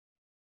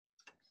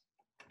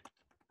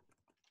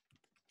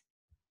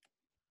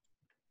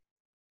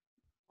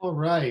All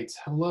right.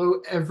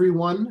 Hello,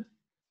 everyone.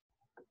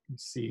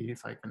 Let's see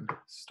if I can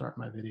start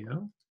my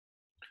video.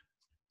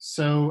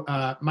 So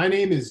my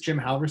name is Jim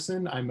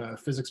Halverson. I'm a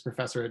physics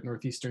professor at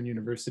Northeastern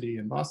University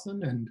in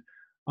Boston. And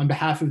on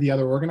behalf of the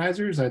other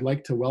organizers, I'd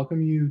like to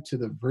welcome you to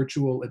the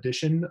virtual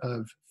edition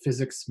of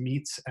Physics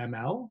Meets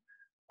ML,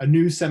 a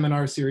new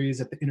seminar series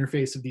at the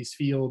interface of these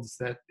fields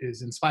that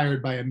is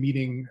inspired by a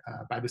meeting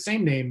by the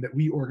same name that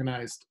we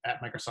organized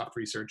at Microsoft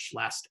Research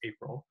last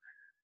April.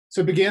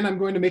 So to begin, I'm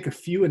going to make a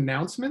few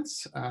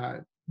announcements.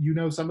 You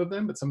know some of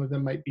them, but some of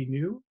them might be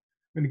new.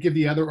 I'm going to give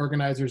the other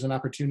organizers an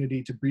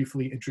opportunity to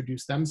briefly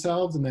introduce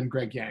themselves, and then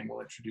Greg Yang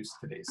will introduce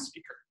today's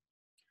speaker.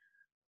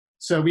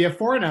 So we have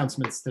 4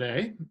 announcements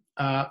today.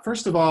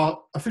 First of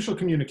all, official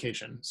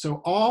communication.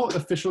 So all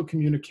official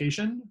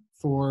communication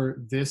for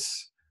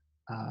this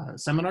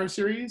seminar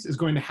series is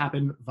going to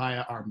happen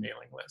via our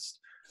mailing list.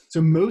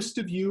 So most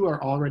of you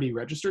are already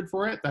registered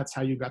for it. That's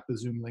how you got the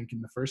Zoom link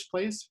in the first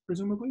place,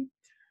 presumably.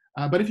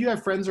 But if you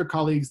have friends or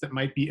colleagues that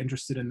might be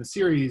interested in the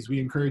series,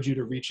 we encourage you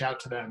to reach out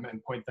to them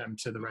and point them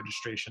to the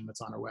registration that's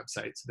on our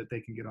website so that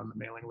they can get on the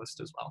mailing list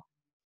as well.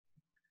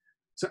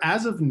 So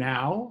as of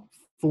now,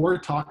 4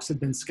 talks have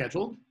been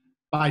scheduled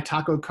by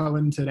Taco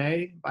Cohen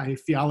today, by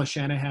Fiala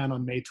Shanahan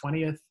on May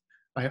 20th,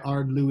 by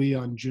Ard Louis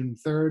on June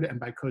 3rd, and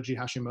by Koji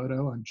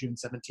Hashimoto on June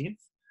 17th.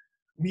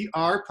 We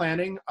are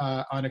planning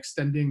on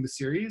extending the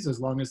series as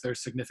long as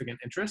there's significant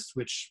interest,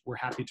 which we're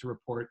happy to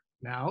report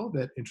now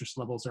that interest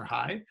levels are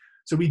high.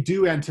 So we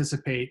do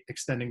anticipate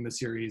extending the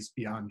series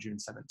beyond June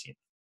 17th.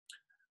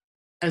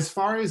 As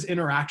far as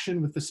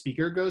interaction with the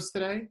speaker goes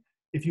today,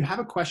 if you have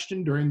a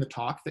question during the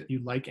talk that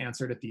you'd like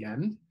answered at the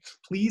end,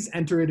 please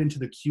enter it into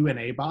the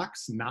Q&A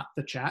box, not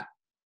the chat.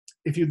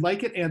 If you'd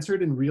like it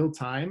answered in real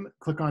time,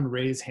 click on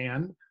raise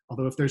hand.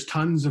 Although if there's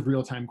tons of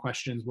real-time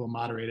questions, we'll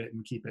moderate it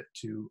and keep it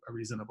to a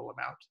reasonable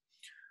amount.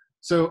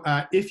 So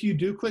if you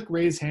do click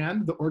raise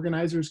hand, the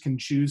organizers can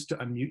choose to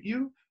unmute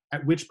you,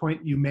 at which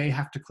point you may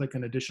have to click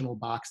an additional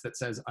box that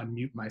says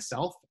unmute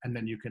myself, and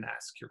then you can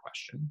ask your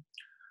question.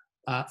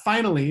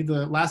 Finally,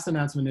 the last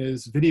announcement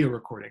is video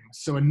recording.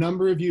 So a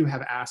number of you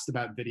have asked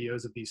about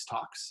videos of these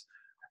talks.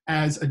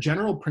 As a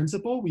general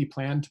principle, we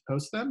plan to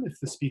post them if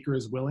the speaker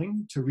is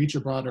willing to reach a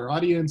broader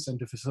audience and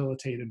to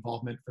facilitate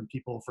involvement from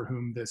people for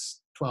whom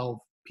this 12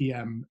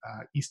 p.m.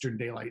 Eastern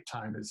Daylight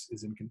Time is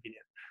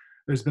inconvenient.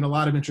 There's been a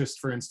lot of interest,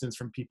 for instance,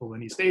 from people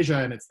in East Asia,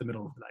 and it's the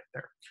middle of the night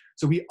there.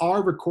 So we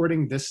are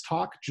recording this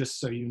talk, just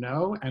so you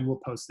know, and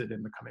we'll post it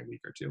in the coming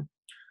week or 2.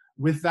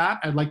 With that,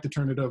 I'd like to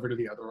turn it over to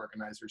the other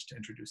organizers to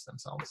introduce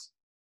themselves.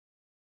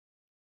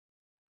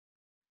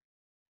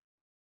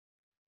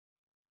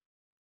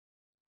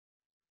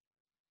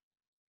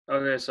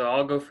 Okay, so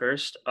I'll go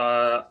first.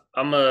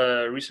 I'm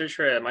a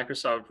researcher at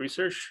Microsoft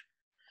Research,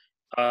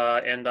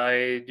 and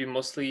I do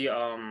mostly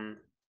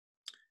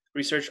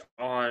research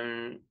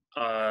on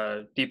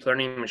deep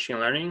learning, machine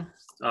learning.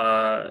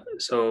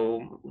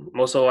 So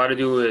most of what I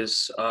do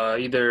is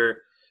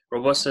either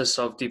robustness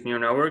of deep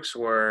neural networks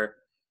or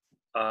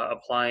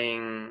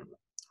applying,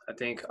 I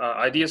think,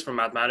 ideas from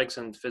mathematics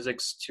and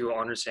physics to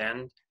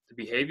understand the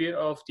behavior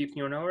of deep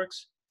neural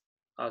networks.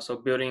 So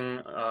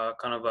building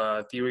kind of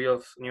a theory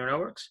of neural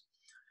networks.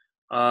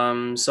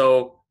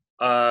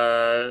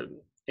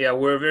 Yeah,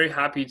 we're very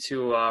happy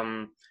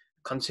to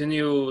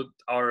continue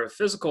our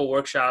physical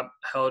workshop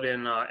held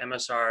in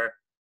MSR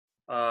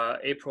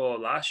April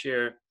last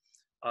year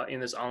in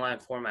this online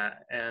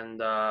format. And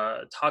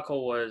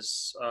Taco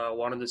was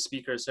one of the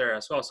speakers there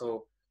as well.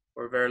 So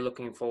we're very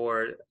looking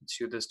forward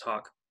to this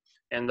talk.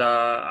 And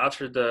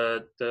after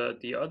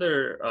the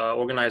other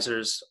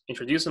organizers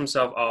introduce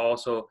themselves, I'll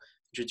also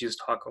introduce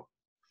Taco.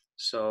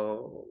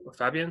 So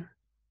Fabian?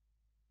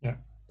 Yeah,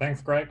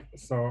 thanks, Greg.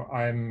 So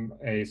I'm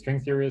a string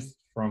theorist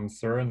from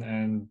CERN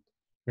and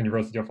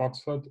University of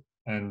Oxford,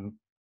 and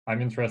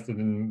I'm interested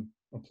in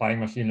applying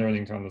machine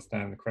learning to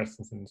understand the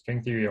questions in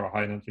string theory or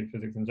high energy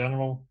physics in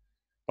general,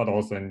 but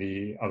also in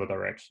the other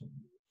direction.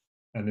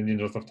 And in the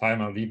interest of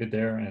time, I'll leave it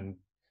there and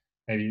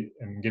maybe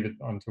give it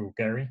on to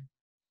Gary.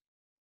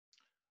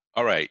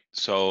 All right,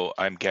 so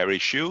I'm Gary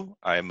Xu.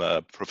 I'm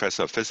a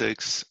professor of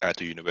physics at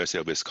the University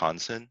of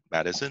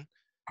Wisconsin-Madison.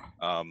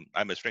 I'm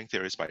a string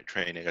theorist by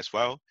training as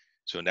well.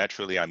 So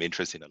naturally, I'm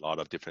interested in a lot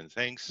of different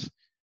things.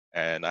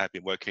 And I've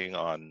been working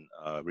on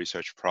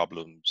research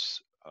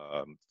problems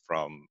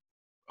from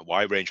a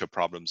wide range of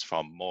problems,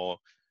 from more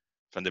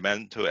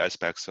fundamental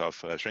aspects of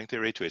string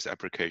theory to its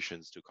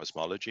applications to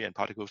cosmology and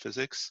particle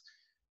physics.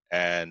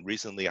 And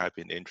recently, I've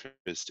been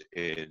interested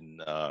in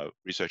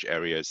research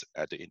areas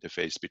at the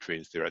interface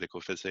between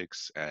theoretical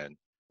physics and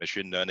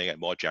machine learning, and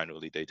more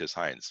generally, data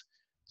science.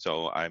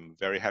 So I'm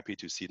very happy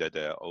to see that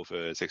there are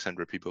over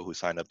 600 people who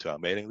signed up to our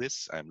mailing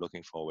list. I'm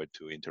looking forward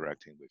to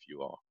interacting with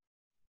you all.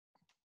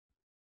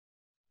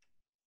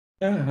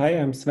 Yeah, hi,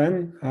 I'm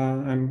Sven.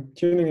 I'm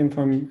tuning in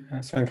from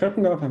Sven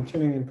Krippendorf. I'm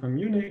tuning in from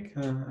Munich.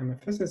 I'm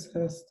a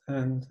physicist,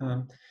 and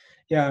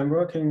yeah, I'm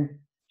working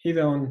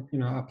either on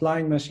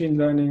applying machine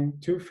learning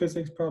to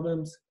physics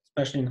problems,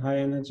 especially in high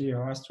energy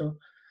or astro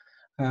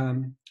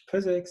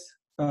physics,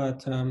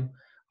 but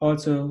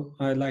also,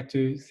 I'd like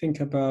to think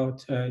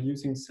about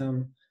using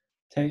some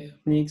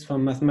techniques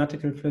from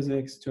mathematical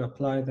physics to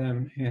apply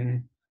them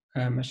in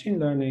machine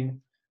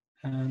learning.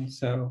 And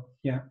so,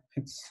 yeah,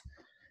 it's,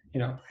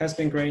 has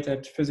been great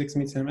at Physics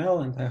Meets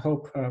ML, and I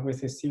hope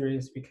with this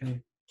series we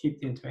can keep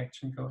the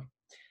interaction going.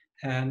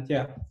 And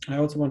yeah, I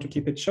also want to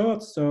keep it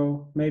short,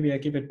 so maybe I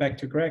give it back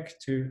to Greg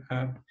to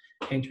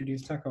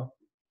introduce Taco.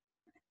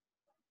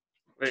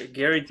 Wait,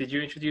 Gary, did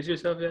you introduce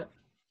yourself yet?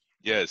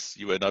 Yes,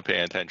 you were not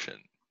paying attention.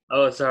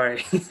 Oh,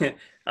 sorry.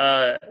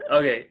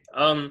 Okay.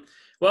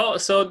 Well,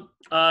 so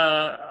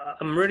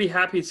I'm really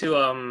happy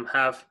to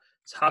have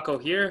Taco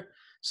here.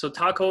 So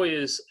Taco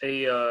is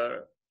a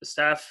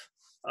staff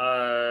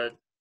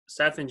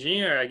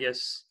engineer. I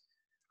guess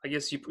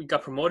you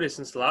got promoted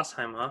since the last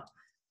time, huh?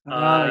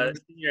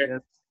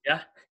 Senior,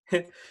 yes.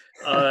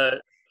 yeah.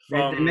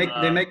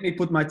 They make me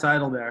put my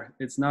title there.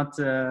 It's not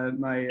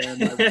my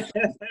wish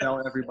to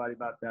tell everybody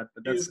about that.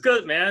 But that's It's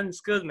good, man.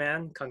 It's good,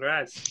 man.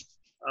 Congrats.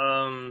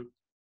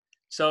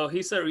 So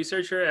he's a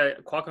researcher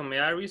at Qualcomm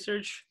AI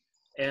Research,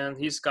 and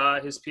he's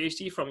got his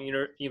PhD from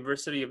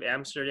University of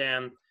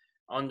Amsterdam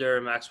under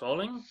Max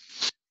Welling.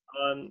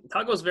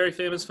 Taco is very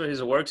famous for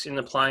his works in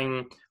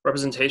applying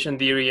representation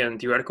theory and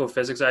theoretical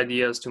physics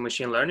ideas to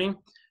machine learning,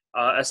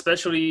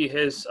 especially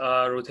his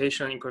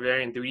rotational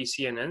equivariant 3D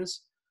CNNs,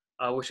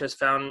 which has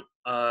found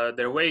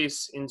their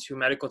ways into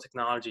medical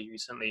technology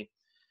recently.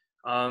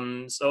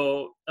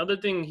 So another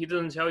thing he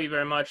doesn't tell you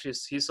very much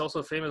is he's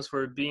also famous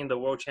for being the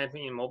world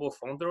champion in mobile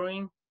phone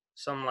throwing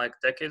some like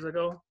decades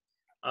ago.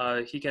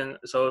 He can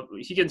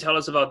tell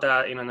us about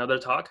that in another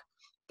talk.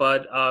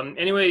 But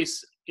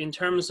anyways, in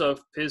terms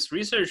of his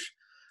research,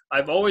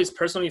 I've always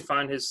personally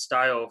found his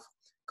style of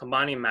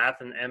combining math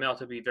and ML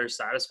to be very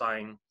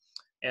satisfying.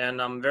 And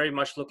I'm very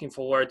much looking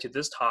forward to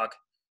this talk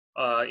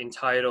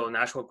entitled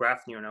Natural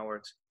Graph Neural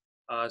Networks.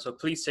 So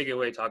please take it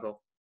away,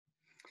 Taco.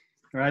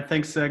 all right.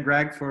 Thanks,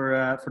 Greg,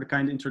 for the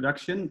kind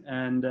introduction,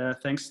 and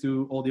thanks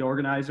to all the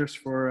organizers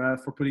for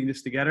putting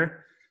this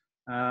together.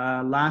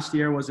 Last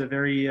year was a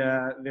very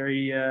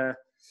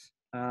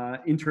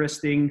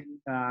interesting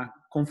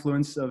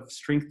confluence of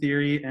string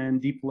theory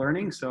and deep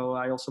learning. So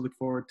I also look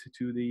forward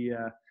to the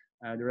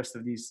rest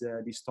of these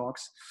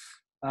talks.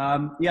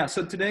 Yeah,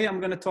 so today I'm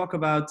going to talk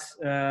about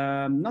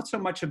not so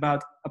much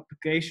about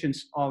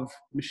applications of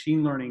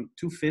machine learning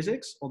to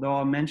physics, although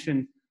I'll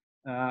mention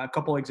a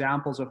couple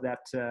examples of that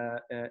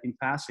in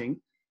passing.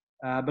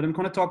 But I'm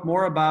going to talk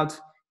more about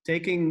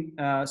taking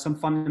some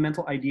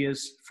fundamental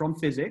ideas from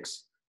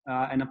physics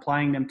and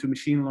applying them to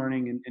machine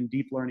learning and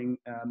deep learning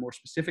more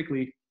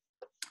specifically.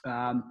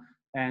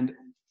 And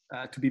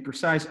to be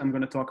precise, I'm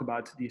going to talk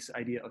about this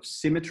idea of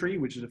symmetry,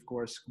 which is, of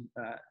course,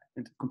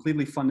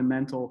 completely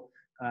fundamental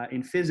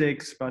in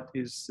physics, but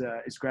is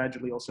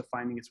gradually also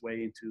finding its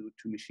way into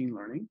machine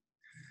learning.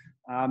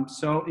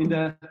 So in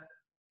the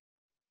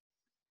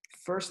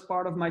first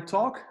part of my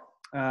talk,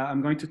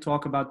 I'm going to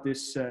talk about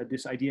this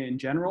idea in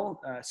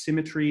general,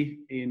 symmetry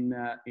in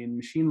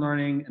machine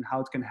learning, and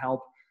how it can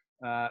help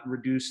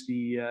reduce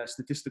the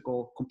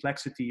statistical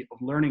complexity of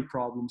learning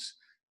problems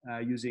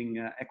using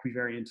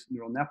equivariant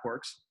neural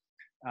networks.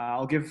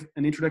 I'll give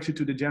an introduction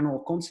to the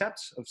general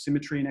concepts of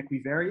symmetry and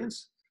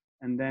equivariance,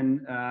 and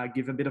then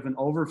give a bit of an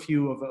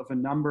overview of a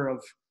number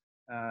of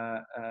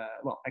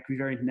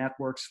equivariant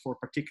networks for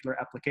particular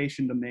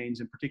application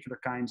domains and particular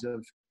kinds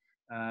of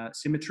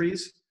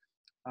symmetries,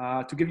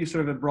 to give you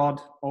sort of a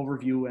broad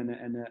overview and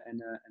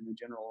a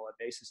general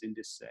basis in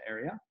this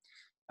area.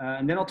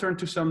 And then I'll turn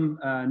to some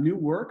new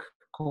work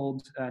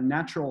called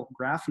natural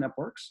graph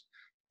networks,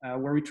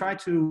 where we try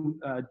to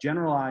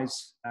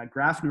generalize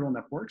graph neural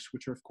networks,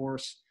 which are, of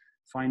course,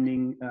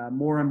 finding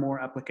more and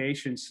more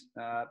applications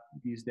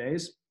these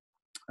days.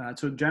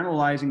 So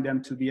generalizing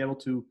them to be able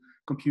to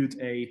compute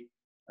a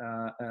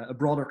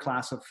broader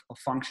class of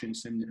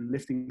functions and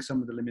lifting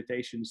some of the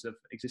limitations of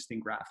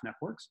existing graph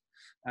networks.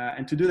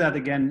 And to do that,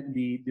 again,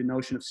 the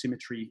notion of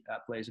symmetry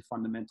plays a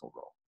fundamental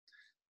role.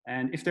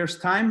 And if there's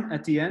time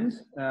at the end,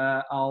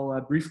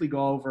 I'll briefly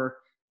go over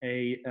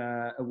a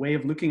way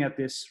of looking at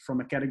this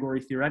from a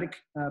category theoretic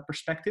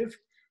perspective,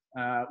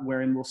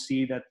 wherein we'll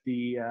see that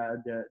the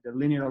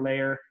linear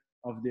layer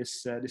of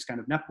this kind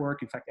of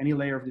network, in fact, any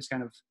layer of this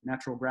kind of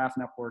natural graph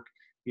network,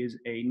 is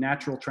a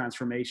natural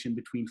transformation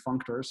between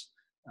functors,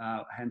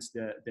 hence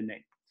the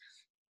name.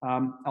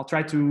 I'll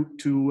try to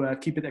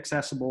keep it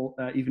accessible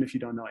even if you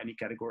don't know any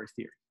category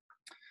theory.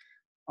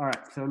 All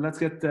right, so let's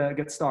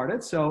get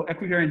started. So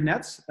equivariant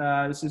nets,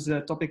 this is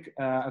a topic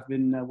I've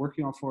been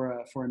working on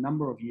for a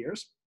number of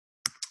years.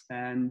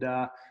 And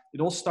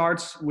it all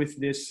starts with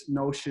this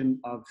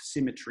notion of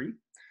symmetry.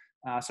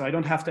 So I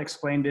don't have to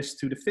explain this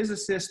to the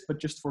physicist, but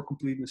just for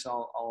completeness,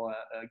 I'll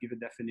give a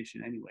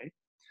definition anyway.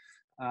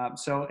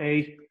 So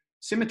a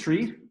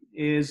symmetry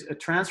is a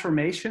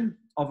transformation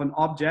of an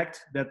object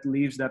that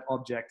leaves that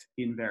object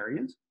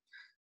invariant.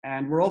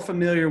 And we're all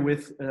familiar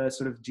with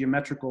sort of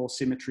geometrical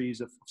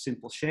symmetries of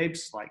simple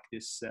shapes, like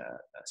this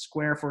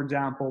square, for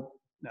example.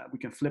 We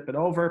can flip it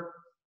over.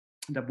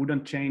 That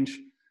wouldn't change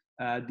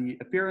the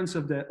appearance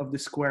of the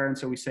square. And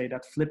so we say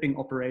that flipping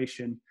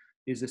operation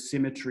is a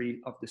symmetry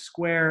of the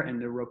square,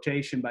 and the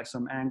rotation by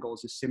some angle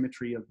is a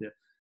symmetry of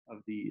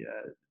the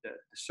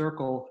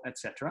circle,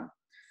 etc.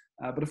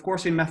 But of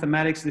course, in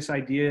mathematics, this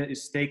idea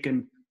is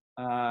taken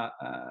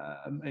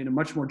in a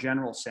much more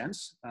general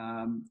sense.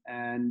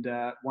 And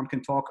one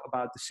can talk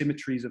about the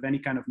symmetries of any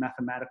kind of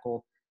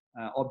mathematical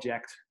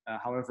object,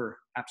 however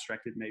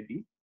abstract it may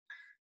be.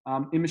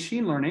 In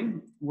machine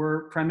learning,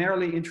 we're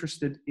primarily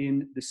interested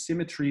in the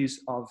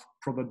symmetries of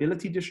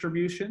probability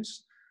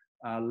distributions,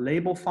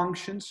 label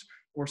functions,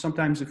 or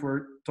sometimes if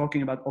we're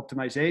talking about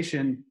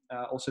optimization,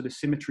 also the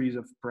symmetries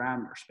of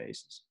parameter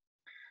spaces.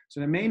 So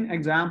the main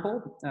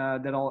example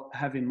that I'll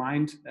have in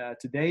mind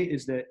today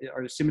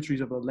are the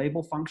symmetries of a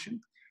label function.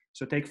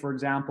 So take, for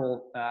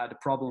example, the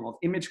problem of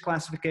image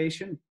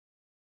classification.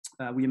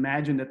 We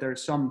imagine that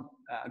there's some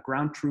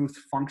ground truth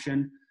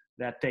function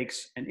that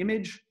takes an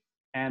image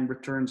and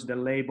returns the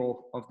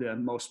label of the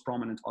most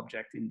prominent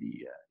object in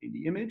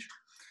the image.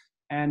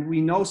 And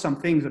we know some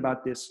things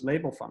about this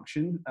label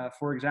function.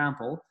 For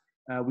example,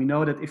 we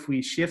know that if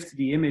we shift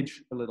the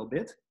image a little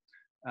bit,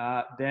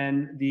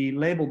 then the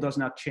label does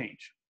not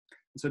change.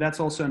 So that's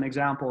also an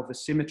example of a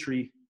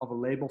symmetry of a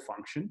label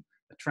function,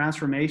 a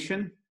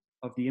transformation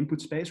of the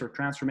input space or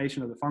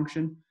transformation of the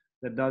function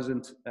that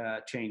doesn't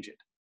change it.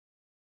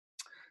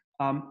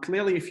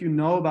 Clearly, if you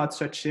know about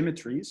such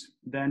symmetries,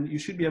 then you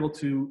should be able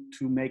to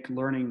make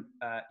learning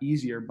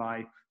easier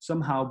by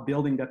somehow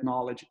building that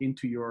knowledge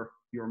into your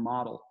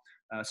model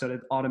so that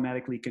it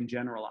automatically can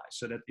generalize,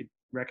 so that it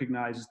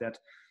recognizes that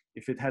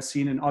if it has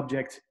seen an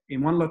object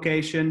in one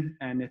location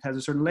and it has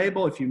a certain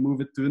label, if you move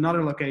it to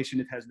another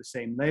location, it has the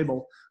same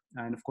label.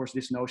 And of course,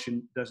 this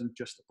notion doesn't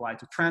just apply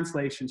to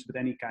translations, but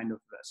any kind of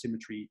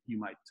symmetry you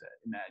might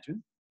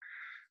imagine.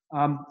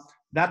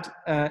 That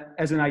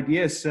as an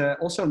idea is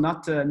also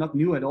not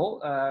new at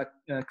all.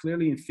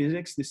 Clearly in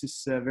physics, this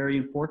is very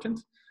important.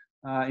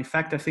 In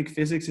fact, I think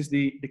physics is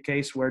the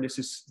case where this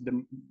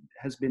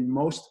has been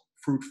most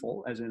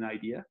fruitful as an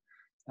idea,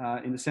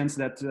 in the sense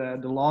that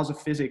the laws of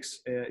physics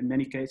in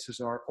many cases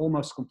are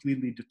almost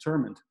completely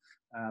determined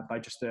by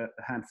just a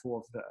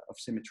handful of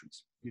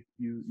symmetries.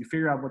 You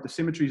figure out what the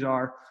symmetries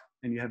are,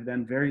 and you have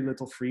then very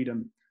little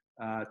freedom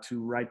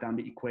to write down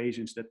the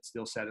equations that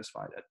still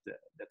satisfy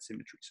that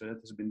symmetry. So that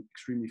has been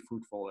extremely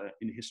fruitful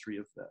in the history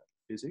of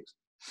physics.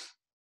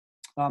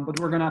 But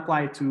we're going to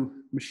apply it to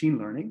machine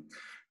learning.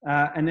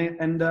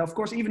 And of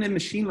course, even in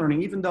machine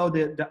learning, even though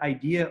the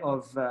idea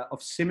of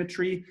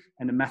symmetry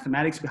and the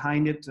mathematics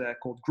behind it,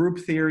 called group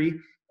theory,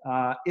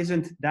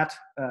 isn't that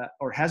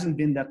or hasn't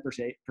been that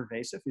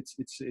pervasive.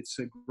 It's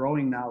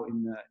growing now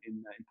in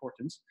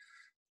importance.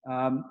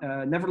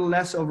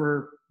 Nevertheless,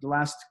 over the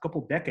last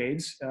couple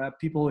decades,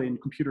 people in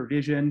computer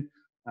vision,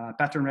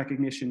 pattern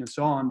recognition, and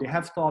so on, they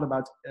have thought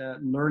about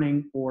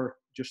learning or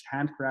just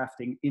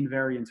handcrafting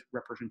invariant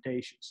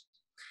representations.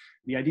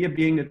 The idea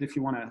being that if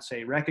you want to,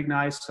 say,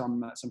 recognize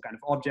some kind of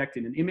object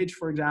in an image,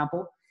 for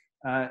example,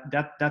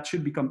 that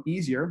should become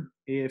easier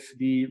if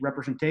the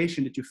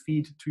representation that you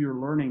feed to your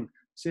learning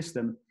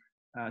system,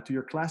 to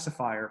your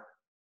classifier,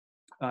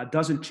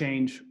 doesn't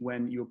change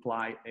when you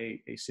apply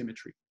a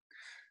symmetry.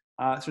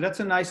 So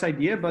that's a nice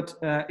idea, but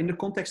in the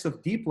context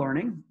of deep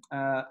learning,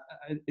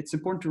 it's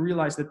important to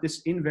realize that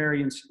this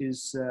invariance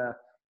is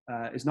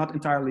not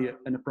entirely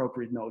an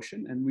appropriate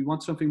notion, and we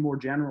want something more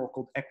general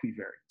called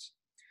equivariance.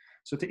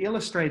 So to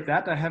illustrate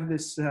that, I have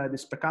this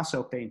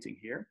Picasso painting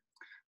here,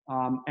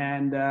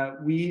 and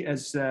we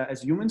as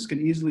humans can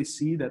easily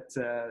see that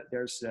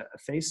there's a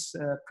face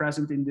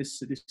present in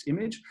this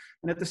image,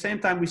 and at the same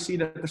time we see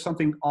that there's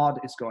something odd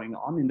is going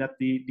on in that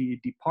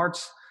the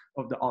parts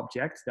of the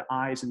object, the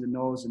eyes and the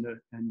nose and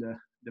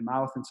the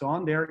mouth and so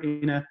on, they're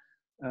in a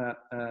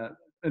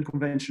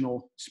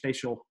unconventional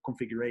spatial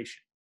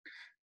configuration.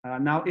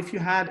 Now, if you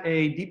had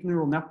a deep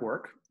neural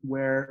network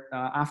where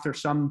after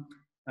some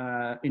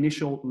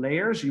initial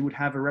layers, you would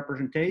have a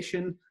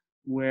representation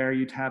where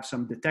you'd have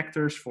some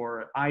detectors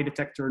for eye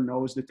detector,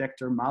 nose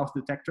detector, mouth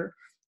detector.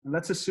 And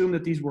let's assume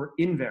that these were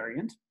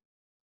invariant.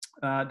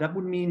 That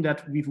would mean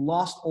that we've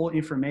lost all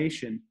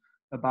information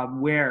about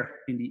where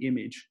in the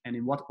image and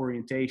in what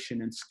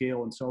orientation and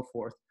scale and so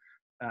forth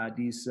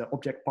these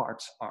object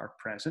parts are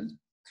present.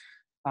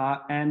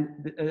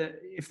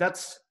 If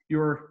that's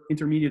your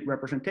intermediate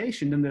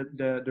representation, then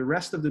the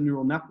rest of the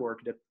neural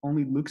network that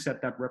only looks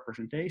at that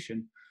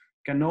representation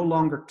can no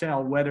longer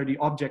tell whether the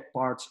object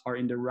parts are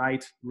in the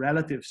right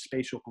relative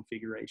spatial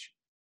configuration.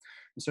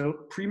 So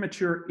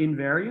premature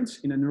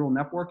invariance in a neural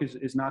network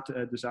is not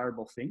a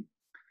desirable thing.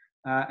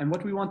 And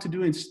what we want to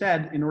do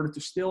instead, in order to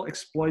still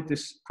exploit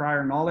this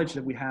prior knowledge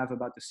that we have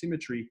about the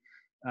symmetry,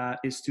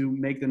 is to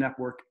make the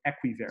network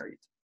equivariant.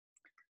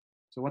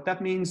 So what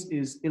that means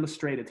is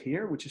illustrated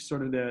here, which is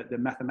sort of the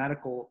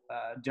mathematical,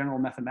 general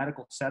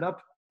mathematical setup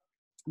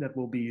that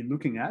we'll be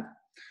looking at.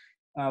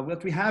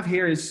 What we have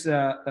here is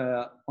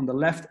on the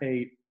left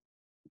a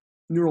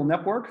neural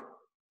network,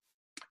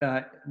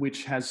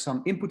 which has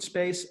some input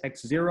space,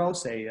 x0,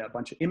 say a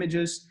bunch of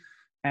images.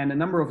 and a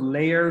number of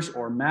layers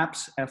or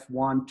maps,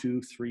 F1,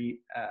 2, 3,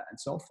 and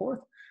so forth,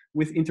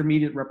 with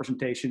intermediate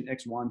representation,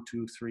 X1,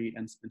 2, 3,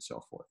 and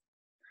so forth.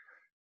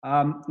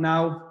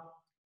 Now,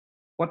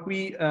 what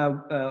we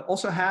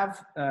also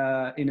have,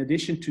 in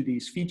addition to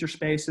these feature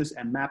spaces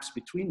and maps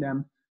between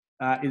them,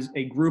 is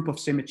a group of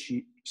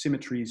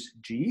symmetries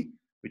G,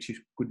 which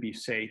could be,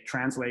 say,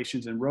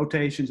 translations and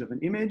rotations of an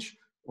image,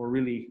 or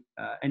really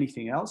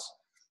anything else.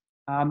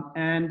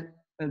 And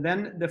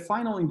then the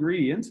final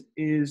ingredient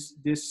is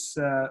this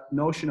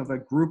notion of a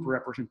group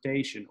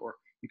representation, or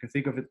you can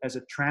think of it as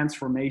a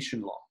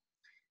transformation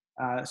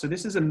law. So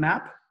this is a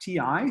map,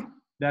 TI,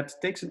 that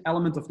takes an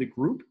element of the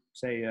group,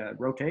 say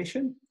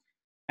rotation,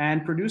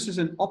 and produces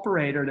an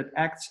operator that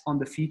acts on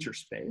the feature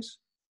space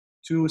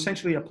to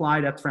essentially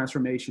apply that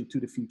transformation to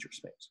the feature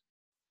space.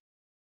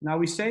 Now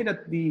we say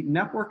that the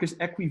network is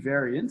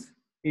equivariant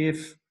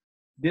if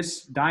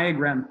this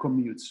diagram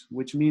commutes,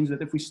 which means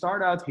that if we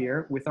start out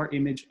here with our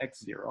image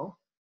x0,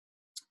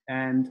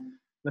 and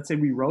let's say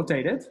we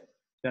rotate it,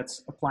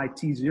 that's apply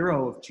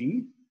t0 of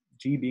g,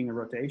 g being a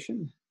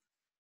rotation,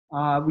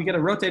 we get a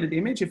rotated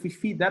image. If we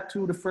feed that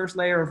to the first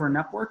layer of our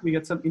network, we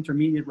get some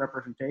intermediate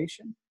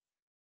representation.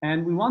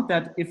 And we want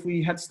that if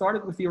we had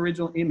started with the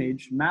original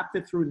image, mapped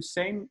it through the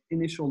same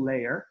initial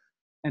layer,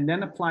 and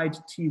then applied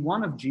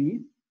T1 of G,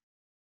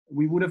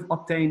 we would have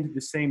obtained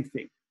the same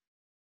thing.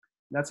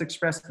 That's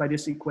expressed by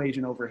this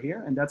equation over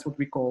here, and that's what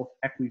we call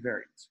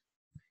equivariance.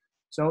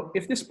 So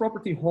if this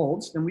property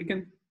holds, then we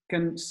can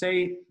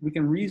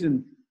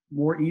reason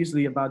more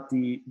easily about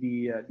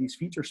these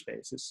feature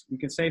spaces. We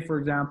can say, for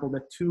example,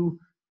 that two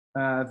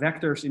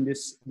vectors in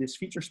this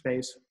feature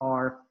space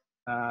are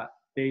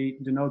they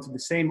denote the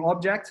same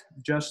object,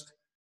 just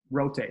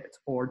rotated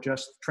or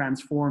just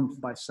transformed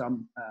by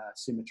some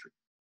symmetry.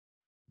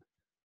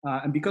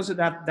 And because of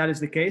that is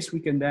the case, we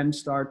can then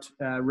start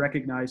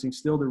recognizing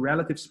still the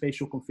relative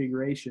spatial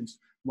configurations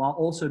while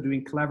also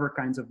doing clever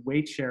kinds of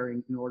weight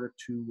sharing in order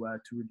to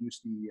reduce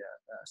the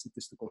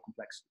statistical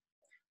complexity.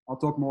 I'll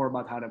talk more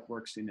about how that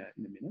works in a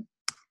minute.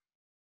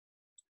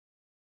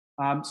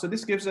 So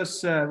this gives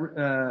us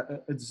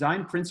a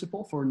design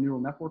principle for neural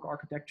network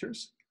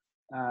architectures,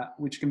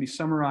 which can be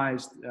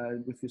summarized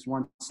with this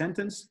one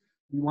sentence.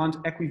 We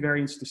want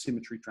equivariance to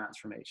symmetry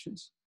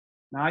transformations.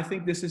 Now, I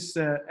think this is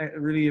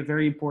really a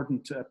very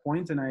important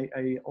point, and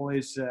I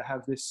always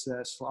have this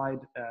slide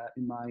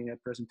in my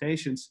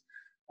presentations,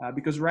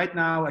 because right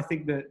now I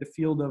think the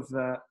field of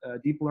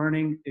deep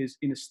learning is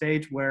in a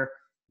stage where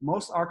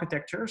most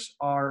architectures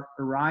are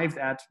arrived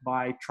at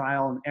by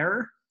trial and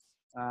error,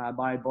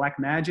 by black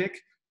magic,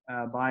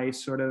 by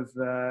sort of,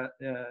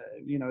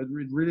 you know, it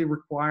really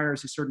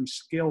requires a certain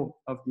skill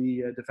of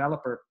the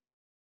developer.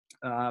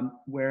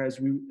 Whereas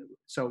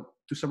so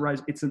to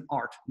summarize, it's an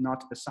art,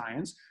 not a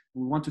science.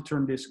 We want to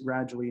turn this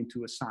gradually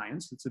into a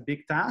science. It's a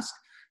big task,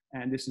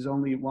 and this is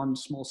only one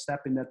small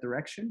step in that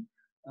direction.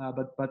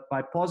 But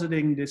by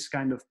positing this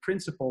kind of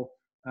principle,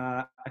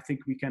 I think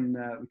we can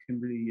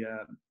really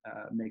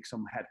make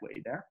some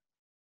headway there.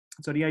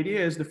 So the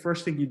idea is the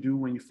first thing you do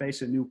when you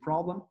face a new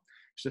problem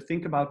is to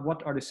think about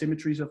what are the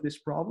symmetries of this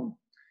problem.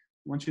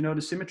 Once you know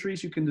the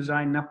symmetries, you can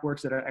design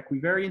networks that are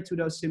equivariant to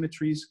those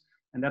symmetries,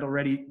 and that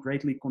already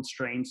greatly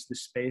constrains the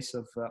space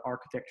of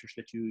architectures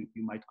that you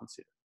might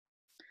consider.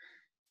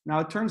 Now,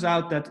 it turns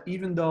out that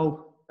even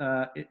though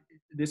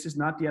this is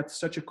not yet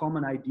such a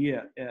common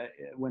idea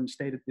when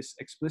stated this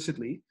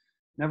explicitly,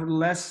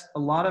 nevertheless, a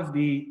lot of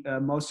the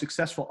most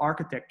successful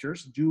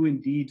architectures do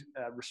indeed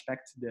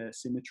respect the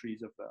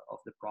symmetries of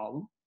the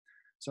problem.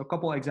 So a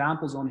couple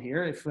examples on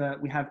here. If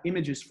we have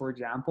images, for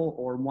example,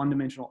 or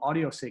one-dimensional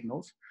audio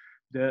signals,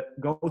 the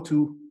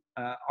go-to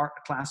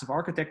class of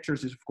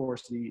architectures is, of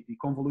course, the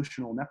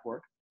convolutional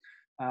network.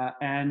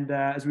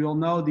 As we all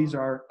know, these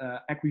are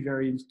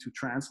equivariant to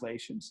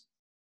translations,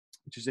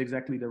 which is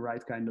exactly the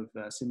right kind of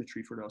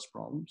symmetry for those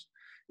problems.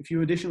 If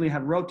you additionally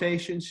have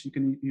rotations, you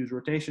can use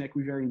rotation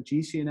equivariant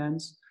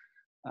GCNNs.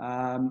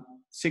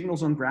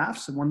 Signals on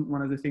graphs,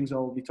 one of the things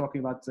I'll be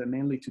talking about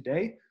mainly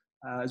today,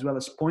 as well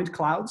as point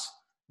clouds.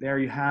 There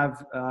you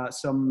have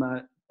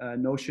some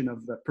notion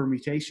of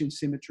permutation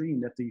symmetry, in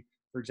that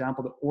for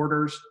example,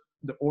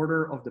 the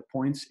order of the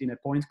points in a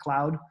point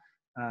cloud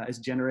is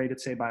generated,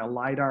 say, by a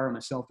LiDAR on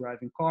a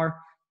self-driving car.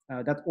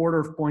 That order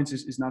of points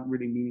is not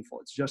really meaningful.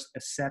 It's just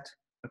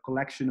a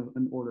collection of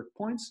unordered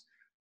points.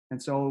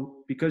 And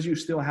so because you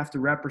still have to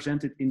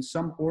represent it in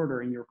some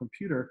order in your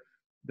computer,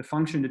 the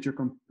function that you're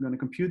going to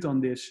compute on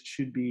this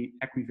should be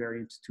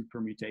equivariant to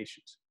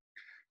permutations.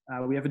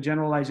 We have a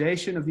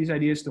generalization of these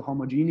ideas to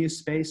homogeneous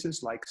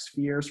spaces like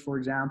spheres, for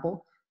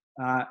example.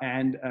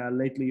 And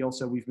lately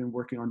also we've been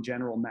working on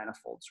general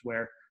manifolds,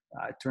 where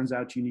it turns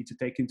out you need to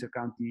take into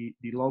account the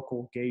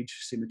local gauge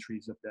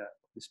symmetries of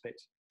the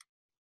space.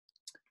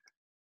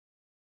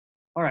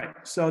 All right,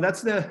 so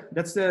that's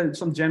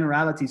some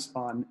generalities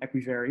on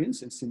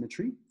equivariance and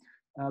symmetry.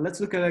 Let's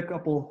look at a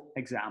couple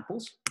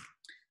examples.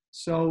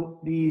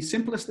 So the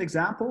simplest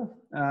example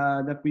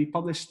that we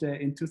published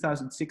in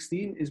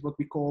 2016 is what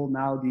we call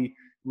now the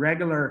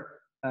regular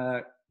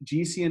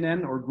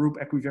GCNN, or Group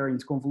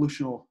Equivariant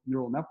Convolutional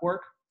Neural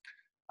Network.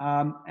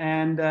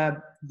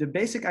 The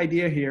basic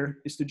idea here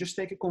is to just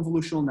take a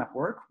convolutional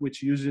network,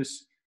 which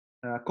uses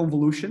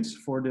convolutions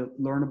for the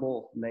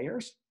learnable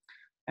layers,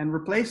 and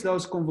replace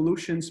those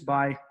convolutions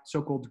by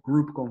so-called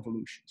group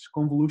convolutions,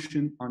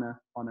 convolution on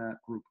a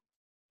group.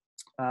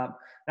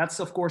 That's,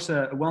 of course,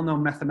 a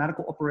well-known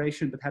mathematical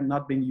operation, but had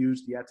not been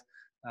used yet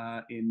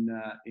in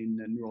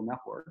neural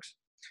networks.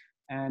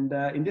 And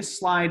in this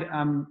slide,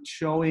 I'm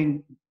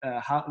showing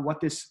what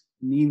this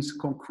means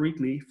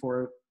concretely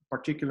for a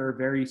particular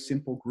very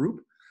simple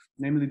group,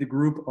 namely the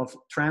group of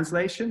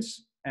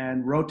translations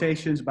and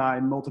rotations by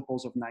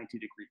multiples of 90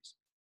 degrees.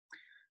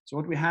 So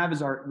what we have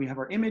is we have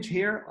our image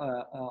here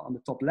on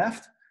the top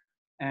left,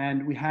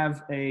 and we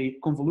have a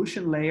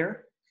convolution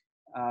layer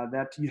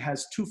that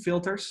has two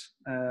filters,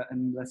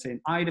 and let's say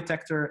an eye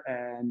detector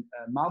and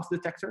a mouth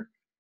detector.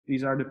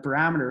 These are the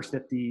parameters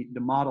that the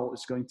model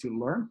is going to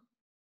learn.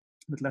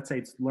 But let's say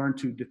it's learned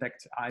to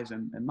detect eyes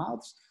and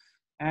mouths.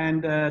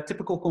 And a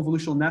typical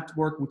convolutional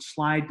network would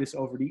slide this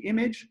over the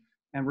image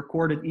and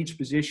record at each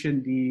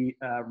position the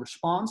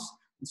response.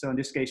 And so in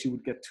this case, you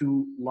would get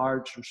two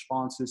large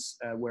responses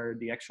where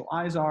the actual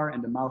eyes are,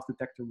 and the mouth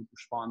detector would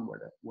respond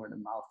where the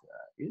mouth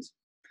is.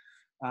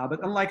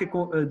 But unlike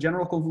a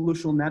general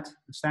convolutional net,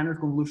 a standard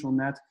convolutional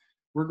net,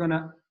 we're going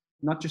to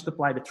not just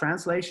apply the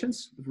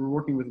translations, but we're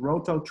working with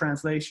roto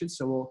translations.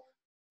 So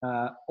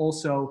we'll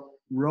also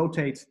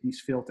rotate these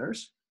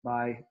filters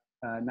by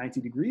 90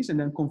 degrees, and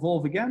then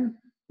convolve again,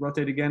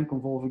 rotate again,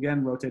 convolve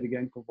again, rotate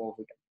again, convolve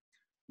again.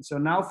 And so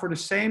now for the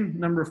same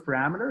number of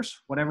parameters,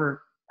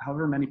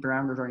 however many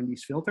parameters are in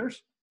these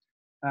filters,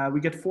 we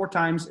get 4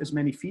 times as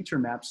many feature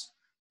maps,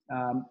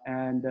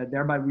 and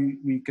thereby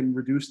we can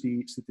reduce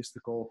the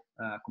statistical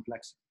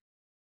complexity.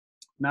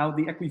 Now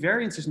the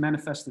equivariance is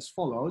manifest as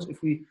follows.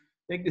 If we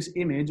take this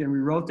image and we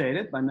rotate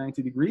it by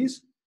 90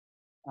 degrees,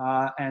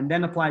 and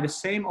then apply the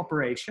same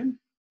operation,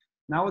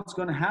 now what's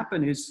going to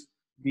happen is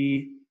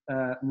the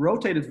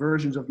rotated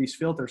versions of these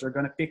filters are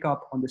going to pick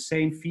up on the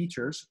same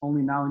features,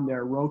 only now in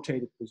their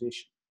rotated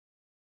position.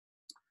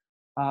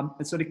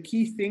 And so the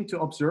key thing to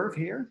observe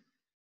here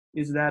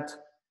is that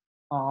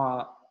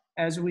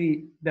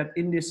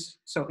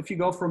so if you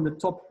go from the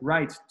top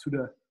right to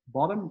the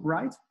bottom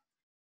right,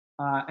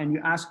 and you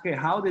ask, okay,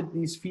 how did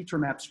these feature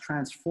maps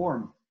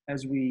transform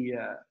as we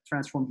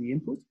transform the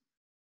input?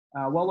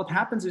 Well, what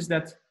happens is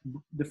that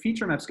the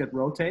feature maps get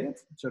rotated.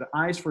 So the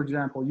eyes, for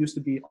example, used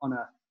to be on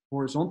a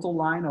horizontal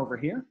line over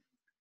here.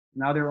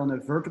 Now they're on a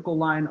vertical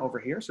line over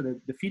here. So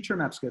the feature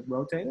maps get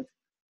rotated.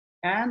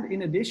 And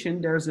in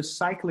addition, there's a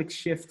cyclic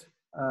shift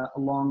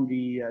along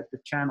the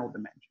channel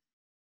dimension.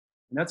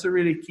 And that's a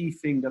really key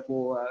thing that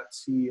we'll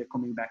see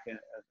coming back again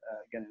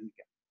and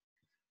again.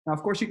 Now,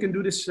 of course, you can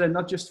do this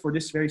not just for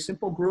this very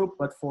simple group,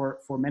 but for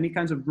many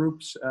kinds of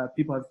groups.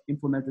 People have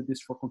implemented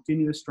this for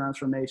continuous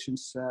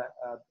transformations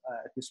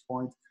at this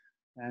point,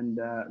 and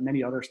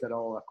many others that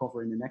I'll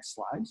cover in the next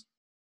slides.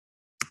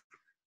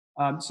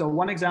 So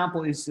one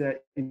example is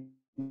in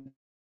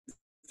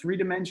 3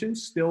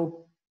 dimensions,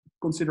 still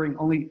considering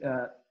only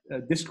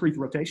discrete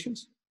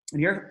rotations. And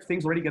here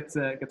things already get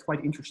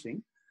quite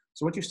interesting.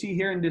 So what you see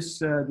here in this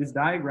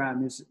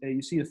diagram is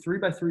you see a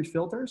 3x3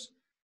 filters,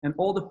 and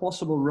all the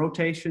possible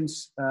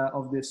rotations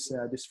of this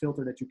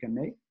filter that you can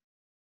make.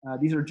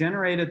 These are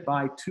generated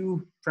by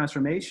 2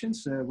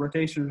 transformations,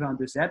 rotation around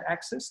the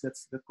z-axis, that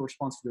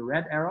corresponds to the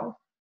red arrow,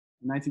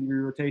 90-degree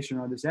rotation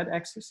around the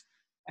z-axis,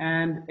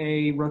 and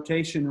a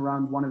rotation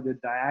around one of the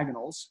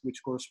diagonals,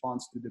 which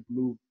corresponds to the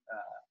blue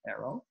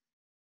arrow.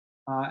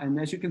 And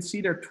as you can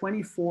see, there are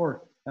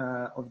 24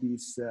 of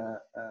these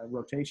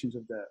rotations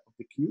of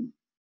the cube.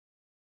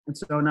 And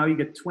so now you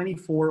get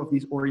 24 of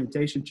these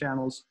orientation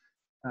channels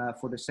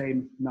for the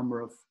same number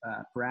of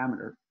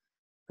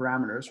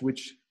parameters,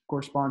 which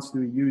corresponds to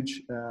a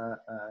huge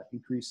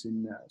increase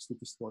in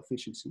statistical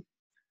efficiency.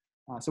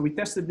 So we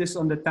tested this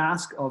on the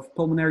task of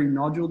pulmonary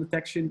nodule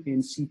detection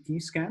in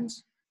CT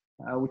scans,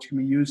 which can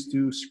be used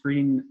to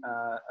screen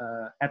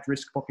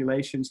at-risk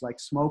populations like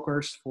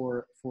smokers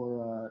for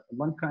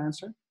lung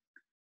cancer.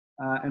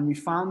 And we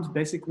found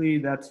basically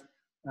that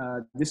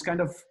this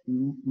kind of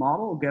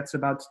model gets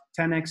about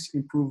 10x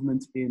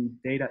improvement in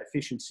data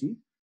efficiency,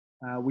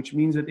 which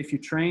means that if you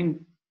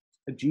train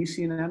a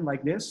GCNN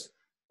like this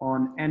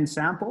on n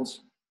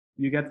samples,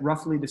 you get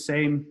roughly the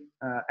same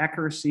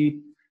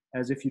accuracy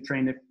as if you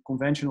train a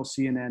conventional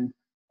CNN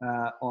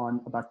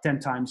on about 10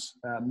 times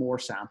more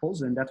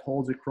samples. And that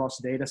holds across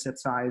data set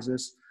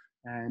sizes.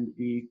 And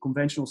the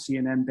conventional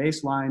CNN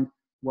baseline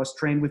was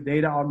trained with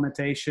data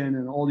augmentation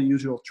and all the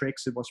usual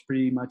tricks. It was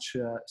pretty much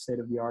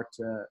state-of-the-art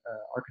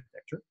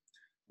architecture.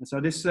 And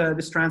so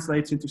this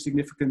translates into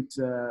significant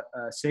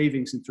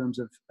savings in terms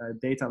of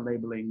data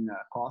labeling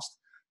cost,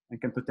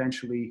 and can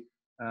potentially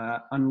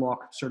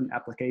unlock certain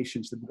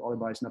applications that would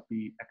otherwise not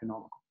be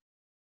economical.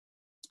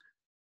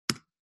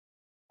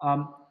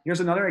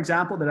 Here's another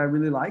example that I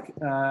really like.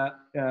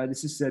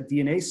 This is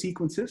DNA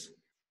sequences.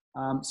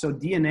 So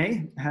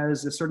DNA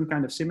has a certain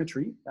kind of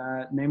symmetry.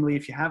 Namely,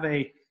 if you have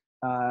a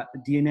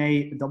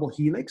DNA double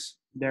helix,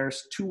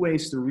 there's two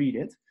ways to read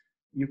it.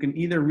 You can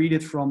either read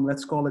it from,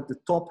 let's call it the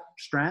top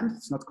strand.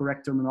 It's not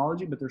correct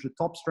terminology, but there's a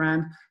top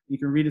strand. You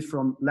can read it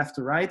from left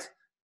to right,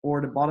 or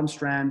the bottom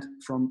strand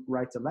from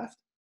right to left.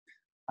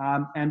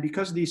 And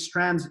because these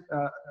strands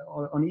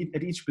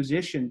at each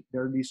position,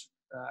 there are these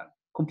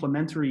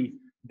complementary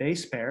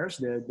base pairs,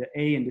 the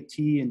A and the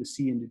T and the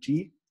C and the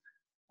G.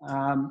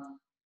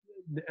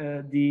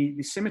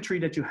 The symmetry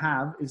that you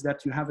have is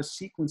that you have a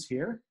sequence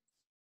here,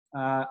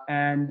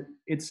 and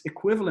it's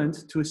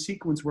equivalent to a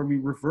sequence where we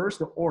reverse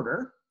the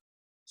order.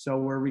 So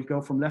where we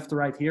go from left to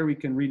right here, we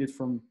can read it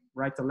from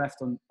right to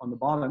left on the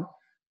bottom,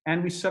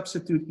 and we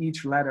substitute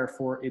each letter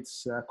for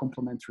its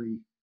complementary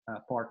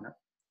partner.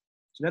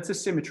 So that's a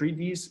symmetry.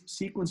 These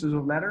sequences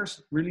of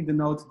letters really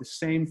denote the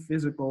same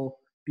physical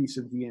piece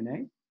of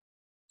DNA.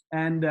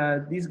 And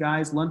these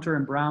guys, Lunter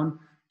and Brown,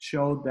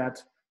 showed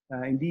that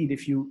indeed,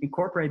 if you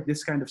incorporate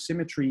this kind of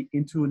symmetry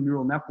into a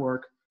neural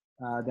network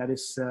that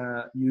is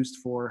used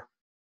for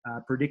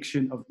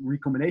prediction of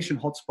recombination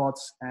hotspots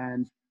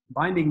and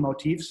binding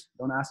motifs,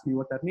 don't ask me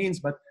what that means,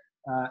 but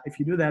if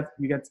you do that,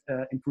 you get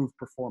improved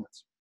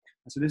performance.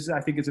 And so this is, I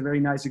think, it's a very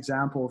nice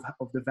example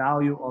of the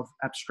value of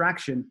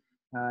abstraction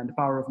and the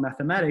power of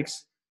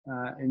mathematics,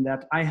 in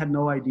that I had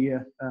no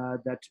idea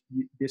that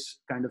this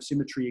kind of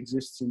symmetry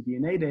exists in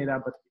DNA data,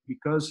 but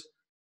because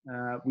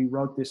we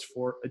wrote this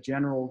for a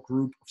general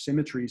group of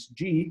symmetries,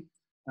 G,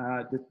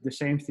 the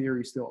same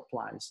theory still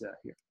applies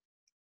here.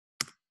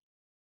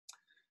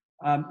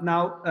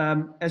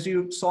 As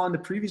you saw in the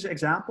previous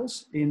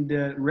examples, in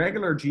the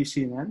regular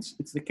GCNNs,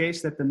 it's the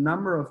case that the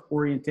number of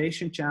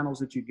orientation channels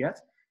that you get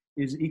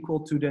is equal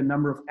to the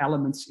number of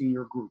elements in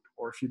your group.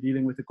 Or if you're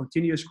dealing with a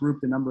continuous group,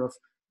 the number of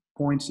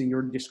points in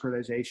your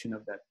discretization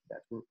of that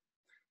group.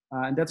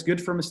 And that's good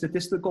from a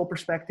statistical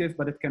perspective,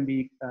 but it can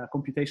be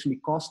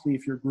computationally costly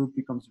if your group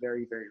becomes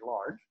very, very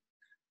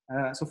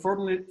large. So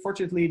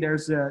fortunately,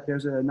 there's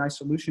a nice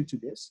solution to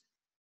this.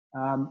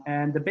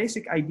 And the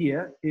basic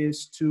idea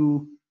is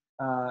to,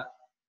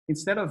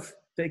 instead of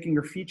taking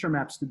your feature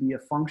maps to be a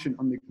function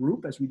on the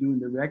group, as we do in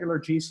the regular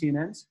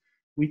GCNNs,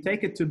 we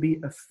take it to be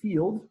a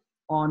field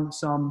on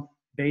some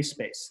base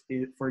space.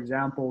 For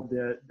example,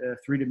 the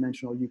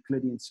three-dimensional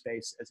Euclidean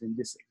space, as in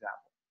this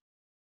example.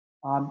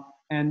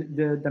 And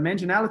the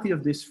dimensionality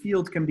of this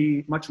field can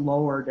be much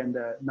lower than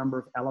the number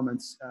of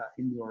elements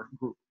in your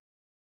group.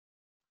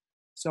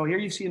 So here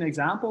you see an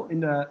example.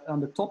 On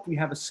the top, we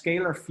have a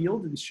scalar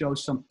field. This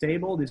shows some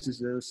table. This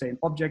is, say, an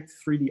object,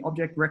 3D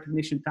object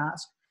recognition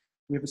task.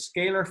 We have a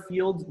scalar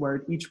field where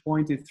at each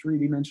point in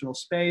three-dimensional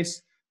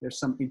space, there's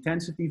some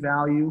intensity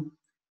value.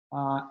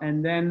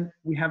 And then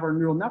we have our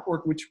neural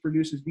network, which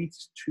produces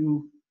these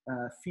two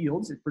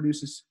fields. It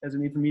produces, as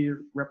an intermediate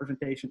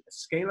representation, a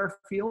scalar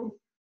field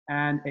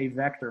and a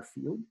vector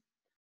field.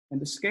 And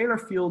the scalar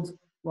field,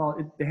 well,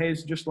 it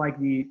behaves just like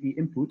the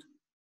input.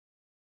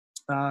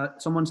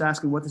 Someone's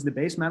asking, what is the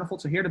base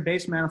manifold? So here the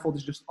base manifold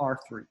is just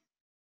R3.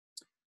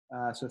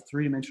 So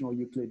three-dimensional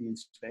Euclidean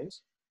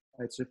space.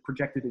 It's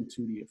projected in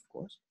 2D, of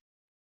course.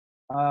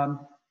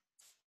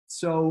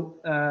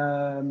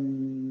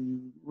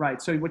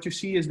 Right, so what you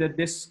see is that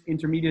this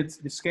intermediate,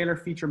 the scalar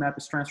feature map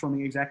is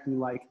transforming exactly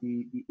like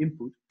the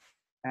input.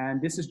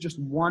 And this is just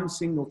one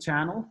single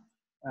channel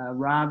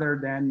rather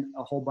than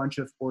a whole bunch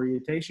of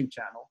orientation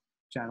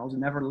channels.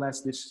 And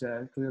nevertheless, this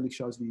clearly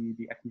shows the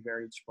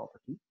equivariance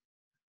property.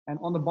 And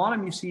on the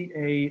bottom, you see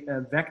a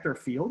vector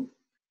field.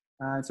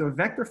 So a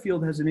vector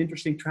field has an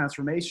interesting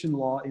transformation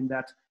law in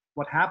that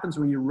what happens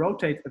when you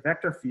rotate a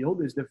vector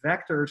field is the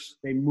vectors,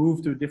 they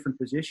move to a different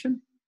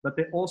position, but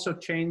they also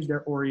change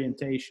their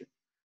orientation.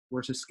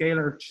 Whereas a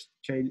scalar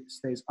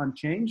stays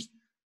unchanged,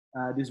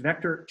 this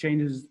vector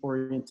changes its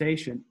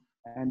orientation,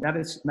 and that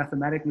is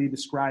mathematically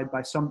described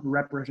by some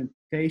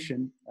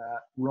representation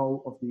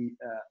rho of the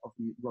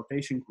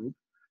rotation group.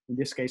 In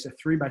this case, a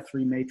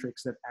 3x3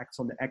 matrix that acts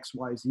on the x,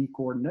 y, z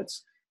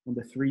coordinates on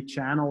the three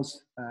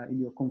channels in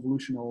your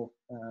convolutional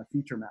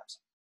feature maps.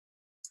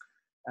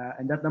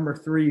 And that number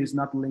 3 is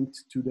not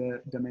linked to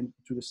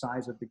the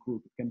size of the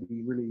group. It can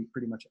be really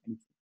pretty much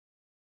anything.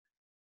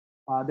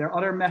 There are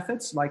other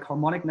methods like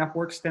harmonic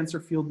networks,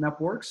 tensor field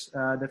networks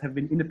that have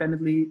been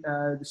independently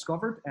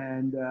discovered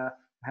and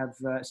have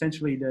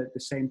essentially the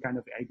same kind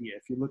of idea.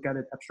 If you look at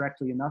it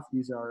abstractly enough,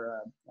 these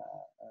are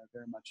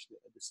very much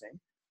the same.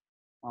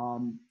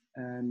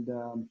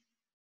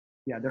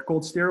 Yeah, they're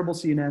called steerable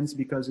CNNs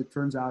because it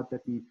turns out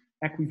that the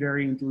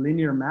equivariant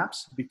linear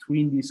maps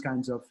between these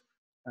kinds of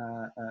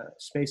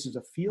spaces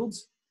of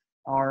fields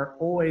are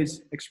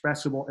always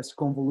expressible as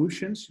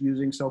convolutions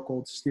using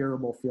so-called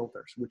steerable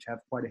filters, which have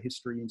quite a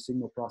history in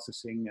signal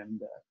processing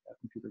and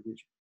computer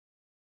vision.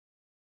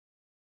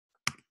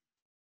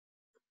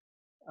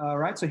 All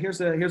right, so here's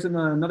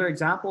another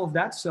example of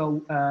that.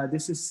 So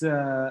this is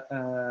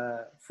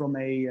from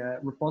a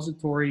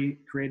repository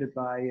created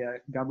by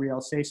Gabriel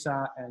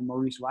Cesa and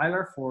Maurice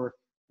Weiler for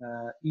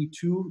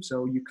E2,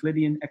 so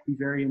Euclidean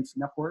equivariant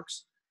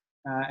networks.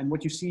 And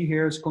what you see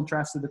here is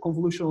contrasted the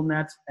convolutional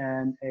net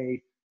and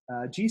a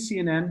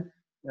GCNN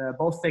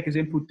both take as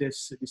input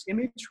this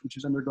image, which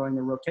is undergoing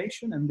a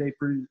rotation, and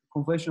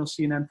conventional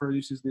CNN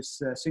produces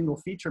this single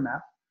feature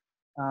map.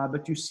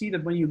 But you see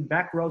that when you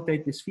back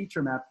rotate this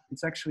feature map,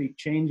 it's actually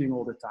changing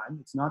all the time.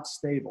 It's not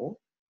stable.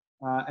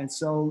 And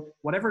so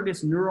whatever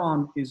this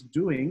neuron is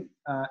doing,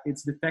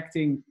 it's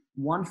detecting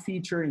one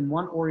feature in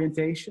one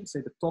orientation, say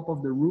the top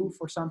of the roof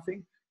or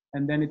something,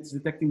 and then it's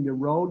detecting the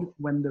road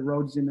when the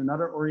road is in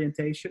another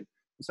orientation.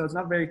 So it's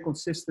not very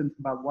consistent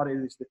about what it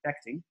is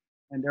detecting,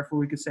 and therefore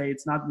we could say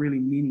it's not really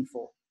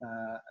meaningful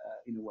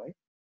in a way.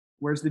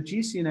 Whereas the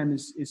GCNN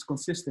is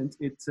consistent.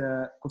 It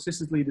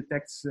consistently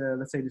detects,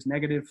 let's say, this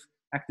negative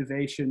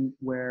activation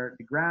where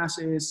the grass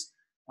is.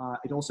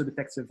 It also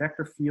detects a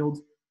vector field,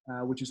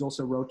 which is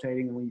also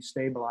rotating, and when you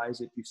stabilize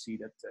it, you see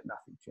that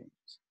nothing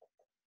changes.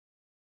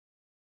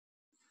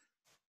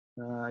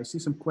 I see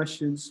some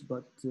questions,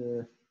 but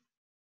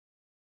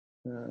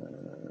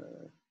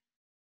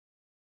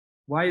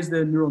why is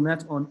the neural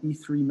net on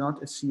E3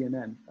 not a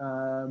CNN?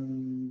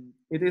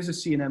 It is a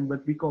CNN,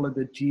 but we call it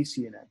the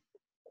GCNN.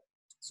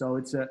 So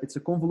it's a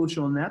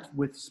convolutional net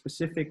with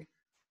specific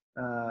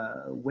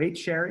weight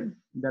sharing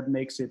that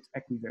makes it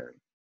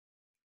equivariant.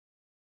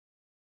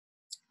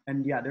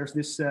 And yeah, there's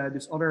this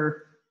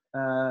other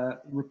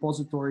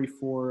repository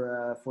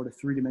for the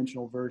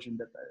three-dimensional version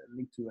that I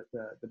linked to at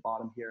the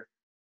bottom here,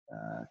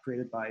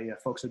 created by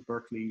folks at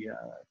Berkeley,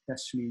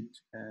 Tess Schmid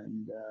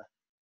and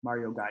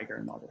Mario Geiger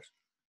and others.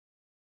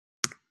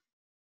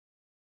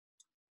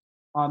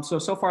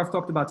 So far I've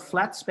talked about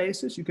flat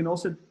spaces. You can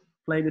also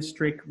play this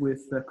trick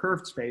with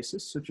curved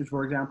spaces, such as,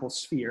 for example,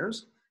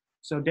 spheres.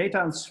 So data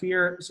on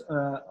spheres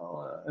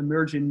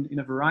emerge in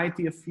a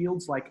variety of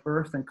fields like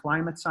earth and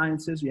climate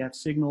sciences. You have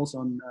signals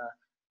on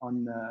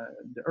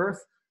the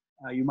earth.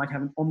 You might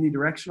have an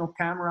omnidirectional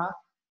camera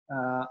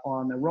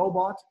on a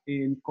robot.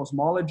 In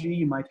cosmology,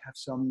 you might have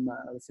some,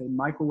 let's say,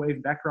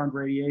 microwave background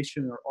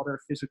radiation or other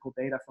physical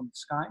data from the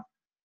sky.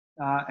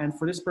 And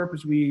for this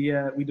purpose, we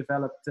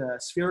developed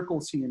spherical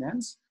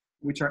CNNs,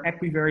 which are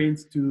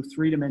equivariant to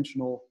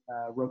three-dimensional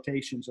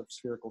rotations of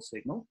spherical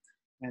signal.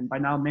 And by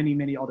now,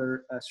 many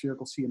other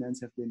spherical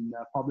CNNs have been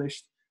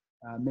published,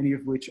 many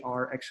of which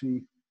are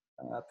actually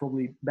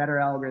probably better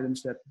algorithms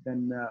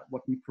than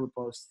what we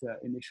proposed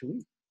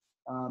initially.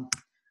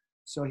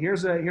 So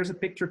here's a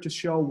picture to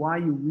show why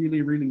you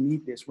really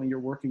need this when you're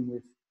working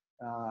with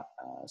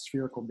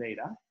spherical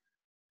data.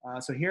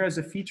 So here as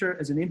a feature,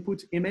 as an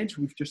input image,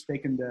 we've just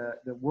taken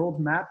the world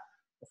map.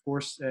 Of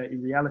course,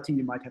 in reality,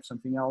 you might have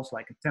something else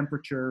like a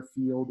temperature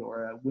field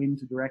or a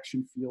wind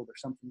direction field or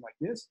something like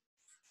this.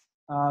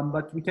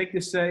 But we take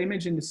this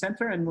image in the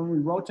center, and when we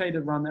rotate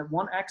it around that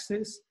one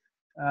axis,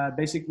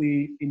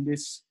 basically in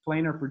this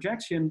planar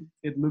projection,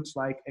 it looks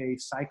like a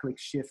cyclic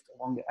shift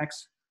along the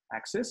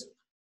x-axis.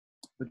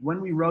 But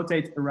when we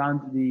rotate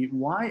around the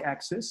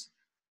y-axis,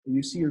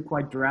 you see a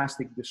quite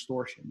drastic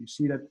distortion. You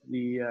see that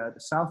the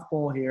south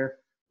pole here,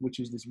 which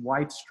is this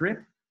white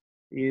strip,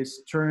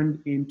 is turned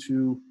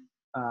into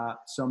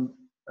some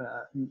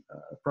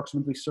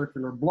approximately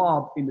circular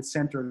blob in the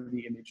center of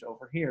the image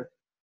over here.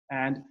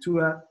 And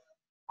to a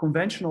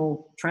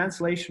conventional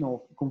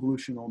translational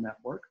convolutional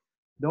network,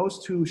 those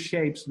two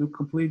shapes look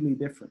completely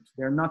different.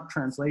 They're not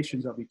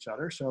translations of each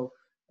other. So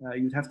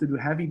you'd have to do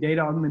heavy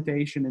data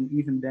augmentation, and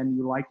even then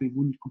you likely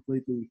wouldn't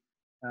completely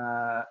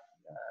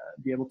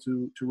be able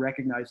to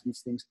recognize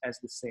these things as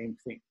the same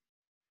thing.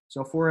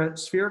 So for a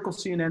spherical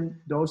CNN,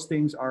 those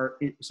things are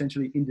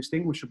essentially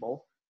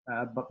indistinguishable,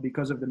 but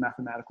because of the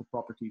mathematical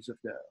properties of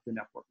the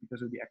network,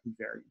 because of the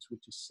equivariance,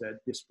 which is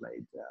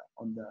displayed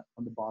on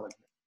the bottom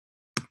here.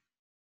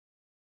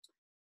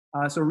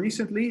 So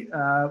recently,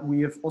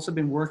 we have also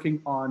been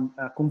working on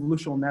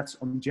convolutional nets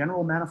on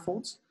general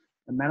manifolds,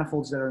 and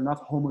manifolds that are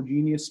not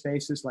homogeneous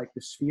spaces like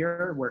the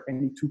sphere, where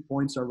any 2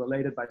 points are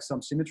related by some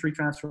symmetry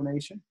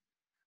transformation.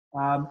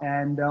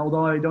 And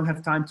although I don't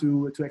have time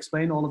to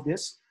explain all of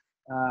this,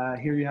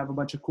 here you have a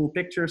bunch of cool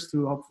pictures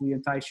to hopefully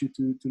entice you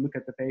to look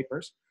at the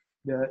papers.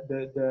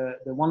 The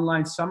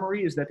one-line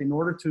summary is that in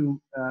order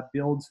to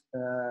build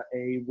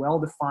a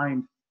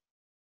well-defined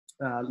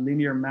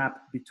linear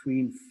map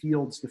between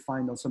fields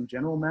defined on some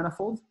general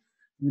manifold,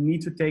 you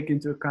need to take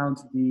into account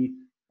the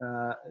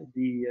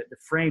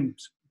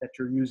frames that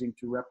you're using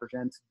to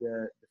represent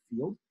the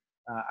field,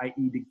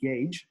 i.e. the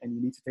gauge, and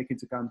you need to take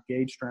into account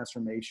gauge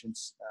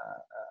transformations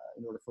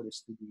in order for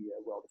this to be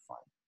well-defined.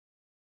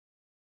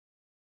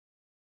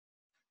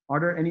 Are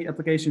there any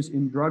applications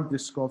in drug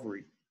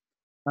discovery?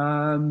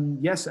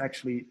 Yes,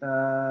 actually.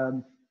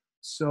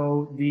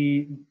 So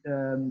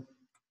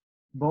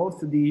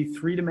both the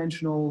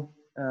three-dimensional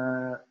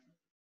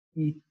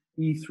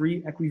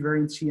E3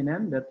 equivariant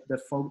CNN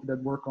that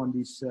work on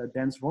these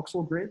dense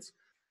voxel grids,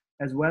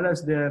 as well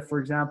as for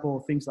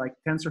example, things like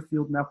tensor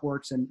field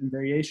networks and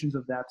variations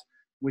of that,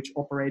 which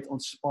operate on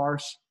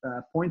sparse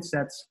point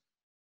sets,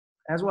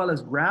 as well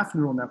as graph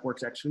neural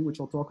networks, actually, which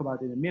I'll talk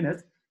about in a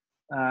minute,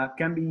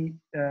 can be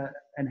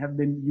and have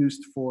been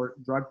used for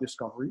drug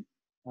discovery.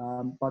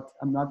 But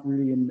I'm not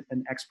really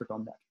an expert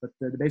on that. But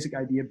the basic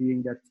idea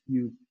being that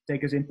you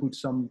take as input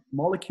some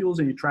molecules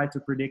and you try to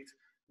predict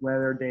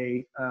whether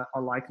they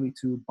are likely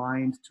to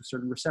bind to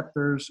certain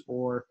receptors,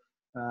 or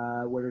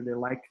whether they're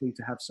likely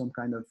to have some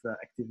kind of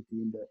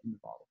activity in the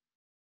bottle.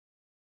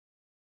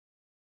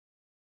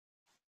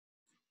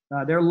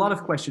 There are a lot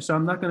of questions, so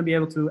I'm not going to be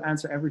able to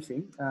answer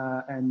everything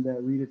and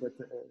read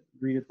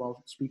it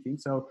while speaking.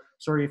 So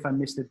sorry if I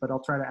missed it, but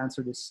I'll try to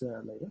answer this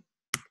later.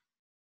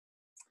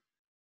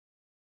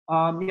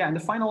 Yeah, and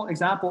the final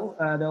example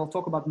that I'll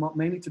talk about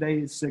mainly today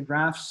is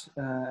graphs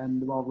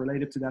and, well,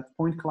 related to that,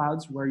 point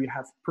clouds, where you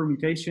have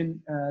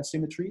permutation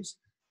symmetries.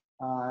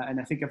 And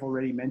I think I've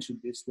already mentioned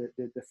this,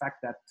 the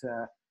fact that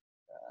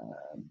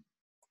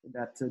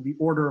the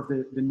order of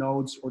the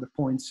nodes or the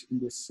points in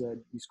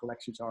these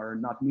collections are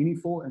not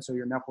meaningful, and so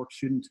your network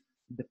shouldn't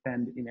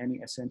depend in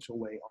any essential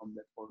way on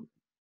that order.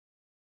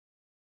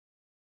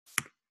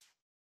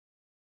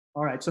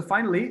 All right, so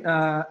finally,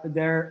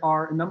 there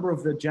are a number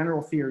of the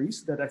general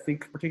theories that I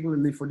think,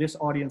 particularly for this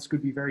audience,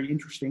 could be very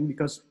interesting,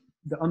 because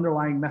the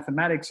underlying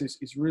mathematics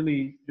is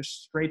really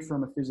just straight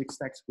from a physics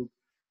textbook.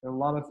 There are a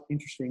lot of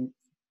interesting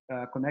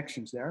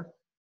connections there.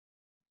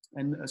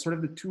 And sort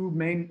of the two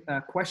main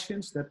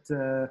questions that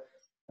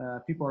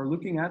people are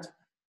looking at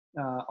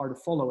are the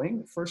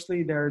following.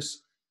 Firstly,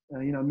 there's,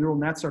 neural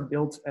nets are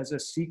built as a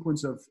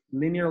sequence of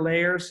linear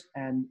layers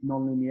and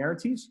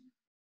nonlinearities.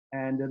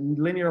 And the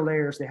linear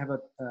layers, they have a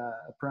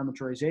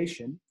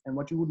parameterization. And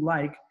what you would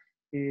like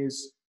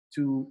is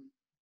to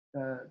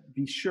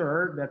be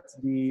sure that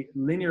the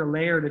linear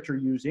layer that you're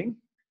using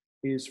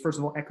is, first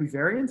of all,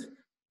 equivariant,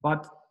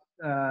 but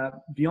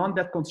beyond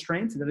that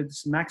constraint, that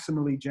it's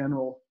maximally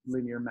general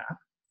linear map.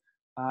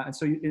 And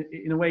so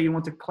in a way, you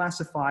want to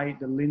classify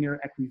the linear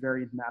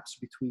equivariant maps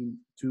between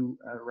two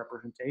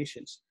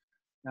representations.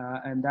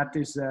 And that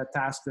is a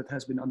task that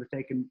has been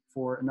undertaken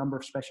for a number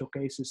of special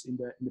cases in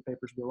the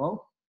papers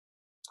below.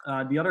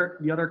 The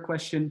other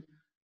question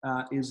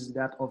is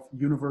that of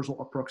universal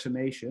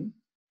approximation.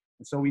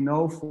 And so we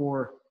know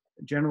for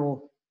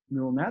general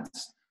neural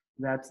nets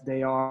that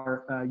they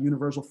are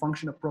universal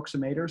function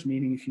approximators,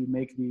 meaning if you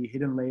make the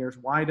hidden layers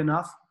wide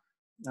enough,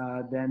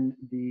 then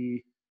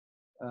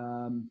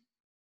a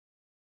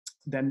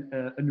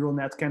neural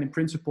net can in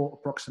principle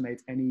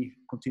approximate any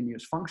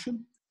continuous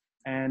function.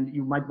 And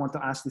you might want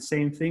to ask the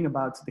same thing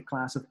about the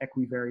class of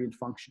equivariant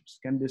functions.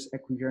 Can this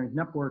equivariant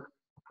network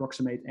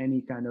approximate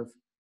any kind of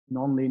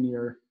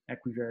nonlinear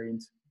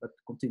equivariant but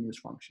continuous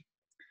function?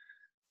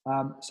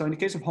 So in the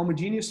case of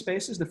homogeneous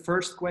spaces, the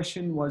first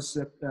question was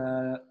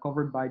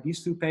covered by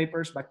these two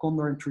papers by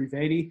Condor and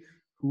Trivedi,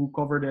 who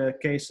covered a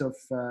case of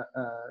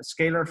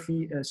scalar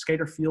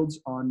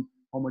fields on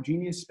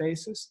homogeneous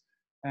spaces,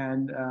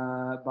 and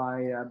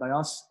by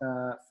us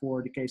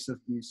for the case of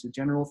these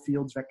general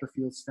fields, vector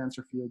fields,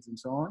 tensor fields, and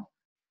so on.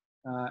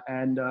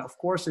 And of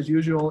course, as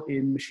usual,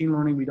 in machine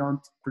learning, we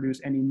don't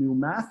produce any new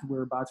math.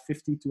 We're about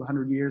 50 to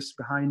 100 years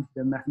behind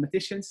the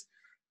mathematicians.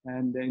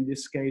 And in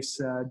this case,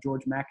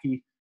 George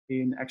Mackey,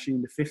 actually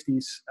in the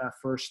 50s,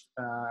 first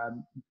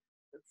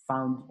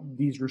found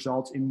these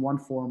results in one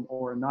form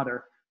or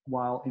another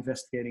while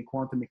investigating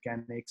quantum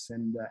mechanics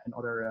and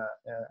other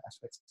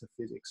aspects of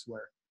physics,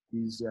 where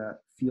these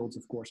fields,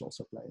 of course,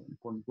 also play an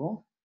important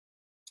role.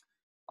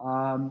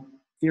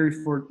 Theory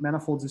for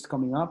manifolds is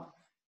coming up.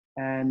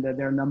 And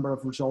there are a number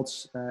of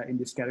results in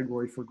this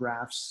category for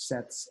graphs,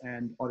 sets,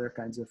 and other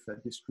kinds of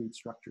discrete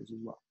structures as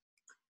well.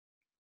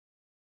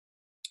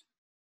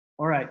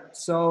 All right,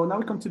 so now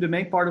we come to the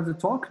main part of the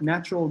talk,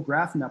 natural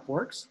graph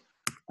networks.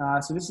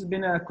 So this has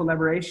been a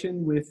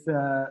collaboration with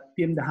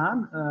Pim de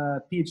Haan,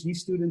 a PhD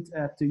student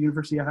at the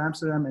University of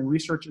Amsterdam and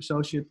research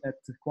associate at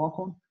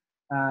Qualcomm,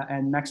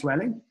 and Max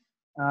Welling.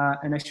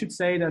 And I should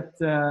say that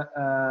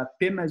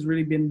Pim has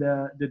really been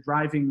the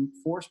driving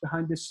force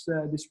behind this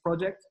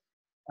project.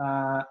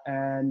 Yeah,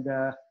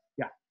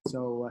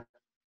 so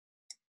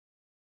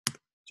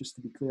just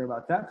to be clear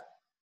about that.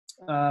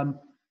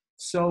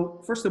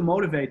 So first, to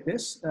motivate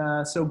this,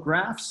 so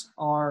graphs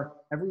are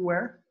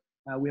everywhere.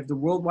 We have the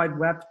World Wide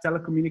Web,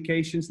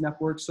 telecommunications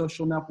networks,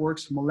 social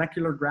networks,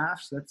 molecular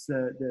graphs. That's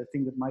the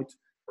thing that might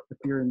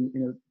appear in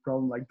a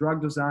problem like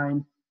drug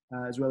design,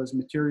 as well as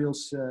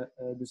materials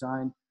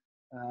design.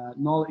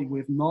 We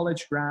have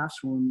knowledge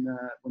graphs when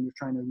you're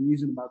trying to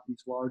reason about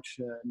these large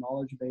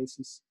knowledge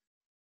bases.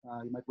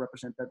 You might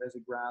represent that as a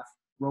graph.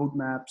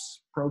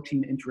 Roadmaps,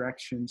 protein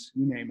interactions,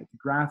 you name it. The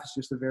graph is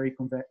just a very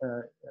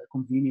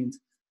convenient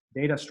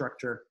data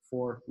structure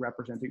for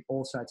representing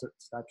all types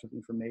of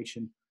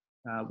information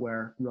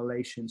where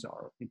relations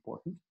are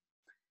important.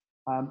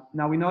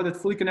 Now we know that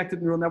fully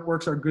connected neural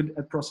networks are good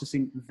at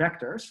processing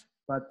vectors,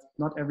 but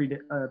not every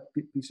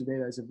piece of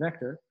data is a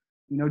vector.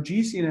 We know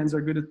GCNNs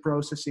are good at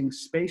processing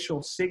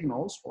spatial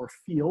signals or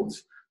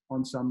fields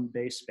on some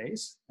base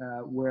space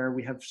where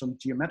we have some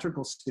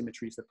geometrical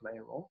symmetries that play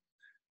a role.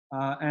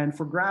 And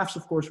for graphs,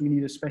 of course, we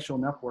need a special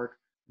network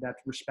that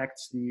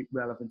respects the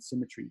relevant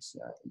symmetries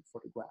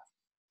for the graph.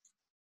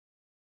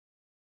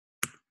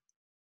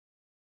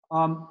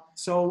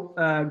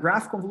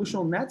 Graph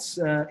convolutional nets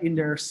in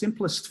their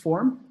simplest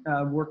form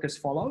work as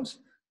follows.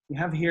 We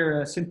have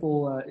here a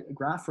simple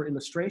graph for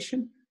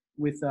illustration.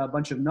 with a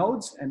bunch of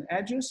nodes and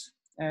edges,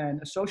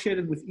 and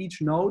associated with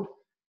each node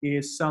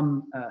is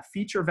some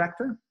feature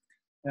vector.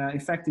 In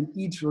fact, in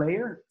each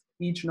layer,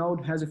 each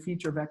node has a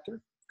feature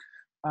vector.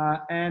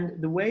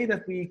 And the way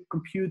that we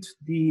compute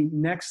the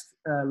next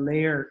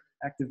layer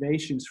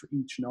activations for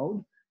each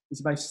node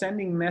is by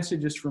sending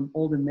messages from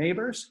all the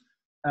neighbors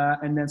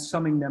and then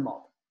summing them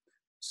up.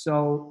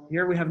 So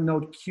here we have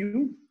node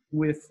Q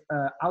with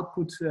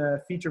output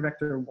feature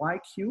vector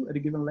YQ at a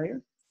given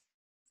layer.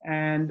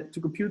 And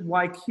to compute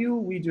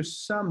YQ, we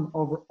just sum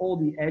over all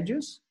the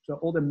edges, so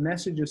all the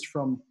messages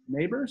from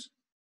neighbors.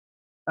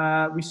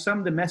 We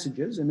sum the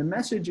messages, and the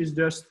message is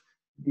just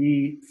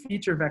the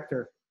feature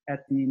vector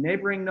at the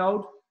neighboring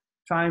node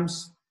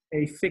times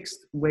a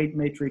fixed weight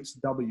matrix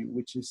W,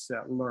 which is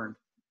learned.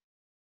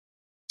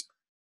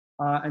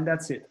 And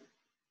that's it.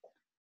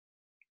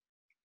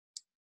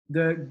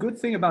 The good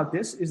thing about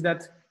this is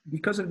that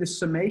because of this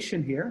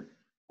summation here,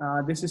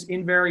 this is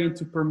invariant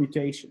to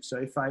permutation. So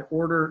if I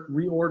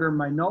reorder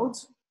my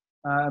nodes,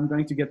 I'm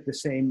going to get the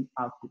same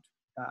output.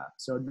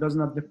 So it does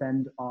not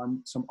depend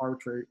on some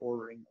arbitrary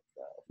ordering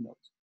of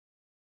nodes.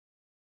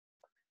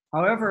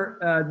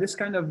 However, this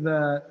kind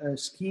of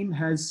scheme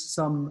has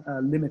some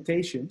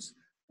limitations,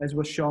 as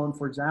was shown,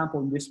 for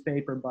example, in this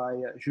paper by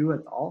Zhu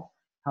et al.,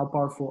 How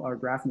Powerful Are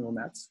Graph Neural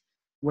Nets,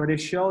 where they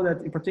show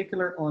that in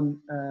particular on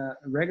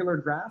regular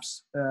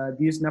graphs,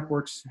 these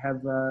networks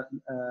have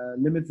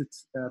limited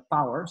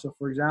power. So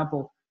for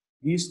example,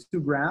 these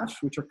two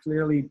graphs, which are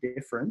clearly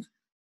different,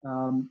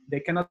 they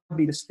cannot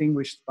be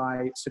distinguished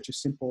by such a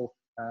simple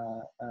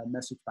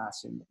message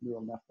passing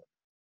neural network.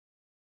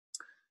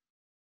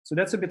 So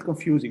that's a bit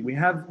confusing.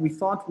 We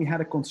thought we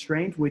had a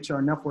constraint which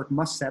our network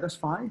must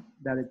satisfy,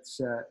 that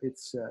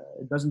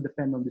it doesn't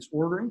depend on this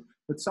ordering,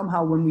 but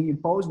somehow when we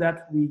impose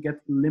that, we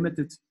get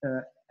limited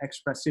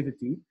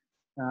expressivity,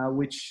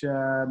 which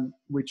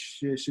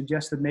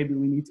suggests that maybe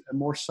we need a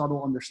more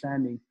subtle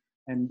understanding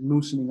and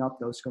loosening up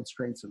those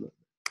constraints a little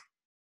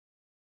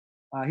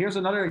bit. Here's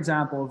another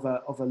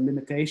example of a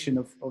limitation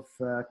of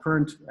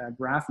current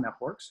graph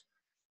networks,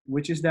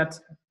 which is that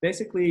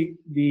basically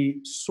the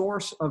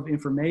source of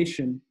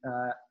information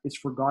is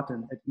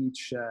forgotten at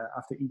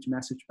after each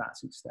message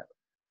passing step.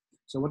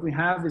 So what we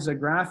have is a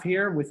graph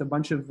here with a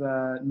bunch of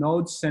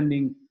nodes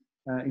sending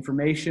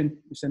information,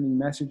 sending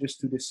messages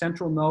to the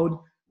central node,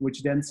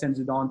 which then sends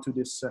it on to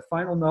this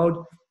final node.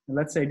 And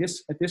let's say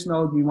at this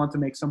node, we want to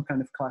make some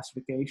kind of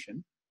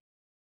classification.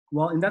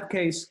 Well, in that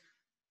case,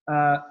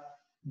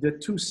 the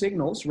two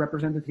signals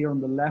represented here on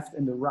the left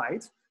and the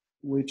right,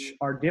 which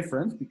are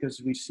different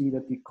because we see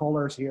that the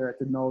colors here at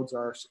the nodes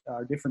are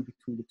different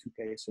between the two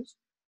cases.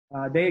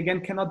 They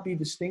again cannot be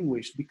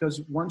distinguished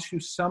because once you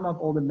sum up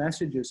all the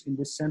messages in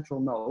this central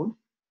node,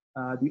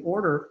 the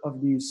order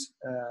of these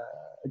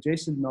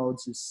adjacent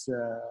nodes is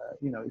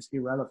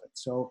irrelevant.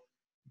 So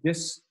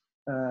this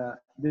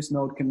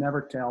node can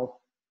never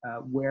tell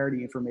where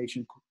the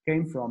information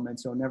came from, and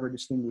so never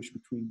distinguish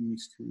between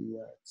these two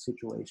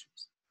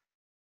situations.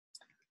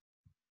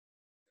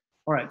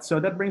 All right, so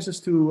that brings us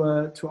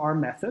to our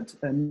method,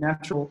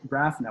 natural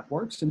graph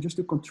networks. And just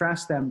to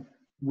contrast them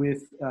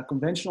with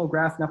conventional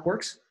graph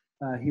networks,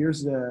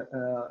 here's a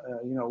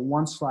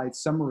one-slide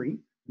summary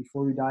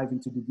before we dive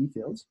into the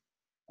details.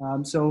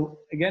 So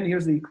again,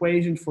 here's the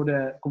equation for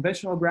the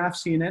conventional graph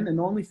CNN, and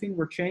the only thing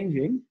we're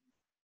changing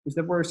is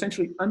that we're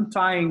essentially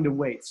untying the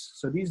weights.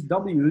 So these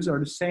W's are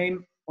the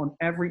same on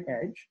every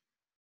edge.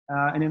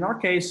 And in our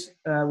case,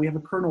 we have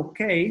a kernel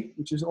K,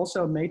 which is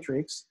also a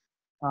matrix,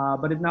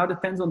 but it now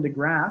depends on the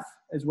graph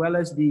as well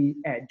as the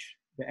edge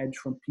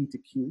from P to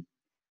Q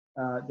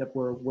that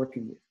we're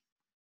working with.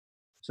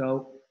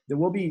 So there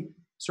will be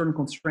certain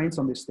constraints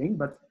on this thing,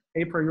 but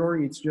a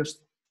priori, it's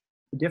just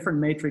a different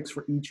matrix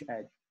for each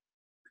edge.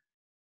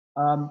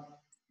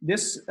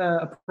 This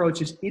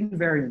approach is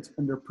invariant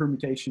under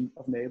permutation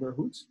of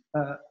neighbors,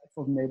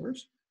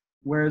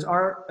 whereas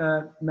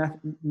our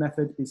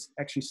method is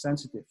actually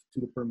sensitive to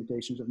the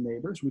permutations of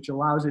neighbors, which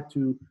allows it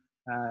to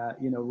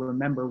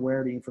remember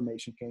where the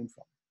information came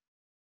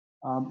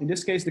from. In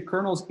this case, the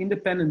kernel is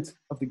independent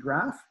of the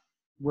graph,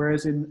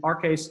 whereas in our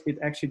case, it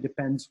actually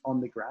depends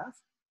on the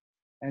graph.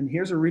 And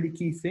here's a really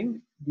key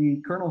thing. The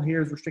kernel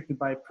here is restricted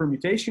by a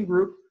permutation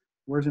group,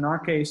 whereas in our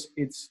case,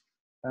 it's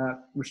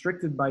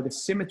restricted by the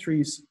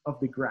symmetries of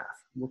the graph.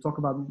 We'll talk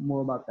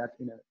more about that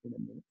in a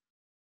minute.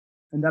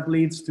 And that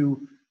leads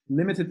to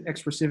limited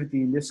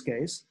expressivity in this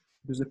case,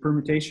 because the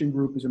permutation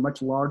group is a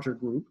much larger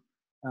group.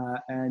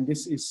 And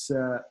this is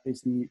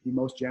the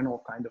most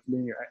general kind of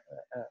linear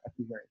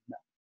equivariant map.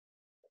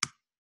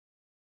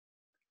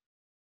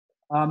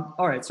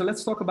 All right, so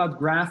let's talk about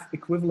graph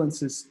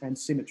equivalences and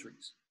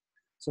symmetries.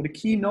 So the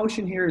key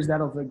notion here is that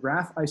of a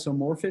graph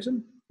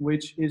isomorphism,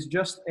 which is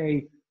just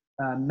a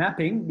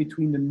mapping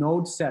between the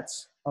node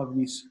sets of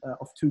these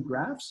of two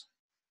graphs.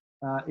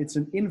 It's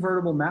an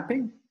invertible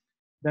mapping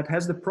that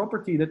has the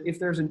property that if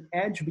there's an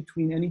edge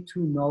between any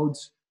two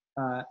nodes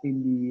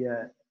in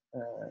the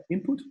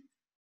input,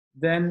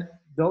 then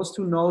those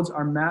two nodes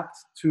are mapped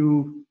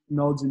to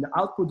nodes in the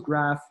output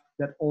graph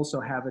that also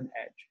have an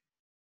edge.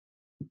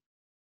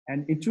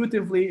 And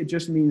intuitively, it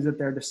just means that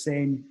they're the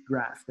same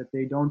graph, that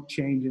they don't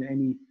change in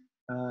any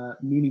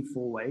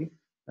meaningful way,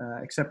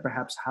 except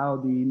perhaps how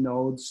the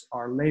nodes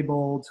are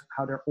labeled,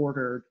 how they're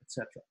ordered,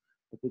 etc.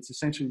 But it's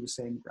essentially the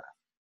same graph.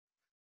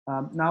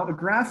 Now, a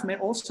graph may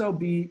also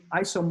be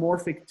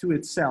isomorphic to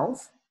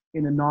itself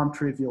in a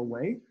non-trivial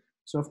way.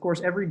 So, of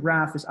course, every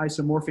graph is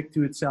isomorphic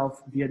to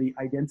itself via the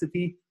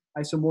identity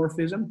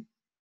isomorphism.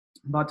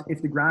 But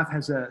if the graph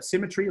has a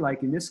symmetry,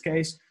 like in this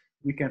case,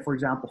 we can, for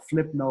example,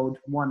 flip node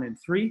 1 and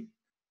 3,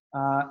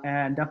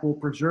 and that will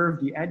preserve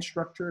the edge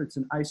structure. It's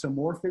an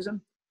isomorphism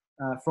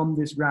from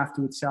this graph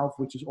to itself,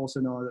 which is also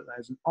known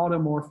as an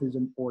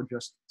automorphism or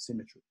just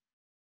symmetry.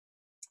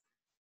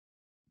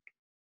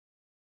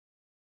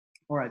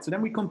 All right, so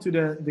then we come to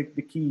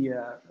the key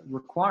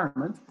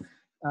requirement.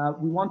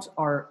 We want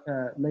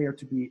our layer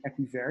to be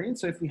equivariant.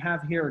 So if we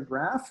have here a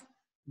graph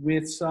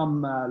with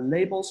some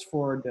labels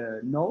for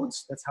the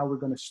nodes, that's how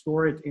we're going to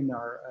store it in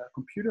our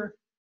computer.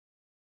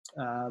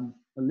 A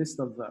list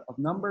of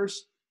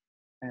numbers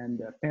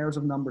and pairs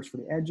of numbers for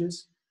the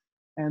edges.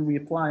 And we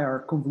apply our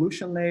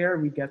convolution layer.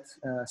 We get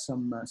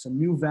some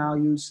new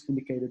values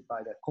indicated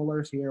by the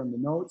colors here on the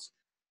nodes.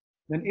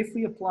 Then if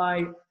we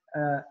apply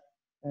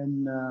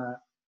an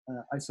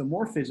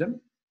isomorphism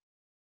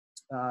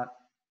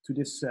to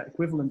this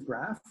equivalent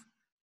graph,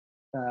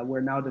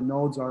 where now the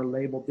nodes are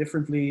labeled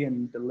differently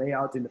and the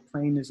layout in the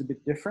plane is a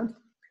bit different.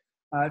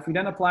 If we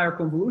then apply our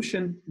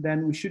convolution,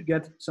 then we should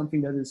get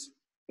something that is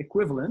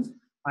equivalent,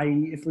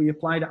 i.e. if we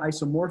apply the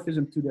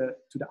isomorphism to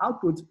the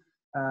output,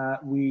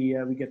 we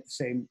get the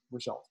same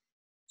result.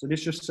 So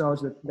this just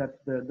shows that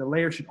the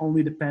layer should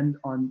only depend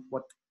on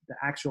what the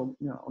actual,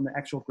 on the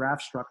actual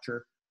graph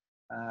structure,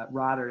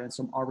 rather than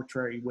some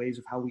arbitrary ways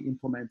of how we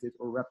implement it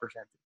or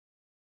represent it.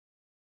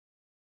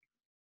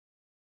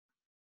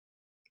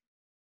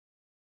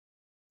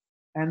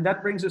 And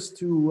that brings us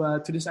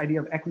to this idea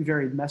of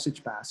equivariant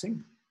message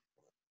passing.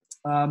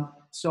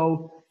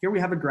 So here we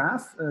have a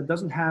graph.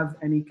 Doesn't have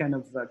any kind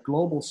of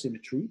global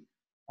symmetry,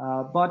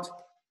 but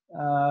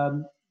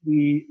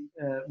we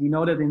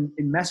know that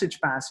in message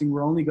passing,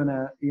 we're only going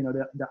to,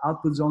 the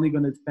output is only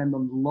going to depend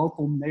on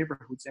local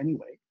neighborhoods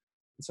anyway.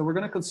 So we're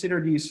going to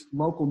consider these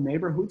local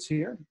neighborhoods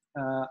here.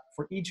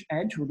 For each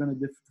edge, we're going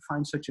to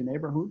define such a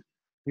neighborhood.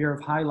 Here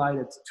I've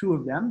highlighted two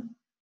of them.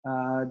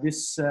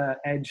 This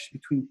edge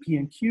between P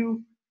and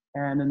Q,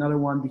 and another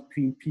one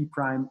between P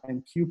prime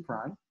and Q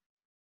prime.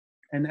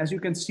 And as you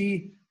can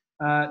see,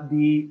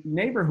 the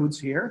neighborhoods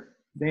here,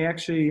 they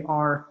actually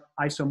are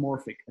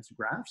isomorphic as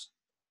graphs.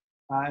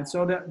 And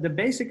so the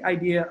basic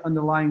idea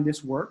underlying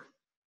this work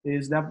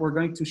is that we're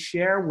going to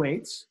share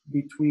weights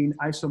between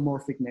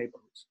isomorphic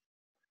neighborhoods.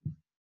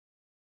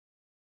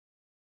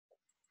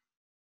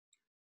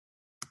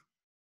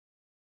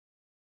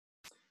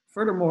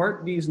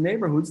 Furthermore, these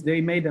neighborhoods,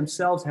 they may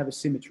themselves have a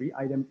symmetry,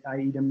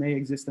 i.e. there may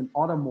exist an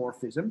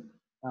automorphism,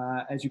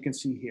 as you can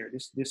see here.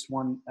 This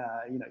one,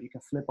 you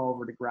can flip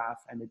over the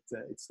graph and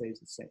it stays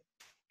the same.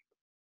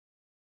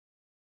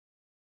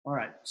 All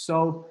right,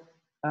 so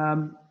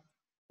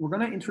we're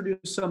going to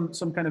introduce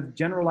some kind of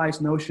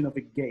generalized notion of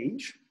a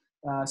gauge.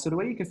 So the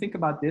way you can think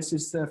about this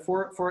is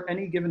for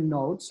any given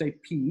node, say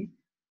P,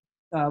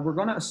 we're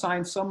going to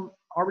assign some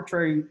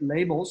arbitrary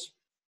labels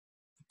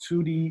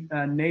to the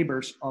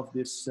neighbors of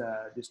this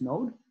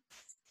node.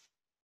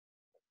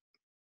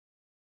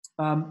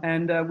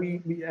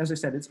 We, as I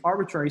said, it's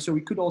arbitrary, so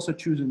we could also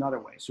choose another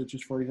way. So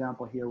just for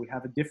example, here we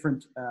have a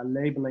different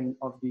labeling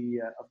of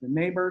the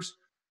neighbors.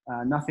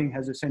 Nothing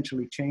has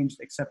essentially changed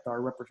except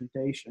our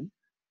representation.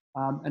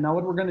 And now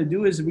what we're going to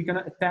do is we're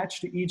going to attach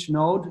to each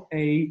node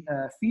a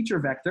feature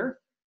vector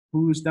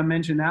whose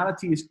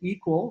dimensionality is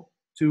equal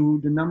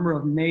to the number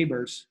of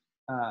neighbors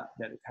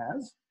that it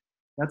has.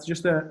 That's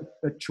just a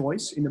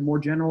choice. In the more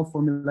general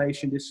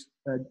formulation, this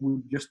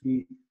would just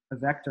be a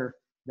vector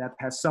that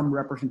has some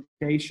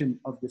representation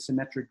of the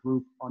symmetric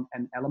group on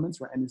n elements,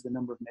 where n is the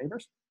number of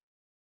neighbors.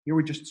 Here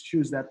we just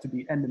choose that to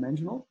be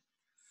n-dimensional.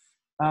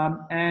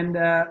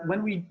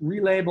 When we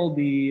relabel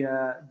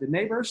the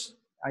neighbors,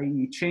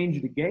 i.e.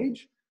 change the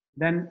gauge,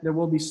 then there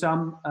will be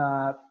some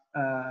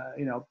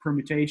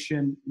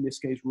permutation, in this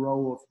case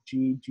rho of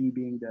g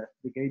being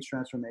the gauge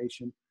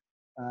transformation,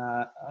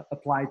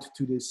 applied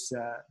to this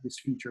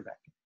feature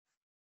vector.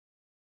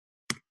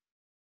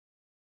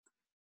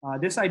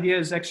 This idea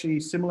is actually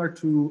similar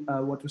to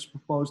what was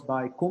proposed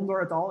by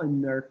Condor et al.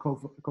 In their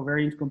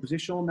covariant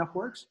compositional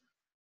networks,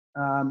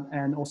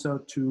 and also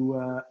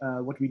to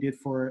what we did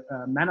for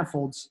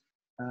manifolds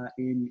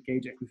in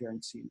gauge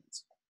equivariant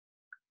C-nets.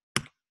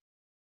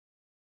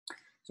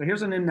 So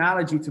here's an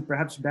analogy to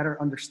perhaps better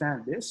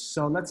understand this.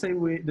 So let's say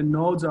the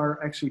nodes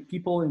are actually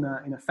people in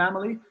a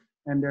family,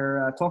 and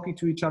they're talking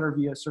to each other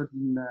via a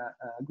certain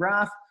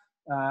graph.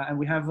 And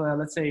we have,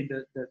 let's say,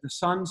 the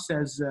son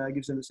sends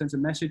a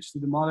message to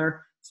the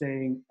mother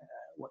saying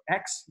what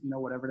X,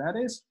 whatever that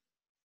is.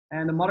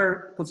 And the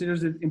mother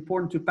considers it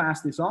important to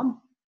pass this on.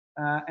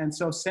 And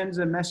so sends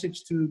a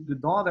message to the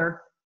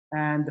daughter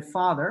and the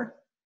father.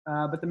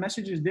 But the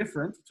message is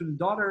different. To the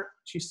daughter,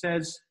 she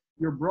says,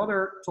 your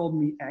brother told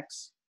me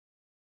X.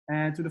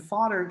 And to the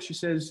father, she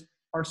says,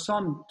 our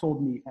son told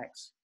me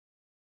X.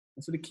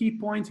 And so the key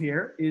point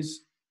here is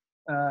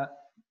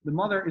the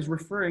mother is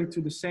referring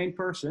to the same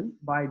person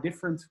by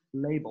different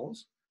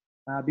labels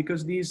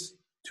because these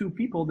two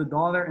people, the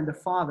daughter and the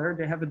father,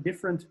 they have a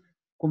different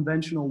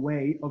conventional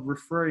way of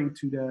referring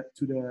to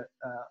the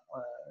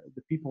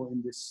people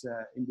in this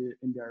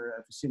in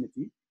their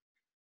vicinity,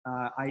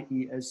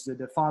 i.e., as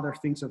the father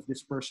thinks of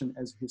this person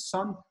as his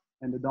son,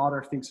 and the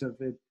daughter thinks of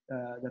it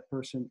that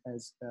person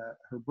as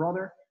her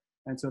brother,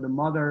 and so the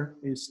mother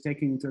is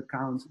taking into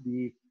account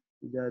the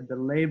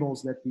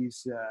labels that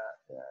these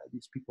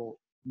people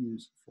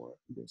use for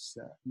this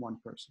one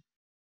person.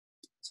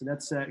 So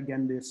that's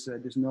again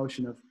this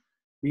notion of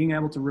being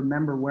able to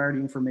remember where the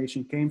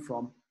information came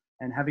from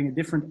and having a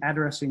different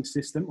addressing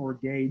system or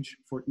gauge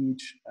for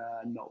each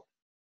node.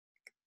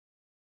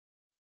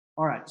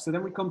 All right, so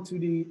then we come to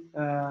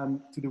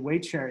the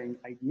weight sharing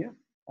idea.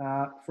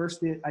 First,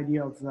 the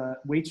idea of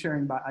weight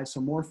sharing by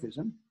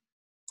isomorphism.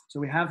 So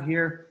we have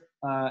here,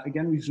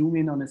 again, we zoom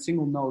in on a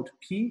single node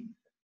P,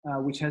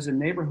 which has a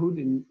neighborhood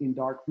in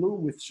dark blue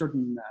with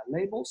certain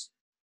labels.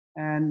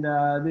 And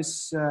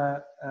this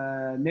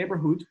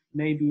neighborhood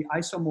may be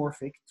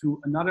isomorphic to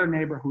another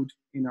neighborhood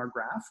in our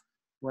graph,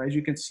 where as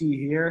you can see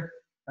here,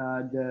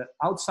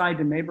 outside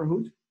the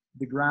neighborhood,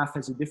 the graph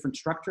has a different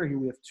structure. Here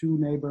we have two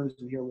neighbors,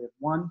 and here we have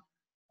one,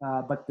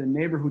 but the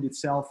neighborhood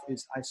itself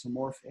is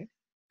isomorphic.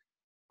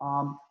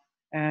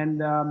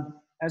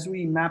 As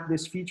we map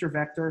this feature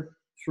vector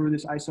through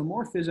this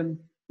isomorphism,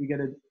 we get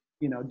a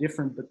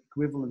different but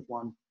equivalent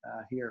one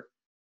here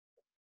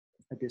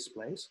at this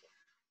place.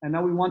 And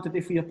now we want that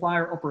if we apply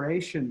our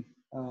operation,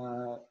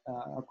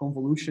 our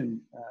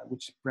convolution,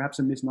 which is perhaps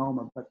a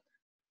misnomer, but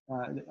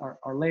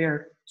our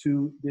layer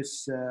to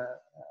this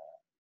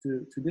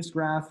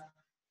graph,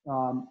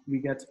 we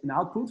get an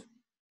output,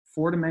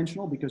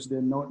 4-dimensional, because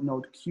the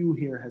node Q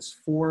here has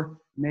 4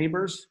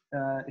 neighbors,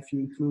 if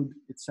you include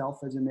itself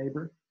as a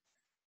neighbor.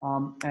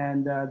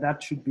 That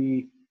should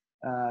be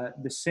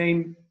the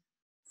same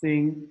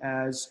thing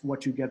as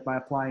what you get by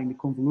applying the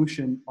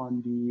convolution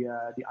on the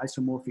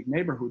isomorphic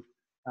neighborhood,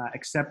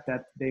 except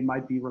that they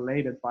might be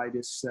related by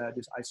this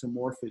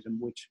isomorphism,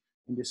 which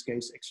in this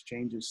case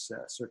exchanges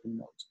certain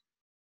nodes.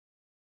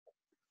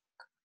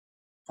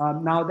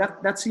 Now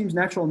that seems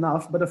natural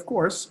enough, but of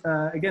course,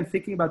 again,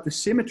 thinking about the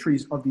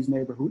symmetries of these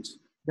neighborhoods,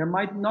 there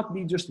might not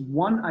be just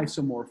one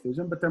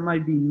isomorphism, but there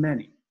might be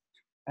many.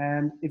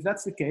 And if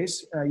that's the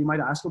case, you might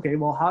ask, okay,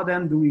 well, how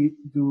then do we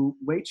do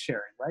weight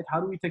sharing, right? How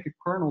do we take a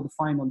kernel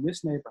defined on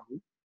this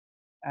neighborhood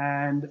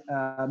and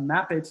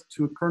map it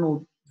to a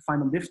kernel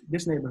defined on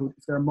this neighborhood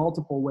if there are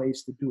multiple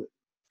ways to do it?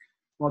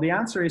 Well, the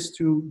answer is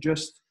to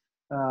just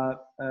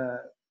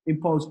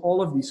impose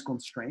all of these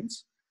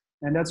constraints.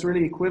 And that's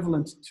really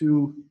equivalent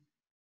to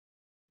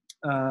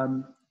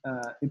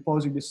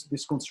imposing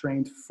this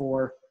constraint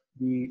for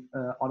the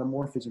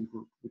automorphism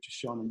group, which is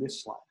shown in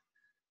this slide.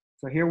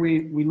 So here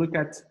we look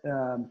at,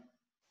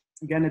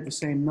 again, at the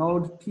same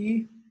node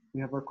P, we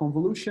have our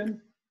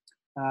convolution,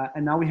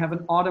 and now we have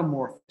an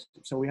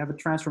automorphism. So we have a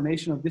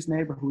transformation of this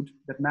neighborhood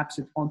that maps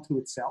it onto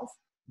itself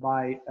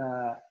by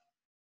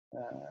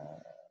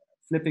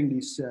flipping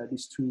these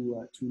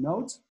two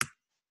nodes.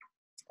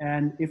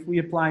 And if we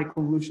apply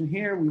convolution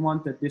here, we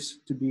want that this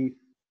to be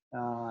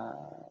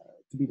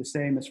the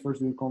same as first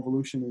doing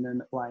convolution and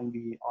then applying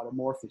the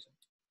automorphism.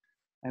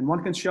 And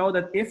one can show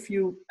that if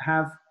you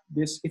have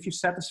this, if you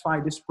satisfy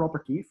this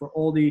property for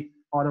all the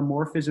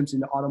automorphisms in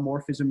the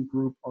automorphism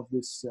group of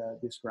this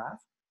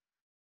graph,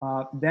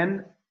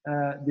 then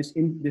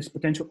this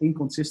potential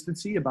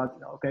inconsistency about,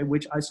 okay,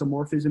 which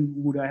isomorphism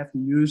would I have to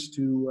use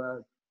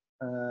to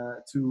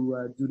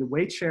do the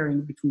weight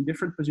sharing between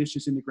different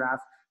positions in the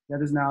graph,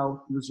 that is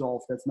now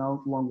resolved. That's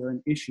no longer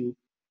an issue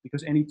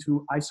because any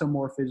two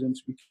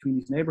isomorphisms between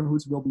these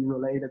neighborhoods will be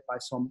related by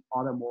some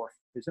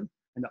automorphism,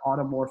 and the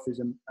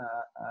automorphism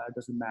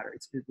doesn't matter.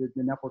 The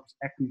network is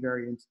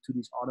equivariant to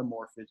these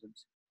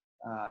automorphisms.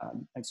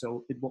 And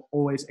so it will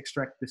always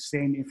extract the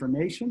same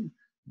information,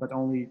 but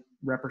only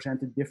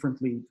represented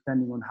differently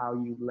depending on how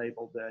you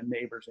label the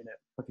neighbors in a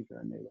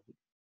particular neighborhood.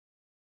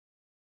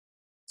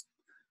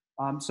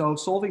 So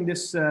solving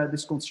this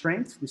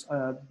constraint, this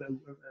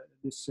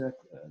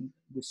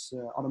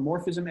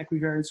automorphism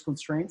equivariance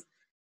constraint,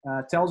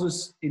 tells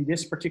us in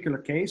this particular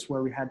case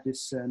where we had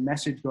this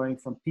message going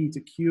from P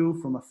to Q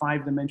from a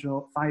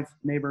 5-dimensional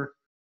 5-neighbor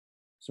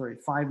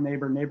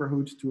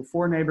neighborhood to a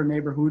 4-neighbor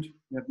neighborhood.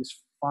 We have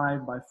this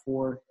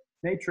 5x4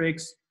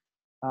 matrix,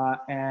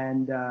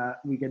 and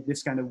we get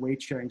this kind of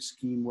weight sharing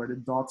scheme where the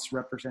dots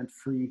represent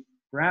free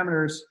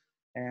parameters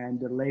and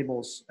the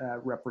labels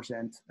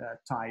represent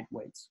tied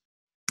weights.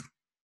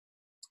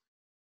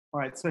 All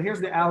right, so here's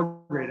the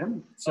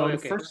algorithm. So the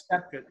first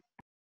step. Good.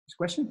 This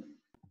question?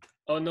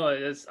 Oh no,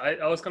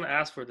 I was going to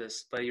ask for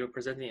this, but you're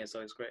presenting it, so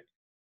it's great.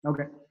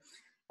 Okay.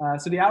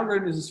 So the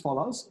algorithm is as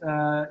follows.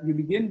 You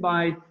begin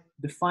by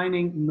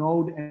defining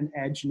node and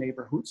edge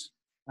neighborhoods.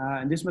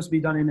 And this must be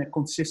done in a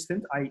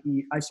consistent,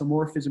 i.e.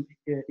 isomorphism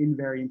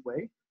invariant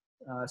way.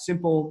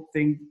 Simple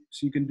thing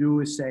so you can do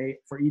is say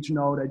for each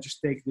node, I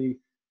just take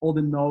all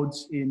the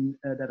nodes in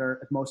that are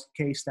at most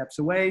k steps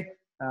away,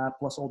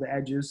 plus all the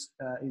edges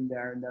in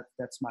there, and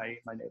that's my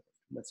neighborhood.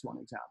 That's one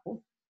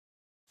example.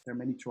 There are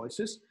many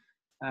choices.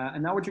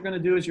 And now what you're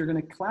going to do is you're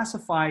going to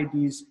classify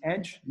these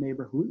edge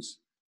neighborhoods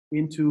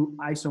into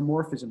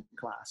isomorphism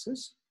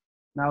classes.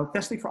 Now,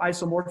 testing for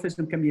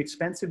isomorphism can be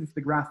expensive if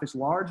the graph is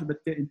large, but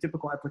in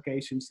typical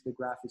applications, the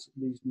graph is,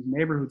 these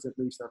neighborhoods at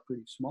least are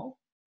pretty small.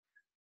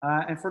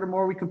 And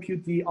furthermore, we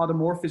compute the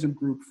automorphism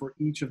group for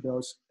each of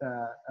those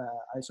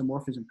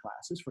isomorphism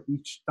classes for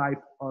each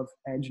type of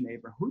edge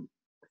neighborhood.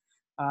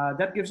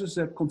 That gives us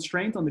a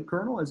constraint on the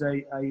kernel, as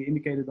I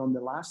indicated on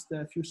the last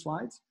few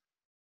slides.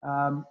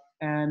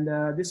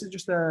 This is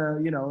just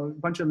a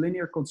bunch of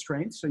linear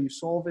constraints. So you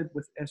solve it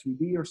with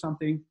SVD or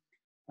something.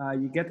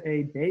 You get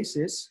a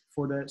basis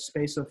for the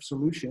space of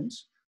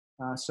solutions.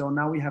 So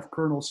now we have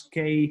kernels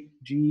K,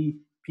 G,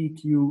 P,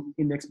 Q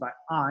indexed by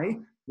I,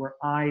 where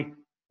I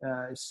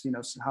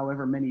is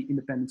however many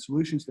independent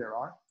solutions there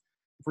are.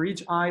 For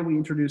each I, we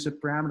introduce a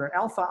parameter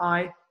alpha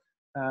I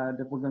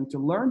that we're going to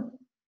learn.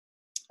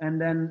 And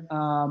then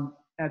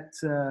at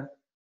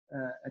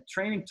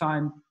training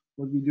time,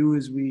 what we do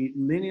is we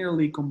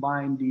linearly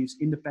combine these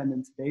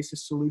independent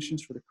basis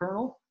solutions for the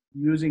kernel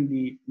using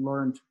the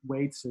learned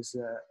weights as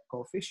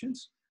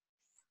coefficients.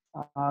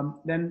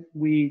 Then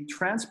we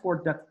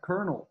transport that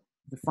kernel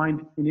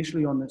defined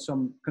initially on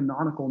some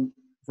canonical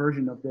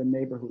version of the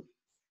neighborhood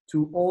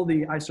to all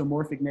the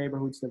isomorphic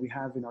neighborhoods that we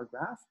have in our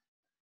graph.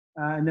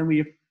 And then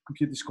we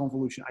compute this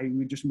convolution.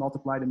 We just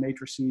multiply the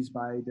matrices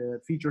by the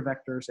feature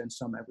vectors and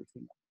sum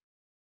everything up.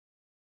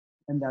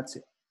 And that's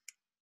it.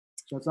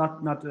 So it's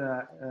not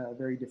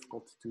very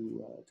difficult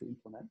to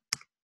implement.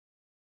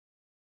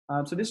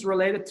 So this is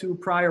related to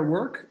prior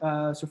work.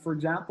 So for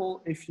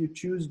example, if you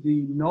choose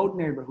the node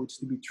neighborhoods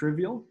to be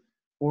trivial,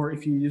 or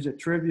if you use a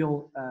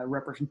trivial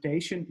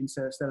representation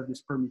instead of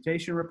this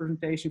permutation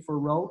representation for a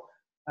row,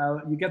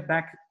 you get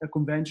back a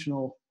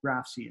conventional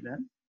graph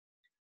CNN.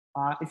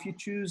 If you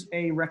choose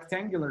a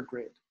rectangular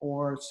grid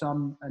or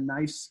a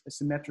nice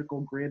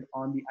symmetrical grid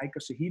on the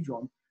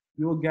icosahedron,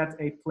 you will get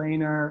a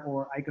planar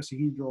or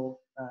icosahedral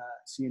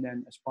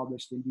CNN as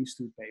published in these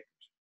two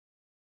papers.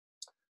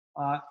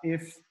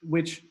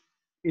 Which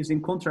is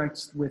in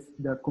contrast with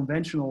the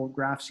conventional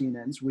graph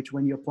CNNs, which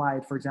when you apply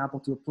it, for example,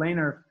 to a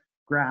planar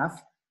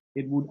graph,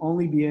 it would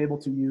only be able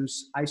to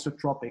use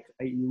isotropic,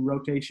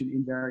 rotation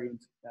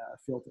invariant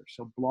filters,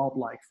 so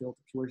blob-like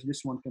filters, whereas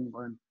this one can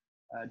learn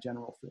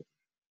general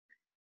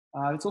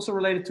filters. It's also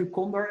related to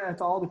Condor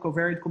et al., the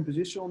covariant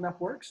compositional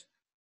networks.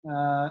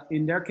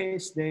 In their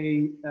case,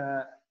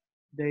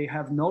 they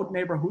have node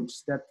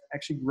neighborhoods that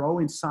actually grow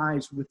in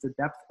size with the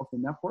depth of the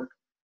network,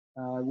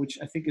 which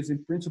I think is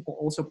in principle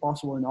also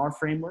possible in our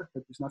framework,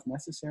 but is not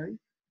necessary.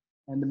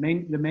 And the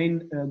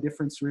main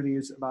difference really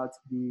is about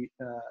the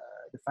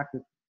fact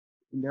that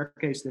in their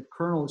case, the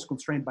kernel is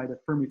constrained by the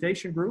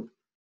permutation group,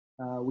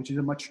 which is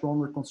a much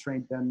stronger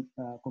constraint than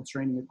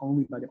constraining it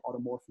only by the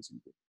automorphism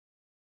group.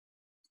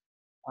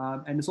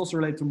 And it's also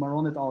related to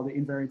Maron et al., the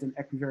invariant and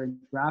equivariant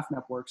graph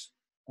networks,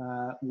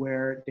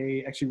 where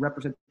they actually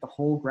represent the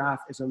whole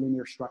graph as a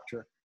linear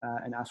structure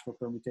and ask for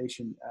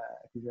permutation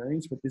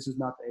equivariance, but this is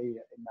not a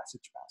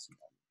message passing.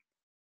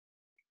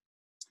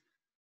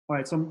 All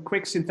right, some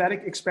quick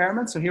synthetic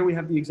experiments. So here we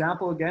have the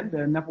example again,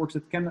 the networks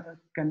that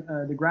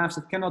the graphs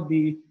that cannot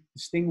be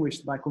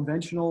distinguished by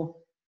conventional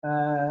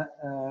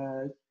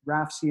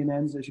graph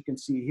CNNs. As you can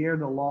see here,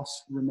 the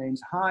loss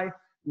remains high,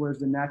 whereas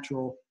the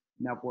natural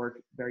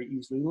network very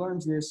easily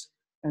learns this.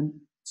 And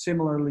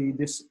similarly,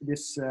 this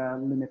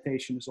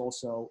limitation is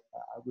also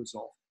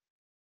resolved.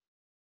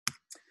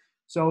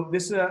 So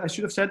this, I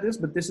should have said this,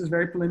 but this is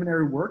very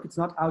preliminary work. It's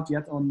not out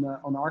yet on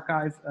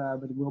arXiv,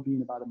 but it will be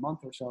in about a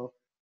month or so.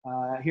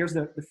 Here's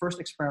the first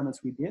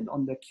experiments we did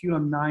on the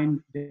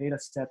QM9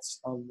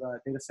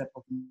 dataset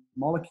of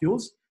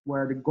molecules,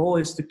 where the goal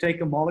is to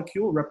take a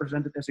molecule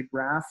represented as a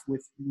graph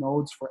with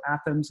nodes for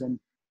atoms and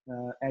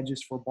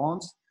edges for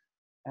bonds,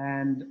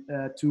 and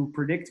to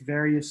predict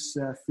various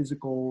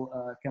physical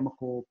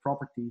chemical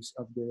properties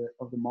of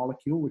the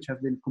molecule, which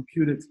have been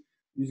computed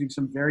using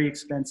some very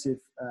expensive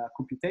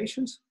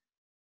computations.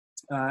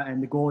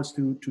 And the goal is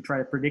to try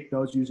to predict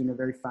those using a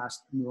very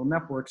fast neural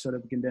network so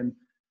that we can then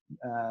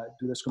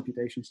do those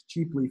computations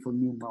cheaply for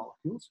new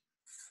molecules.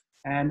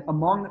 And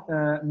among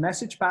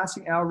message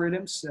passing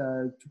algorithms,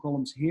 two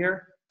columns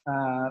here,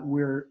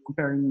 we're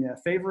comparing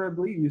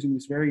favorably using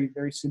this very,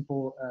 very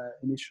simple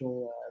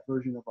initial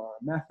version of our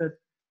method.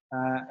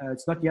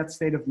 It's not yet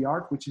state of the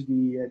art, which is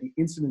the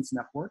incidence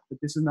network, but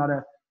this is not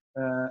a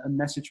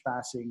message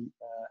passing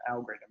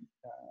algorithm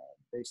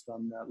based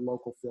on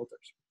local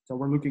filters. So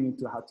we're looking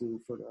into how to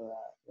further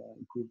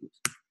improve this.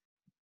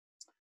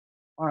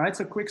 All right,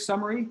 so quick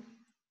summary.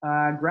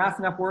 Graph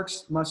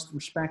networks must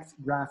respect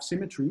graph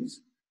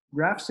symmetries.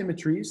 Graph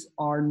symmetries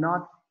are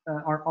not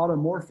are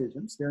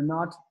automorphisms. They're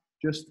not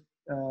just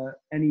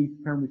any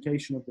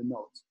permutation of the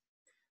nodes.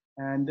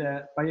 And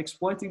by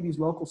exploiting these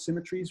local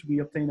symmetries, we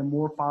obtain a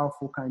more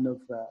powerful kind of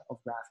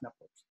graph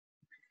networks.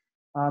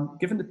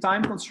 Given the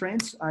time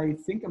constraints, I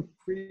think I'm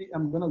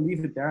going to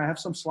leave it there. I have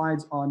some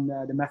slides on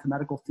the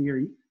mathematical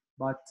theory,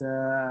 but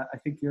I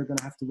think you're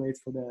going to have to wait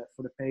for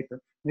the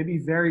paper. Maybe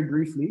very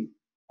briefly,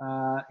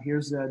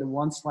 here's the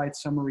one slide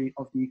summary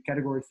of the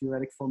category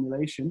theoretic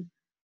formulation,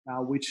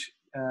 which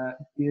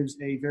gives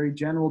a very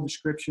general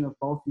description of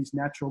both these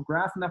natural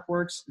graph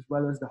networks, as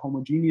well as the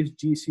homogeneous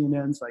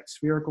GCNNs like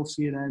spherical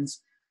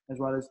CNNs, as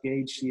well as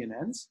gauge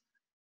CNNs.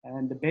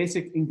 And the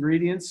basic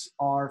ingredients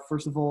are,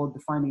 first of all,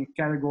 defining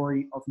a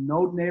category of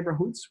node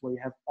neighborhoods, where you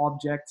have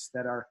objects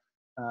that are,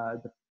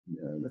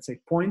 let's say,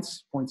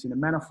 points in a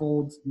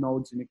manifold,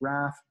 nodes in a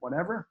graph,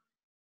 whatever,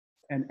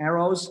 and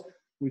arrows,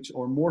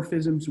 or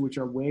morphisms, which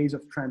are ways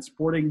of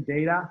transporting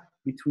data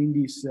between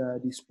these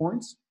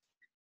points.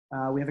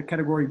 We have a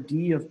category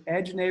D of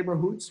edge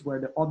neighborhoods, where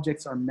the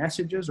objects are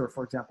messages, or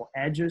for example,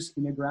 edges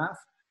in a graph,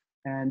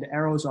 and the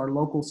arrows are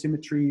local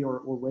symmetry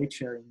or weight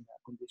sharing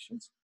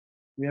conditions.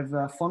 We have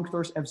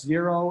functors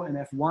F0 and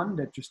F1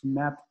 that just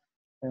map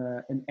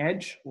an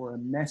edge or a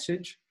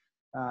message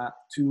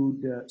to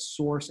the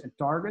source and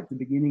target, the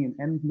beginning and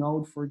end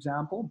node, for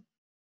example.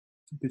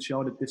 You could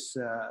show that this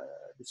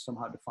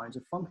somehow defines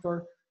a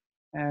functor.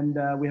 And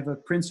we have a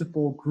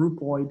principal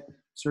groupoid,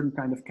 certain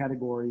kind of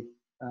category,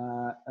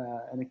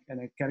 and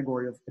a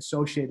category of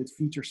associated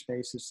feature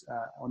spaces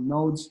on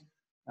nodes,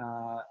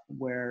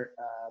 where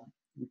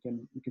we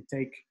can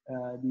take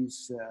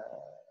these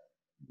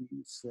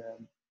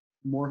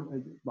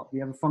we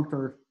have a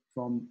functor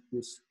from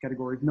this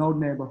category of node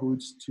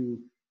neighborhoods to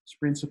this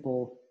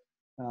principal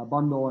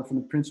bundle, and from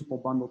the principal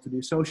bundle to the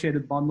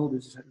associated bundle.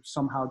 This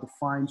somehow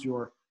defines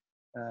your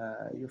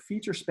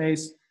feature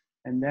space.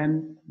 And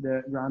then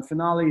the grand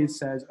finale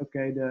says,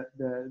 okay,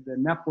 the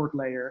network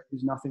layer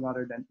is nothing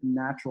other than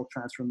natural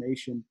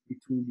transformation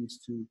between these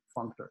two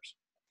functors.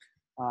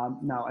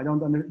 Now, I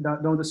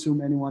don't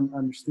assume anyone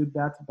understood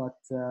that, but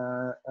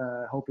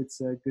hope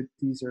it's a good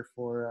teaser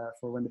for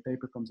when the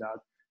paper comes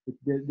out.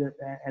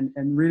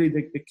 And really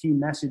the key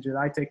message that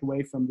I take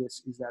away from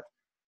this is that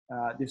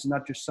this is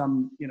not just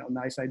some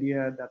nice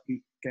idea that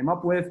we came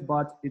up with,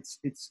 but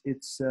it's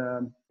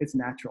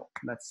natural.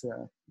 Let's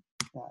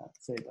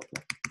say it that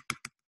way.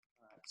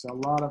 So a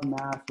lot of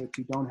math that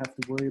you don't have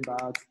to worry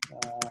about.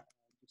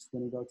 Just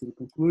going to go to the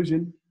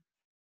conclusion.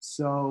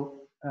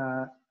 So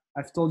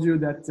I've told you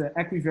that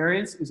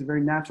equivariance is a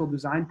very natural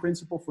design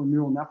principle for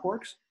neural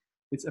networks.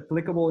 It's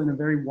applicable in a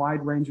very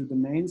wide range of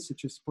domains,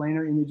 such as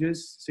planar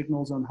images,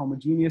 signals on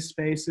homogeneous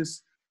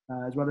spaces,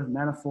 as well as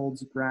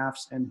manifolds,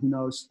 graphs, and who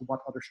knows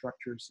what other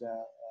structures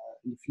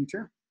in the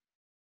future.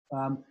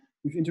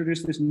 We've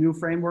introduced this new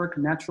framework,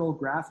 natural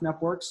graph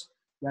networks,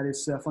 that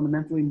is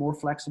fundamentally more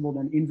flexible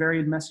than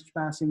invariant message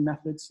passing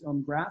methods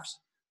on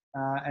graphs.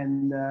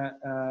 And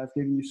I've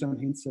given you some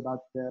hints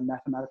about the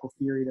mathematical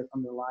theory that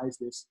underlies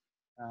this,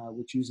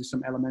 which uses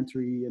some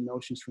elementary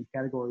notions from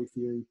category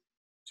theory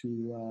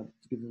to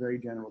give a very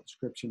general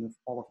description of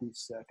all of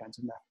these kinds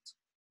of methods.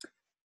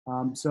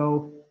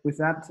 So with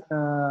that,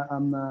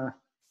 I'm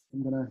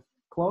going to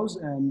close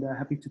and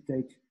happy to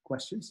take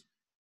questions.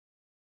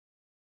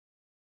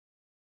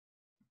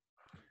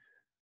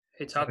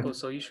 Hey Taco,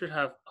 so you should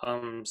have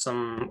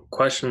some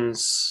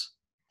questions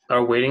that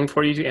are waiting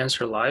for you to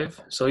answer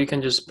live. So you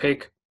can just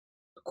pick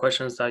the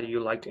questions that you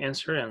like to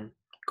answer and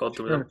go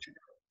through them.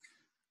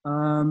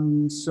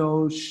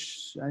 So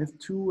I have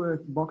two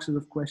boxes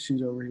of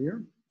questions over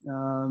here,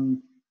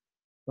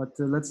 but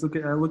let's look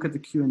at the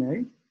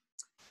Q&A.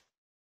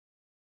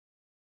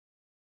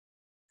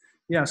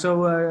 Yeah,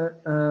 so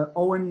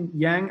Owen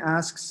Yang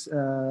asks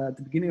at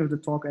the beginning of the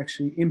talk,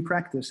 actually, in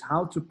practice,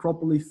 how to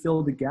properly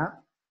fill the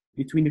gap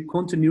between the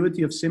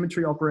continuity of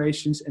symmetry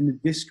operations and the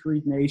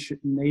discrete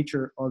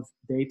nature of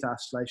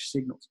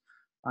data/signals.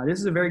 This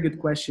is a very good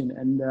question.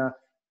 And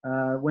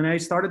when I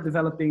started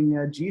developing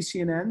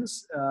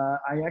GCNNs,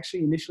 I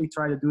actually initially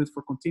tried to do it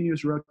for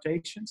continuous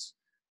rotations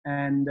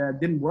and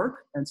didn't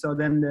work. And so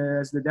then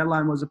as the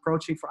deadline was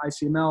approaching for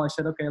ICML, I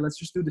said, okay, let's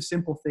just do the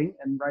simple thing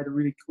and write a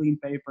really clean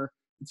paper.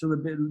 It's a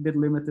bit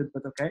limited,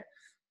 but okay.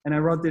 And I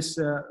wrote this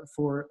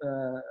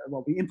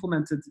we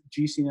implemented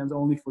GCNNs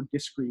only for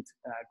discrete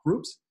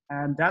groups.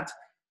 And that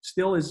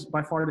still is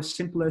by far the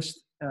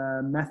simplest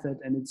method,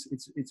 and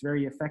it's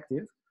very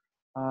effective.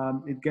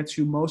 It gets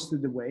you most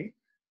of the way.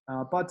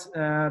 But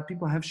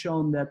people have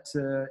shown that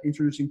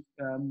introducing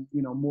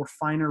more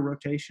finer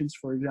rotations,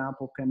 for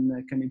example,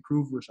 can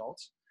improve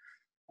results.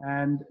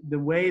 And the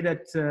way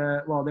that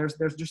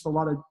there's just a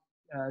lot of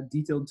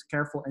detailed,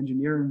 careful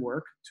engineering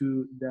work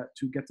to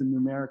get the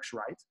numerics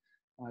right.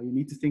 You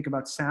need to think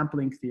about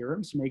sampling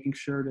theorems, making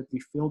sure that the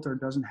filter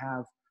doesn't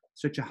have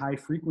such a high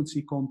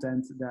frequency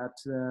content that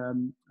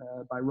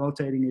by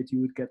rotating it, you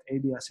would get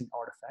ABSing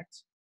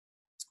artifacts.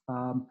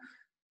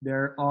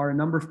 There are a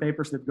number of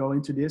papers that go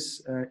into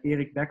this.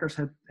 Erik Beckers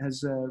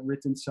has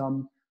written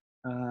some.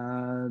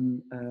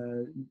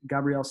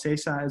 Gabriel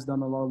Cesa has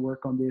done a lot of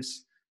work on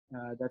this.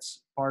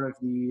 That's part of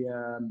the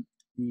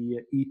the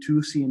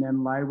E2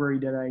 CNN library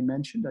that I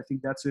mentioned. I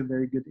think that's a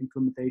very good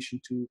implementation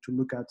to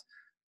look at,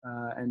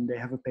 and they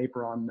have a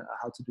paper on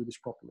how to do this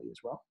properly as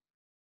well.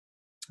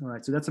 All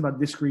right, so that's about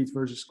discrete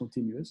versus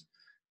continuous.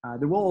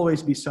 There will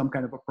always be some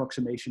kind of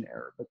approximation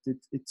error, but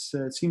it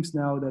seems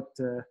now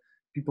that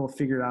people have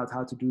figured out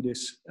how to do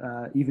this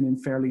even in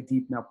fairly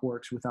deep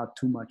networks without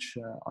too much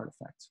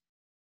artifacts.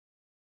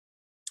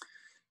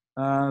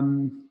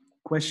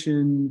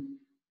 Question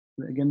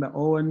again by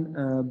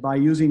Owen. By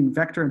using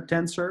vector and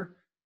tensor,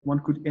 one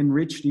could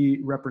enrich the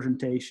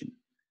representation.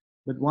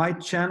 But why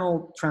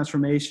channel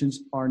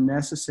transformations are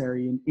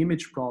necessary in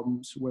image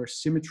problems where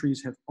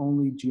symmetries have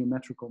only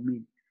geometrical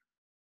meaning?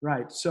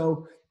 Right,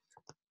 so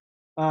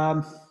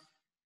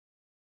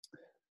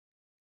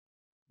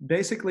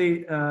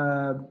basically,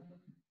 how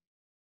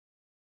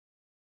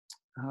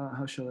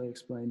shall I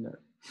explain that?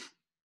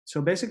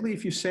 So basically,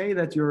 if you say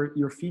that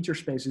your feature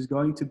space is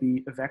going to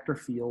be a vector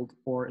field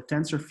or a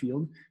tensor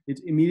field,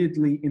 it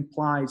immediately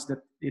implies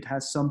that it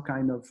has some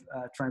kind of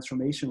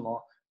transformation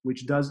law,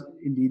 which does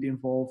indeed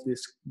involve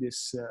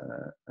this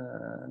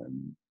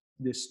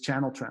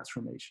channel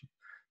transformation.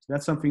 So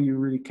that's something you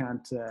really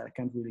can't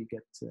really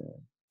get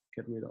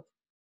rid of.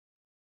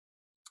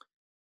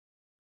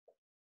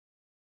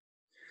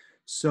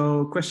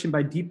 So question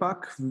by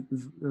Deepak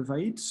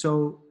Vaid.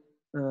 So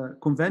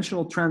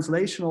conventional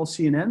translational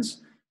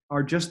CNNs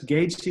are just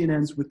gauge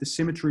CNNs with the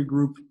symmetry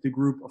group, the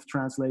group of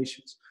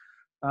translations.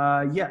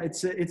 Yeah,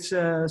 it's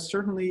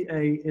certainly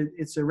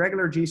it's a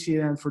regular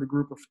GCNN for the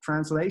group of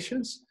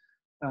translations.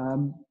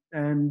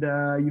 And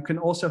you can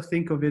also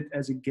think of it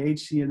as a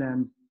gauge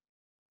CNN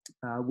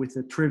with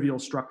a trivial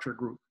structure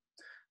group.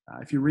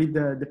 If you read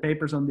the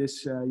papers on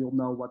this, you'll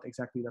know what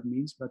exactly that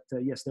means. But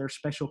yes, there are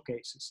special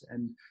cases.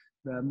 And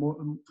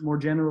more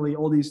generally,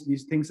 all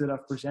these things that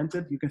I've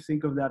presented, you can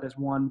think of that as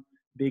one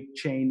big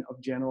chain of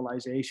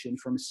generalization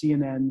from a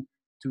CNN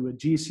to a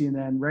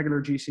GCNN,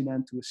 regular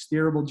GCNN, to a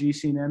steerable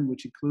GCNN,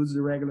 which includes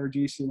the regular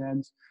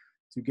GCNNs,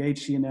 to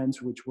gauge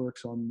CNNs, which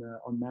works on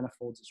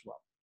manifolds as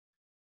well.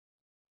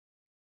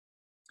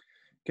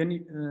 Can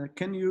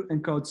you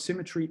encode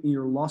symmetry in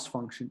your loss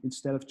function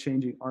instead of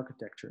changing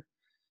architecture,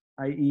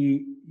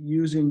 i.e.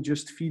 using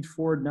just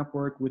feed-forward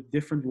network with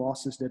different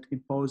losses that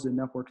impose the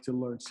network to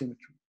learn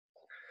symmetry?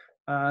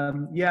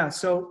 Yeah,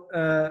 so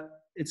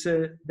it's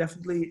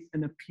definitely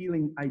an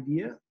appealing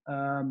idea.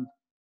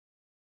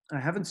 I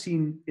haven't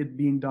seen it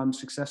being done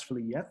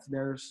successfully yet.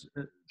 There's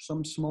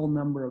some small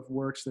number of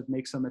works that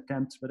make some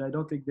attempts, but I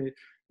don't think that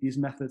these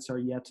methods are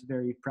yet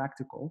very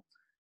practical.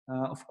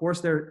 Of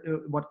course,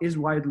 what is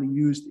widely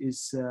used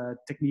is a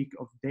technique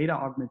of data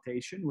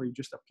augmentation, where you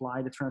just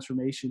apply the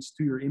transformations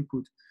to your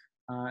input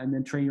and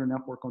then train your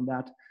network on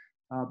that.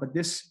 But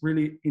this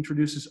really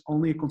introduces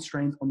only a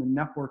constraint on the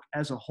network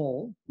as a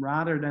whole,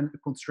 rather than a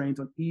constraint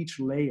on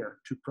each layer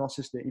to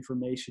process the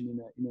information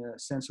in a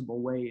sensible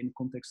way in the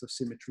context of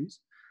symmetries.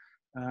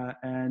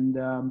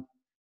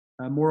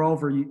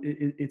 Moreover,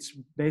 it's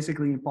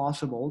basically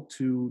impossible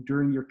to,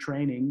 during your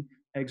training,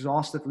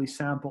 exhaustively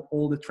sample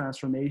all the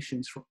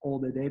transformations for all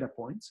the data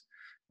points.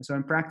 And so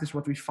in practice,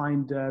 what we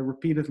find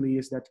repeatedly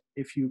is that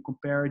if you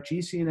compare a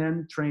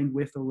GCNN trained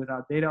with or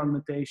without data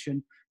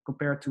augmentation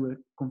compared to a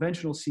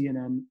conventional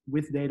CNN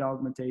with data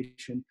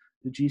augmentation,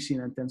 the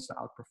GCNN tends to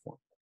outperform.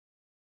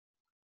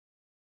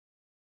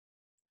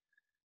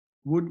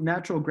 Would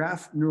natural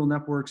graph neural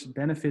networks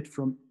benefit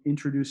from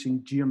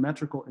introducing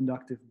geometrical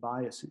inductive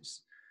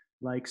biases,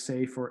 like,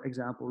 say, for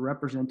example,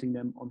 representing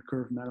them on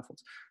curved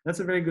manifolds?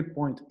 That's a very good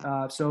point.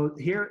 So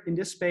here in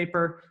this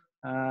paper,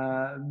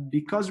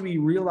 because we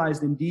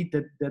realized indeed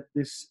that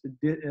this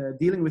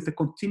dealing with the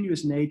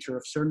continuous nature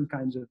of certain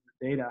kinds of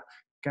data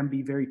can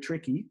be very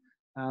tricky,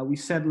 we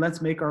said,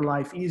 let's make our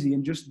life easy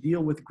and just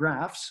deal with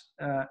graphs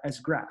as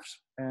graphs.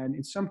 And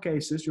in some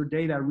cases, your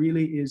data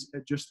really is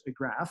just a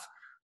graph.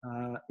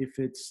 If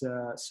it's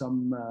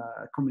some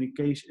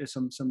communication,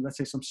 let's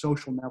say some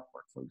social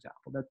network, for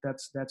example,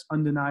 that's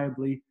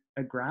undeniably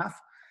a graph,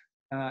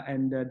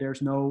 and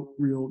there's no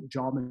real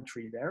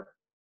geometry there.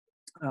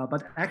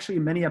 But actually,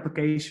 in many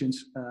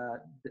applications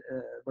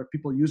where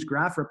people use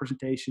graph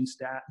representations,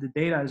 that the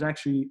data is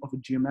actually of a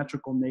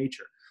geometrical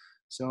nature.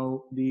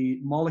 So the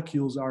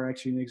molecules are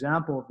actually an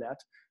example of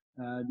that.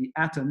 The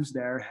atoms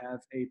there have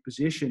a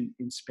position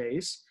in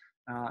space,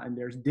 and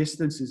there's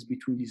distances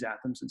between these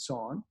atoms and so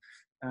on.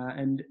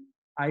 And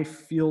I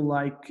feel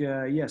like,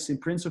 yes, in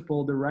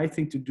principle, the right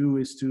thing to do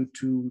is to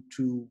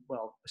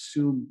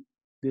assume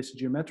this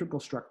geometrical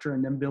structure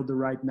and then build the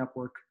right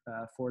network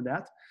for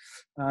that.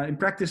 In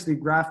practice, the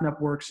graph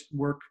networks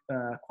work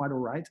quite all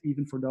right,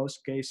 even for those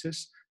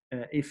cases,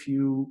 if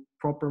you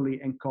properly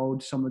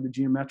encode some of the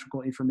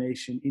geometrical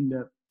information in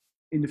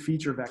the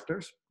feature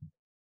vectors.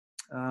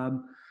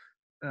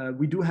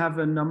 We do have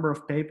a number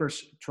of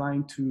papers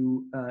trying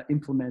to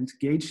implement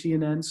gauge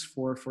CNNs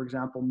for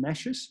example,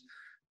 meshes.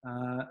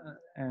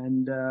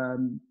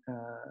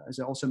 As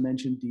I also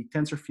mentioned, the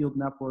tensor field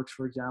networks,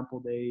 for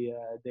example, they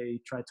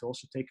try to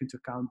also take into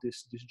account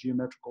this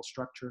geometrical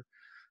structure.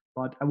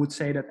 But I would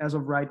say that as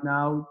of right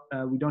now,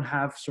 we don't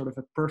have sort of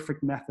a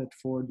perfect method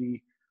for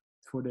the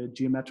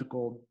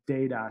geometrical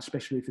data,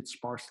 especially if it's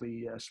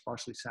sparsely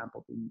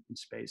sampled in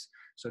space.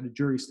 So the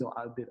jury's still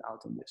a bit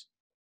out on this.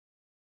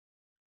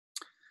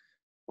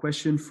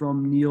 Question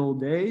from Neil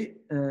Day.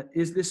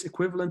 Is this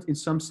equivalent in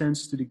some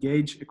sense to the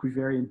gauge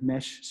equivariant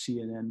mesh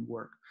CNN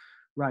work?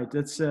 Right,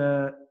 that's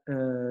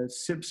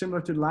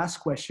similar to the last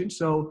question.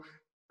 So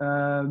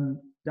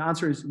the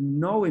answer is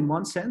no in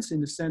one sense, in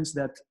the sense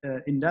that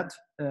in that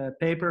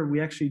paper, we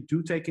actually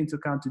do take into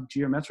account the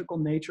geometrical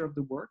nature of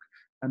the work.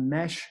 A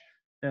mesh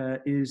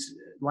is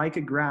like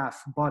a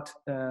graph, but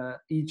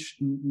each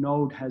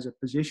node has a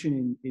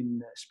position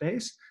in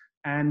space.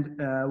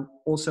 And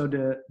also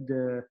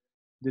the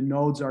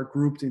nodes are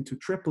grouped into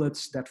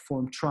triplets that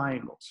form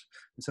triangles.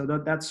 And so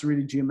that's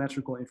really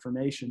geometrical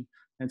information.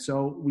 And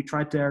so we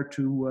tried there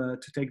to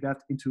take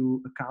that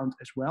into account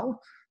as well.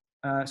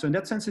 So in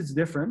that sense, it's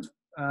different.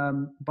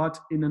 But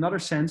in another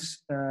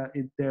sense,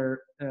 they're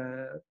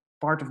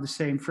part of the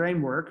same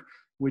framework,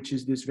 which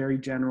is this very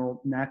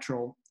general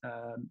natural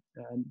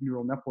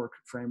neural network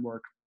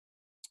framework,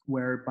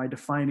 where by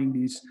defining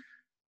these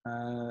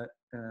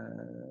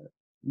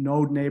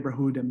node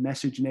neighborhood and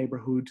message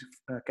neighborhood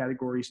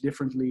categories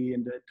differently,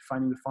 and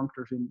defining the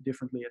functors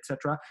differently,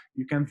 etc.,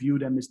 you can view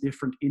them as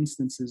different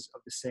instances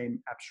of the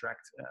same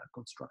abstract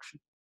construction.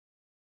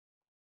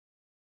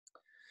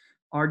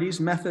 Are these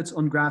methods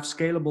on graphs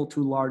scalable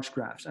to large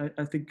graphs?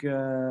 I think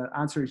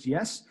answer is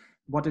yes.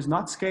 What is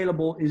not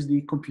scalable is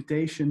the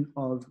computation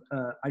of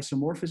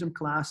isomorphism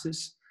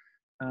classes.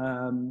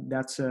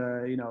 That's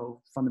a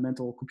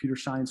fundamental computer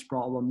science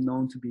problem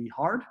known to be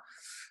hard.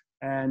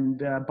 And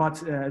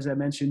but as I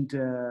mentioned,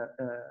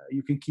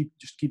 you can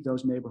just keep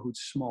those neighborhoods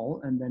small,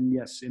 and then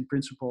yes, in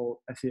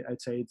principle,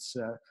 I'd say it's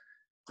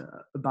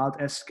about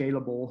as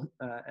scalable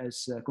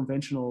as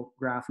conventional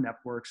graph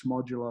networks,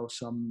 modulo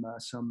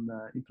some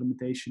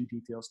implementation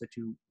details that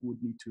you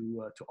would need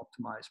to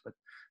optimize. But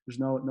there's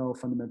no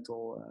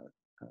fundamental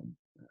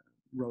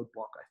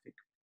roadblock, I think.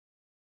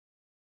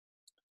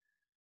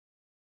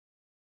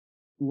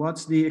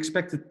 What's the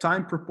expected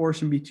time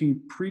proportion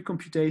between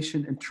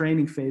pre-computation and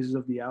training phases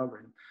of the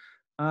algorithm?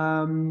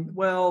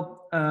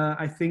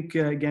 I think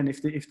again,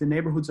 if the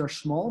neighborhoods are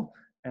small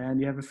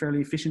and you have a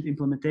fairly efficient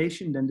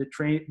implementation, then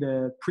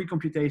the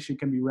pre-computation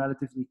can be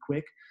relatively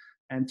quick,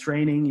 and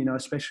training,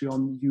 especially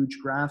on huge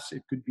graphs,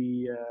 it could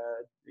be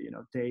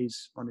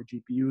days on a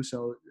GPU.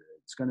 So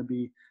it's going to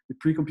be, the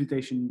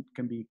pre-computation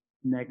can be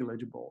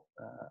negligible,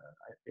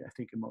 I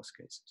think, in most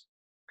cases.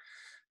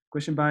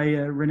 Question by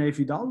René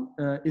Vidal.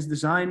 Is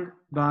design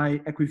by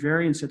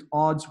equivariance at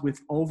odds with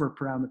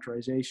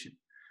over-parameterization?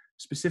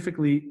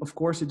 Specifically, of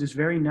course, it is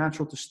very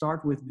natural to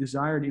start with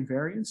desired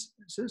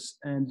invariances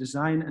and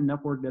design a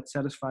network that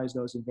satisfies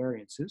those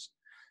invariances.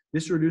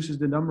 This reduces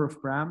the number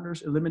of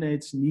parameters,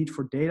 eliminates need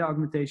for data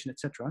augmentation,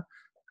 etc.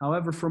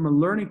 However, from a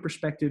learning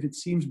perspective, it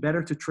seems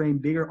better to train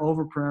bigger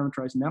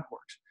over-parameterized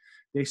networks.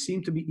 They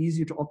seem to be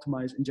easier to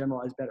optimize and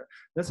generalize better.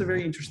 That's a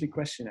very interesting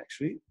question,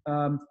 actually.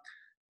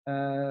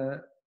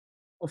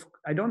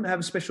 I don't have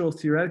a special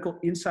theoretical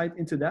insight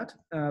into that,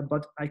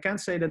 but I can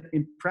say that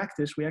in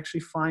practice, we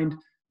actually find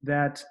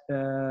that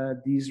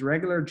these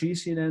regular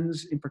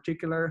GCNNs in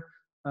particular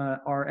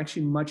are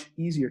actually much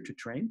easier to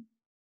train.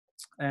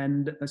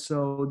 And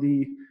so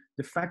the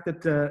fact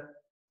that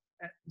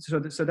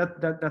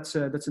that's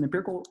an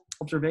empirical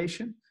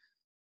observation.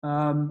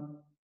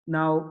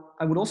 Now,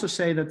 I would also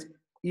say that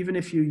even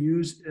if you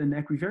use an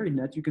equivariant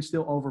net, you can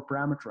still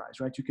over-parameterize,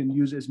 right? You can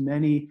use as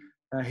many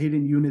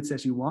hidden units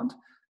as you want.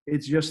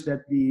 It's just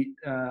that the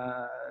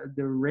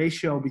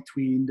ratio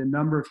between the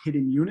number of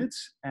hidden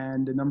units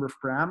and the number of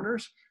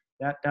parameters,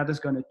 that is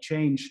going to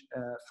change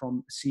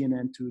from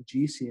CNN to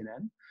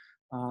GCNN.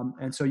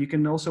 And so you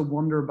can also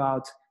wonder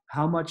about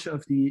how much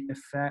of the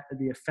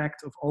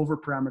effect of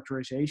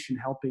over-parameterization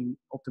helping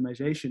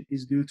optimization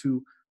is due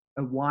to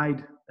a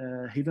wide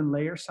hidden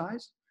layer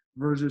size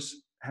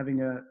versus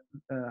having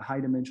a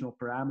high-dimensional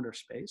parameter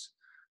space.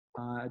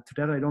 To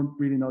that, I don't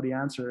really know the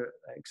answer,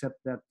 except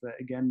that,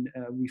 again,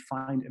 we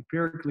find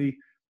empirically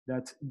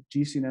that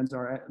GCNNs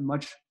are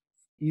much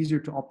easier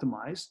to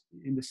optimize,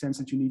 in the sense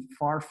that you need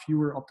far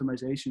fewer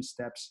optimization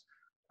steps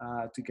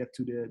to get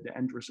to the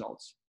end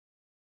results.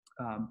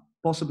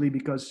 Possibly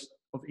because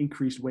of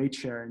increased weight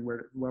sharing,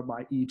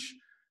 whereby each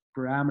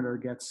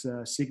parameter gets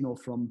a signal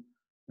from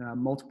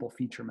multiple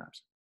feature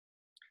maps.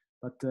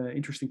 But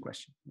interesting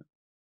question.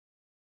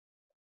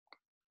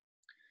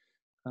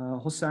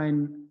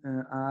 Hossein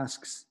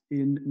asks,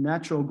 in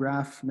natural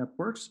graph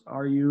networks,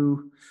 are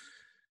you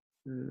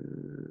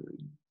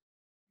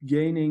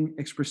gaining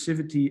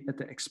expressivity at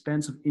the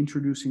expense of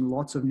introducing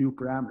lots of new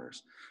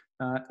parameters?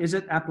 Is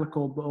it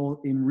applicable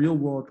in real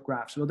world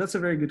graphs? Well, that's a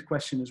very good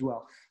question as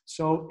well.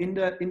 So in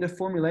the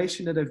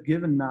formulation that I've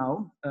given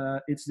now,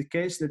 it's the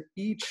case that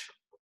each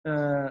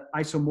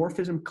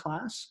isomorphism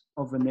class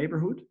of a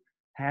neighborhood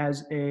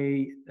has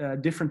a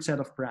different set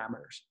of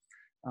parameters.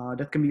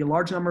 That can be a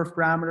large number of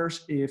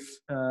parameters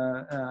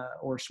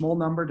or a small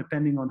number,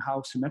 depending on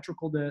how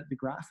symmetrical the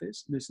graph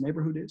is, this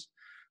neighborhood is.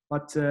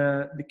 But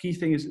the key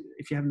thing is,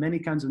 if you have many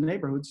kinds of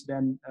neighborhoods,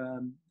 then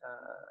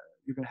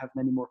you're going to have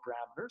many more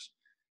parameters.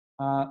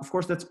 Of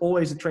course, that's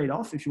always a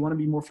trade-off. If you want to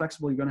be more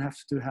flexible, you're going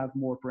to have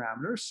more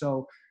parameters.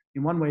 So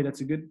in one way,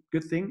 that's a good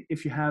thing.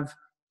 If you have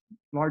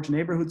large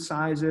neighborhood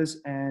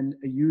sizes and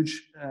a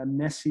huge,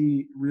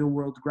 messy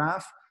real-world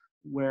graph,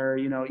 where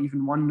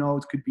even one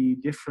node could be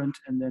different,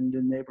 and then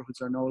the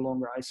neighborhoods are no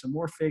longer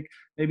isomorphic,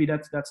 maybe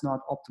that's not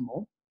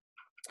optimal.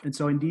 And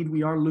so indeed,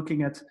 we are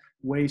looking at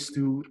ways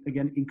to,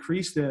 again,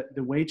 increase the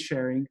weight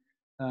sharing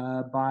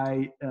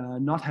by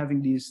not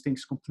having these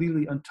things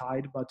completely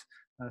untied, but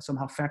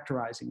somehow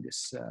factorizing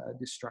this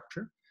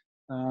structure.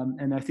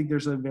 And I think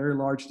there's a very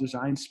large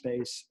design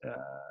space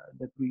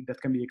that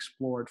can be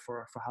explored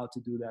for how to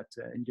do that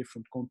in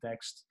different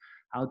contexts,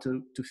 how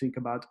to think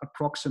about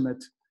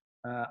approximate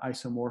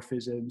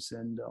isomorphisms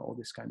and all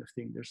this kind of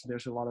thing.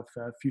 There's a lot of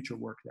future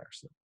work there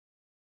still.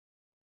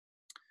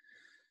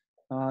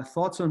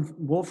 Thoughts on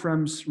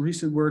Wolfram's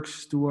recent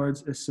works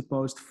towards a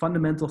supposed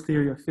fundamental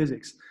theory of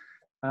physics?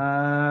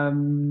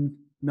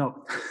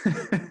 No.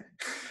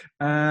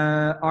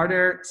 Are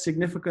there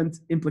significant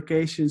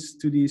implications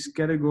to these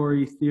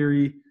category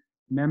theory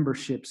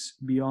memberships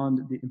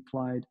beyond the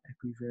implied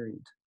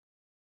equivariant?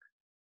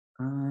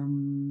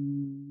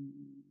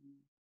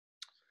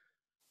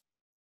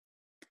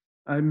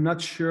 I'm not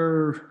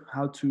sure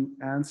how to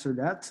answer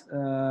that.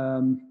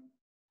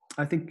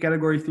 I think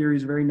category theory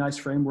is a very nice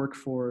framework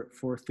for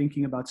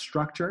thinking about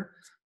structure.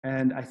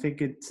 And I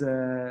think it's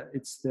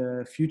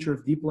the future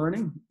of deep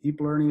learning. Deep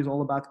learning is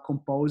all about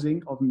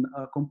composition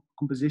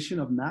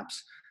of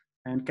maps.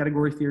 And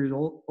category theory is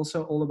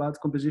also all about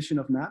composition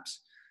of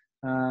maps.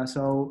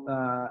 So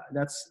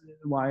that's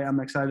why I'm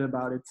excited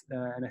about it.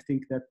 And I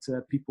think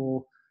that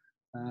people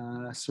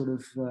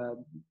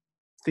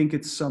think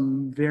it's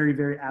some very,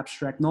 very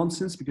abstract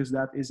nonsense, because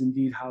that is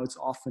indeed how it's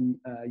often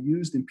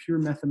used in pure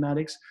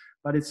mathematics.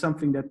 But it's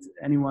something that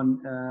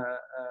anyone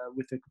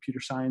with a computer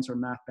science or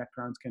math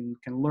background can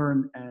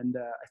learn, and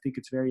I think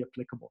it's very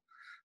applicable.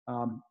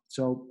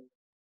 So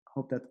I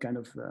hope that kind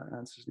of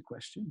answers the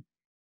question.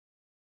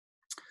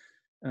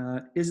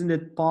 Isn't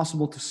it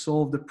possible to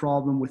solve the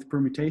problem with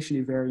permutation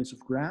invariance of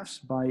graphs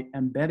by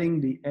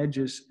embedding the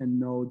edges and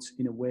nodes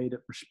in a way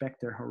that respect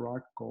their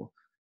hierarchical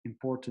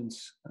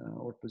importance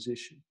or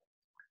position?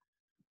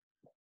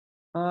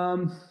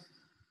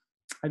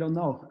 I don't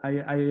know.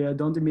 I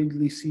don't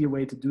immediately see a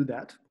way to do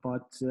that,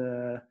 but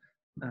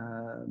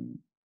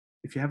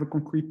if you have a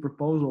concrete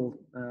proposal,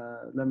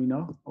 let me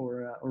know,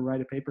 or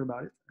write a paper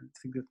about it. I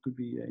think that could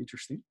be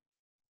interesting.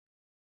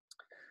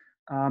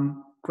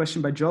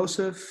 Question by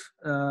Joseph: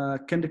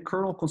 can the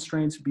kernel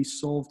constraints be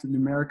solved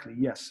numerically?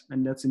 Yes,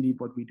 and that's indeed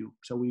what we do.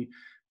 So we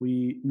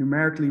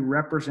numerically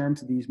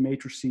represent these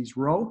matrices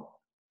rho,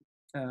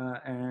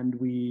 and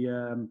we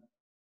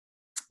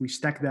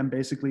stack them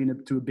basically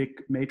into a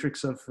big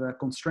matrix of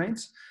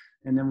constraints,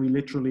 and then we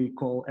literally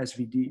call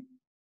SVD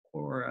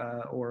or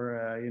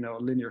a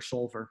linear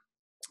solver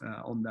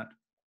on that.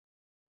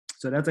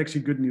 So that's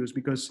actually good news,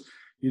 because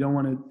you don't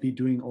want to be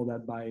doing all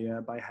that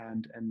by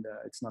hand, and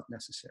it's not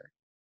necessary.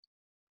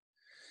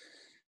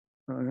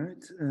 All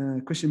right.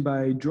 Question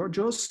by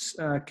Georgios: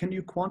 can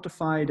you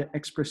quantify the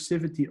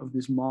expressivity of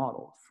this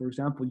model? For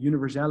example,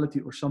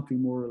 universality or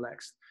something more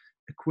relaxed,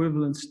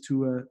 equivalence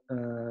to a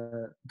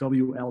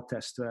WL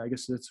test. I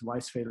guess that's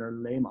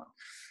Weisfehler-Lehmann.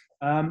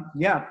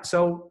 Yeah,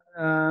 so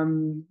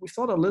we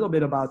thought a little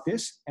bit about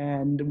this,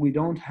 and we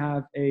don't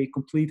have a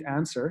complete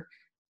answer.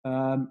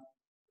 Our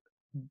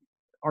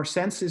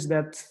sense is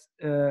that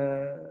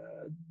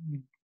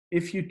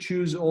if you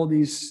choose all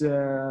these,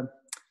 well,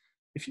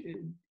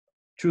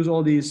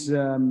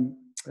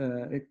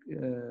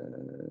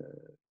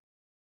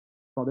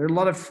 there are a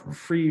lot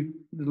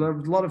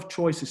of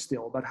choices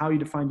still about how you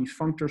define these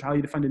functors, how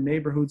you define the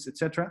neighborhoods,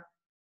 etc.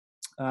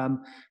 I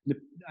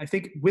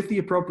think with the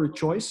appropriate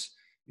choice,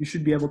 you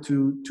should be able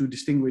to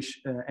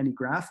distinguish any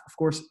graph. Of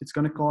course, it's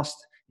going to cost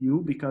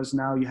you, because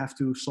now you have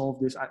to solve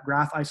this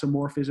graph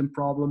isomorphism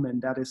problem, and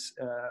that is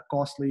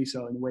costly.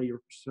 So in a way,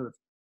 you're sort of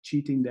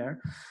cheating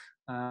there.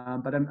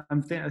 But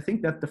I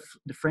think that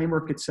the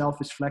framework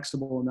itself is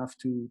flexible enough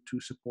to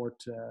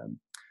support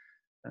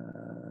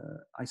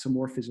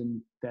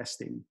isomorphism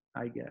testing,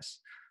 I guess.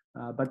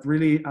 But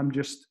really, I'm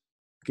just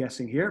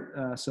guessing here.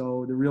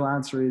 So the real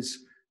answer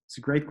is, it's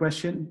a great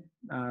question.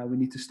 We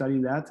need to study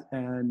that,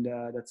 and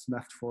that's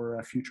left for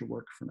future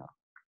work for now.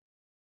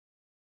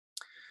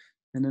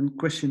 And then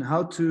question: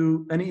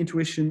 any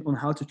intuition on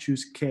how to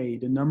choose K,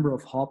 the number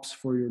of hops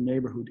for your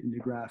neighborhood in the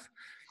graph?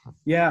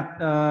 Yeah,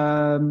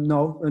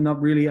 no,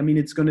 not really. I mean,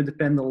 it's going to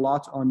depend a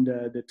lot on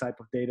the type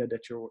of data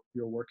that you're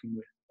working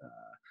with,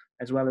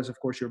 as well as, of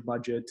course, your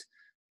budget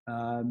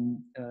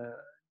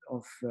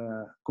of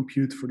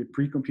compute for the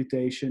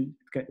pre-computation.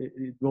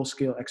 It will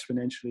scale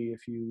exponentially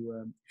if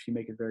you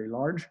make it very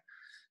large,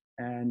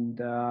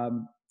 and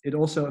it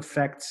also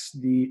affects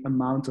the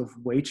amount of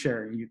weight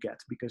sharing you get,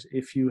 because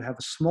if you have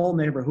a small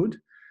neighborhood,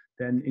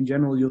 then in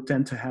general you'll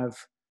tend to have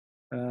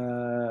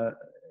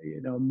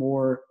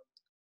more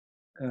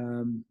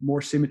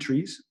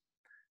symmetries,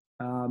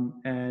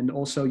 and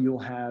also you'll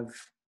have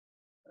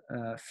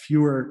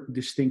fewer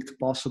distinct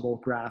possible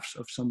graphs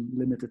of some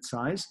limited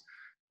size.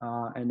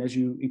 And as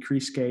you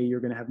increase K, you're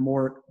going to have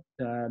more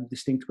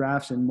distinct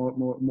graphs, and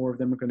more of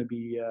them are going to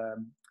be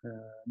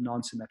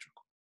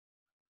non-symmetrical.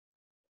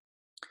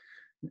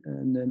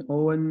 And then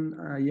Owen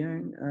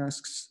Yang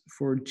asks,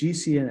 for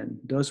GCNN,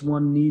 does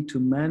one need to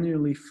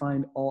manually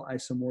find all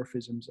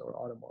isomorphisms or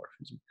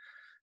automorphism?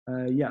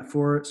 Yeah,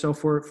 for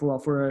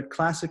a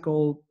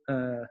classical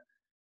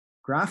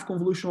graph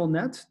convolutional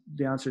net,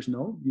 the answer is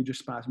no. You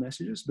just pass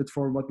messages. But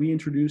for what we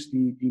introduced,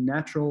 the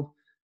natural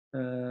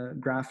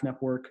graph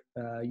network,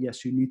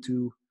 yes, you need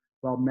to,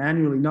 well,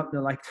 manually, not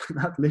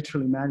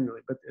literally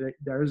manually, but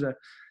there's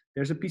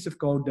a piece of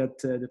code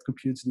that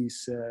computes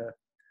these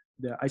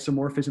the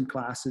isomorphism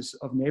classes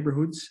of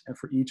neighborhoods, and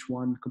for each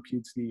one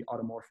computes the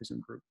automorphism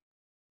group.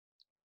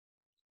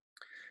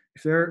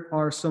 If there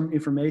are some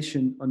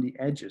information on the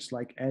edges,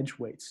 like edge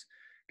weights,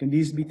 can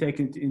these be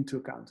taken into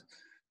account?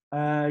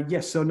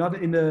 Yes, so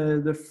not in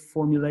the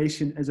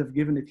formulation as I've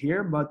given it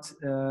here, but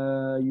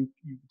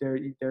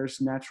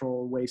there's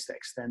natural ways to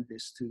extend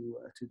this to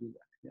do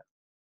that.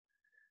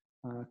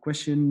 Yeah.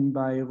 Question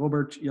by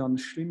Robert Jan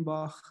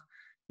Schlimbach.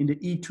 In the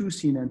E2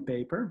 CNN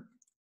paper,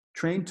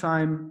 train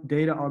time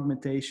data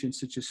augmentation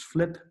such as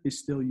FLIP is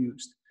still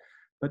used.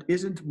 But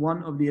isn't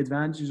one of the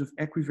advantages of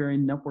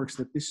equivariant networks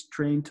that this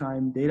train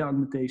time data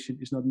augmentation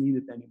is not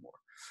needed anymore?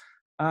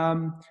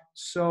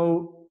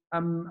 So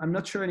I'm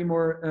not sure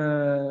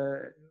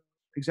anymore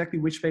exactly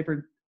which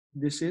paper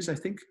this is. I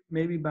think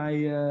maybe by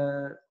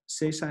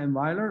Sesa and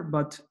Weiler,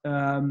 but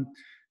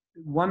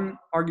one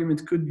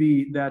argument could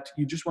be that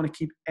you just want to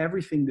keep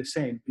everything the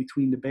same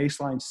between the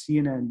baseline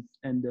CNN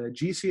and the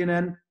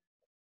GCNN,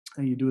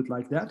 and you do it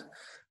like that.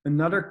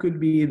 Another could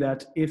be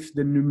that if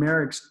the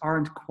numerics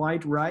aren't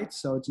quite right,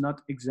 so it's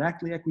not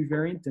exactly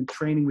equivariant, then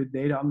training with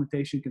data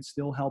augmentation can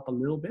still help a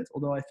little bit.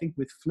 Although I think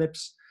with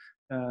flips,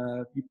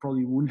 you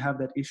probably wouldn't have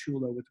that issue,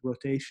 although with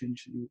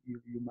rotations,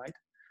 you might.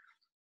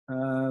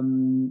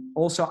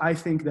 Also, I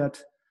think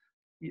that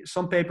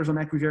some papers on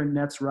equivariant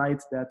nets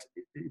write that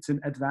it's an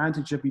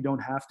advantage that we don't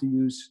have to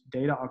use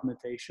data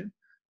augmentation,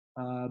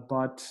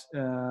 but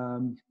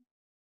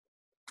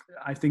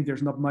I think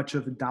there's not much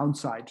of a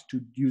downside to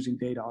using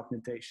data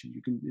augmentation.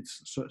 You can,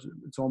 it's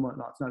almost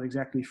not, it's not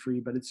exactly free,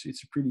 but it's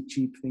a pretty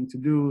cheap thing to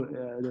do.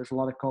 There's a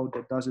lot of code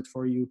that does it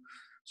for you,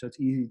 so it's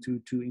easy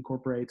to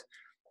incorporate.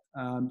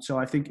 So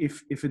I think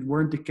if it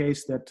weren't the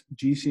case that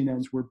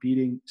GCNNs were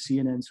beating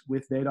CNNs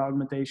with data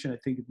augmentation, I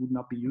think it would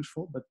not be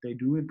useful, but they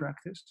do in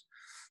practice.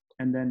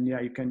 And then, yeah,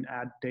 you can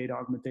add data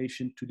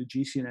augmentation to the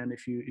GCNN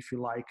if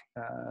you like.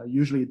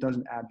 Usually it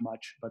doesn't add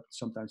much, but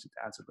sometimes it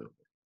adds a little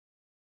bit.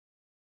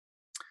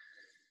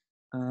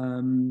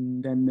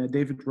 Then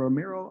David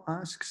Romero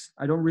asks,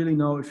 I don't really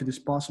know if it is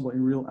possible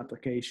in real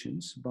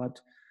applications,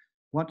 but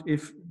what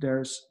if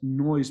there's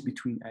noise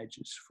between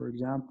edges? For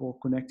example,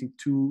 connecting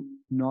two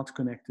not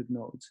connected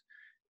nodes.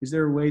 Is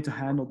there a way to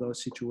handle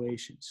those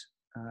situations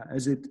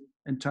as it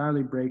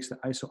entirely breaks the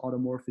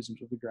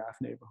isoautomorphisms of the graph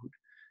neighborhood,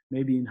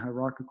 maybe in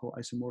hierarchical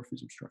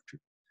isomorphism structure?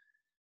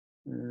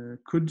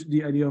 Could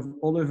the idea of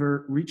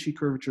Oliver-Ricci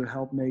curvature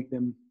help make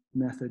them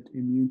method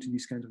immune to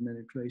these kinds of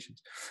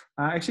manipulations?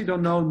 I actually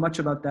don't know much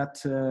about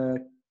that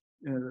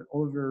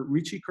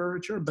Oliver-Ricci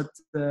curvature, but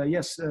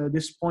yes,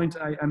 this point,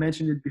 I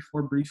mentioned it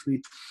before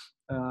briefly.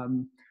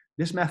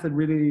 This method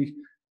really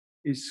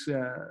is,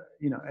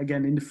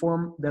 again, in the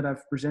form that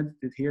I've presented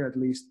it here, at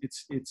least,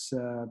 it's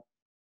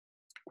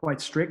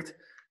quite strict.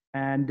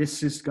 And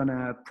this is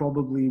gonna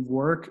probably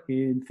work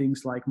in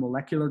things like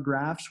molecular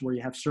graphs, where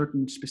you have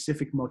certain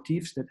specific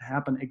motifs that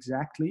happen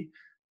exactly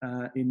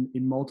in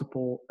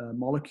multiple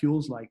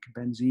molecules, like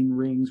benzene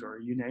rings, or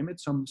you name it,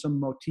 some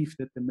motif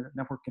that the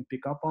network can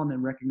pick up on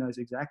and recognize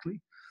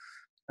exactly.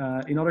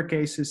 In other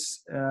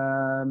cases,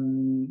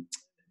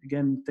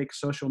 again, take a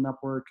social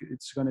network,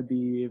 it's going to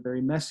be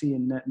very messy,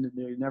 and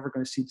they're never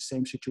going to see the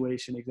same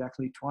situation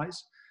exactly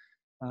twice.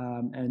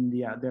 And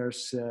yeah,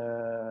 there's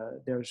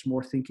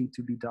more thinking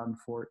to be done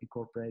for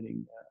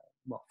incorporating,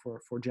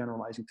 for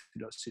generalizing to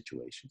those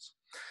situations.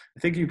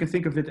 I think you can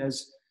think of it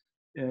as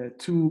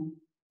two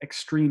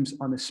extremes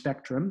on a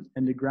spectrum,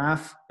 and the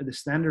graph, the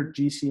standard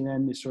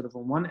GCNN is sort of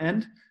on one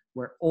end,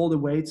 where all the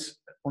weights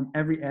on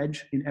every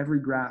edge in every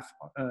graph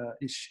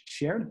is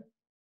shared.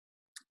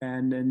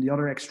 And then the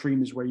other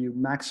extreme is where you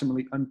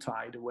maximally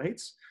untie the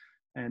weights.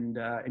 And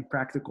in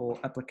practical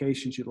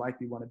applications, you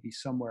likely want to be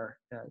somewhere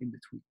in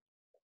between.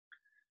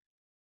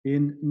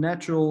 In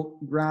natural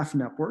graph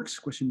networks,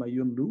 question by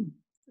Yun Lu,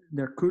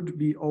 there could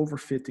be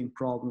overfitting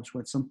problems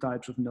when some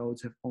types of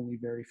nodes have only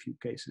very few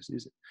cases,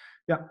 is it?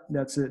 Yeah,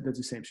 that's the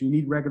same. So you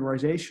need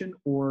regularization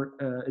or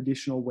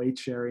additional weight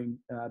sharing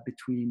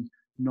between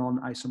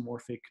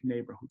non-isomorphic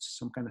neighborhoods,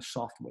 some kind of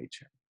soft weight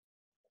sharing.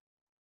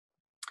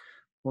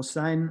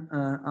 Hossein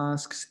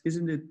asks,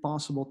 isn't it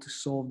possible to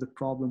solve the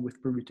problem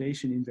with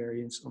permutation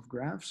invariance of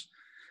graphs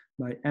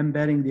by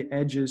embedding the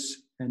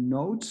edges and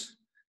nodes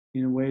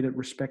in a way that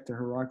respect the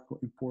hierarchical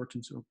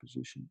importance or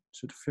position?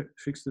 So to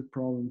fix the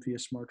problem via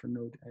smarter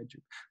node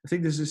edging. I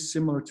think this is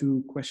similar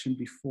to question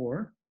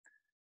before.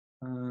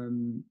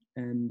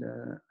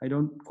 I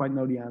don't quite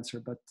know the answer,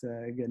 but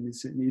again,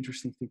 it's an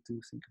interesting thing to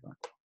think about.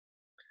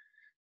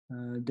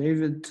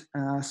 David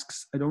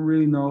asks, I don't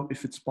really know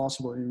if it's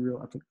possible in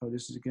real application. Oh,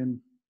 this is again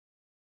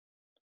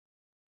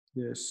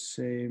the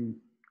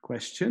same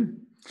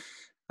question.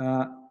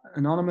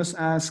 Anonymous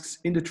asks,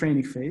 in the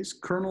training phase,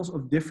 kernels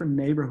of different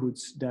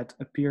neighborhoods that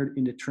appeared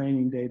in the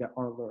training data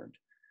are learned.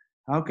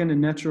 How can a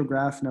natural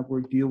graph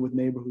network deal with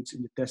neighborhoods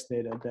in the test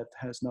data that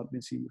has not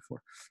been seen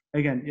before?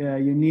 Again,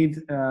 you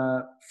need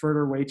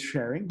further weight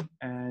sharing,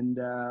 and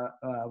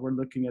we're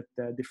looking at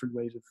different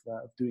ways of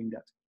doing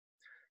that.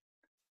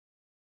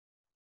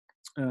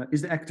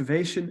 Is the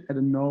activation at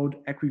a node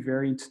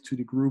equivariant to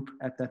the group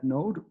at that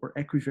node, or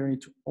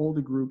equivariant to all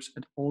the groups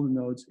at all the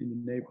nodes in the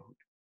neighborhood?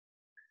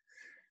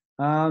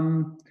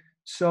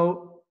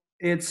 So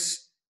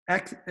it's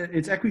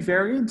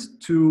equivariant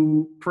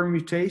to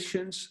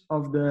permutations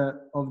of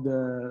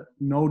the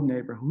node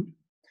neighborhood,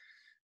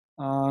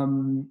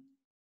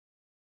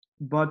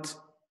 but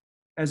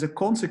as a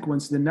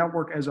consequence, the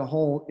network as a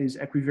whole is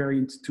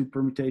equivariant to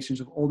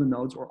permutations of all the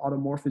nodes or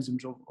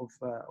automorphisms of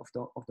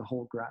the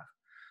whole graph.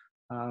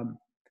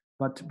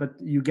 But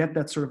you get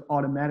that sort of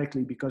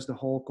automatically because the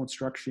whole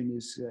construction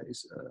is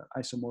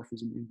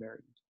isomorphism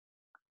invariant.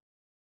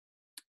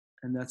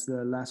 And that's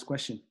the last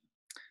question.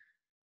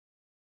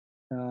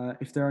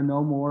 If there are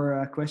no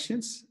more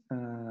questions,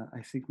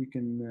 I think we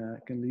can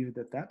leave it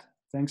at that.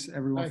 Thanks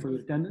everyone for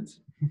your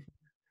attendance.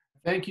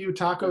 Thank you,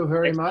 Taco,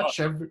 very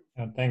much.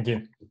 Thank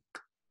you.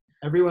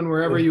 Everyone,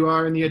 wherever you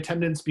are in the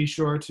attendance, be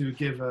sure to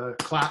give a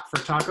clap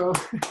for Taco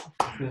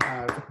in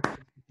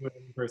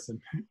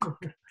person.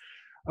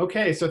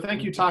 Okay, so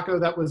thank you, Taco.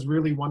 That was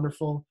really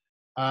wonderful.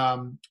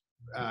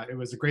 It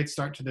was a great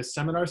start to this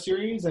seminar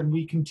series, and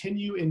we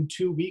continue in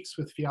 2 weeks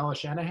with Fiala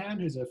Shanahan,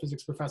 who's a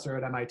physics professor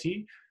at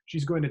MIT.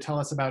 She's going to tell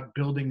us about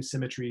building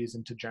symmetries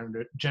into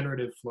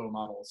generative flow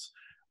models,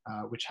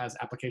 which has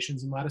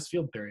applications in lattice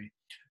field theory.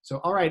 So,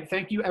 all right,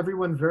 thank you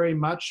everyone very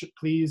much.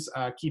 Please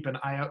keep an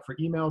eye out for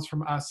emails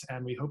from us,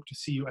 and we hope to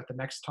see you at the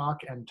next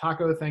talk. And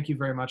Taco, thank you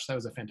very much. That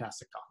was a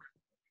fantastic talk.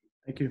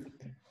 Thank you.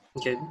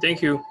 Okay,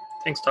 thank you.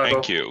 Thanks, Taco.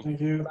 Thank you.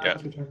 Thank you. Yeah.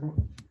 Thank you,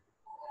 Taco.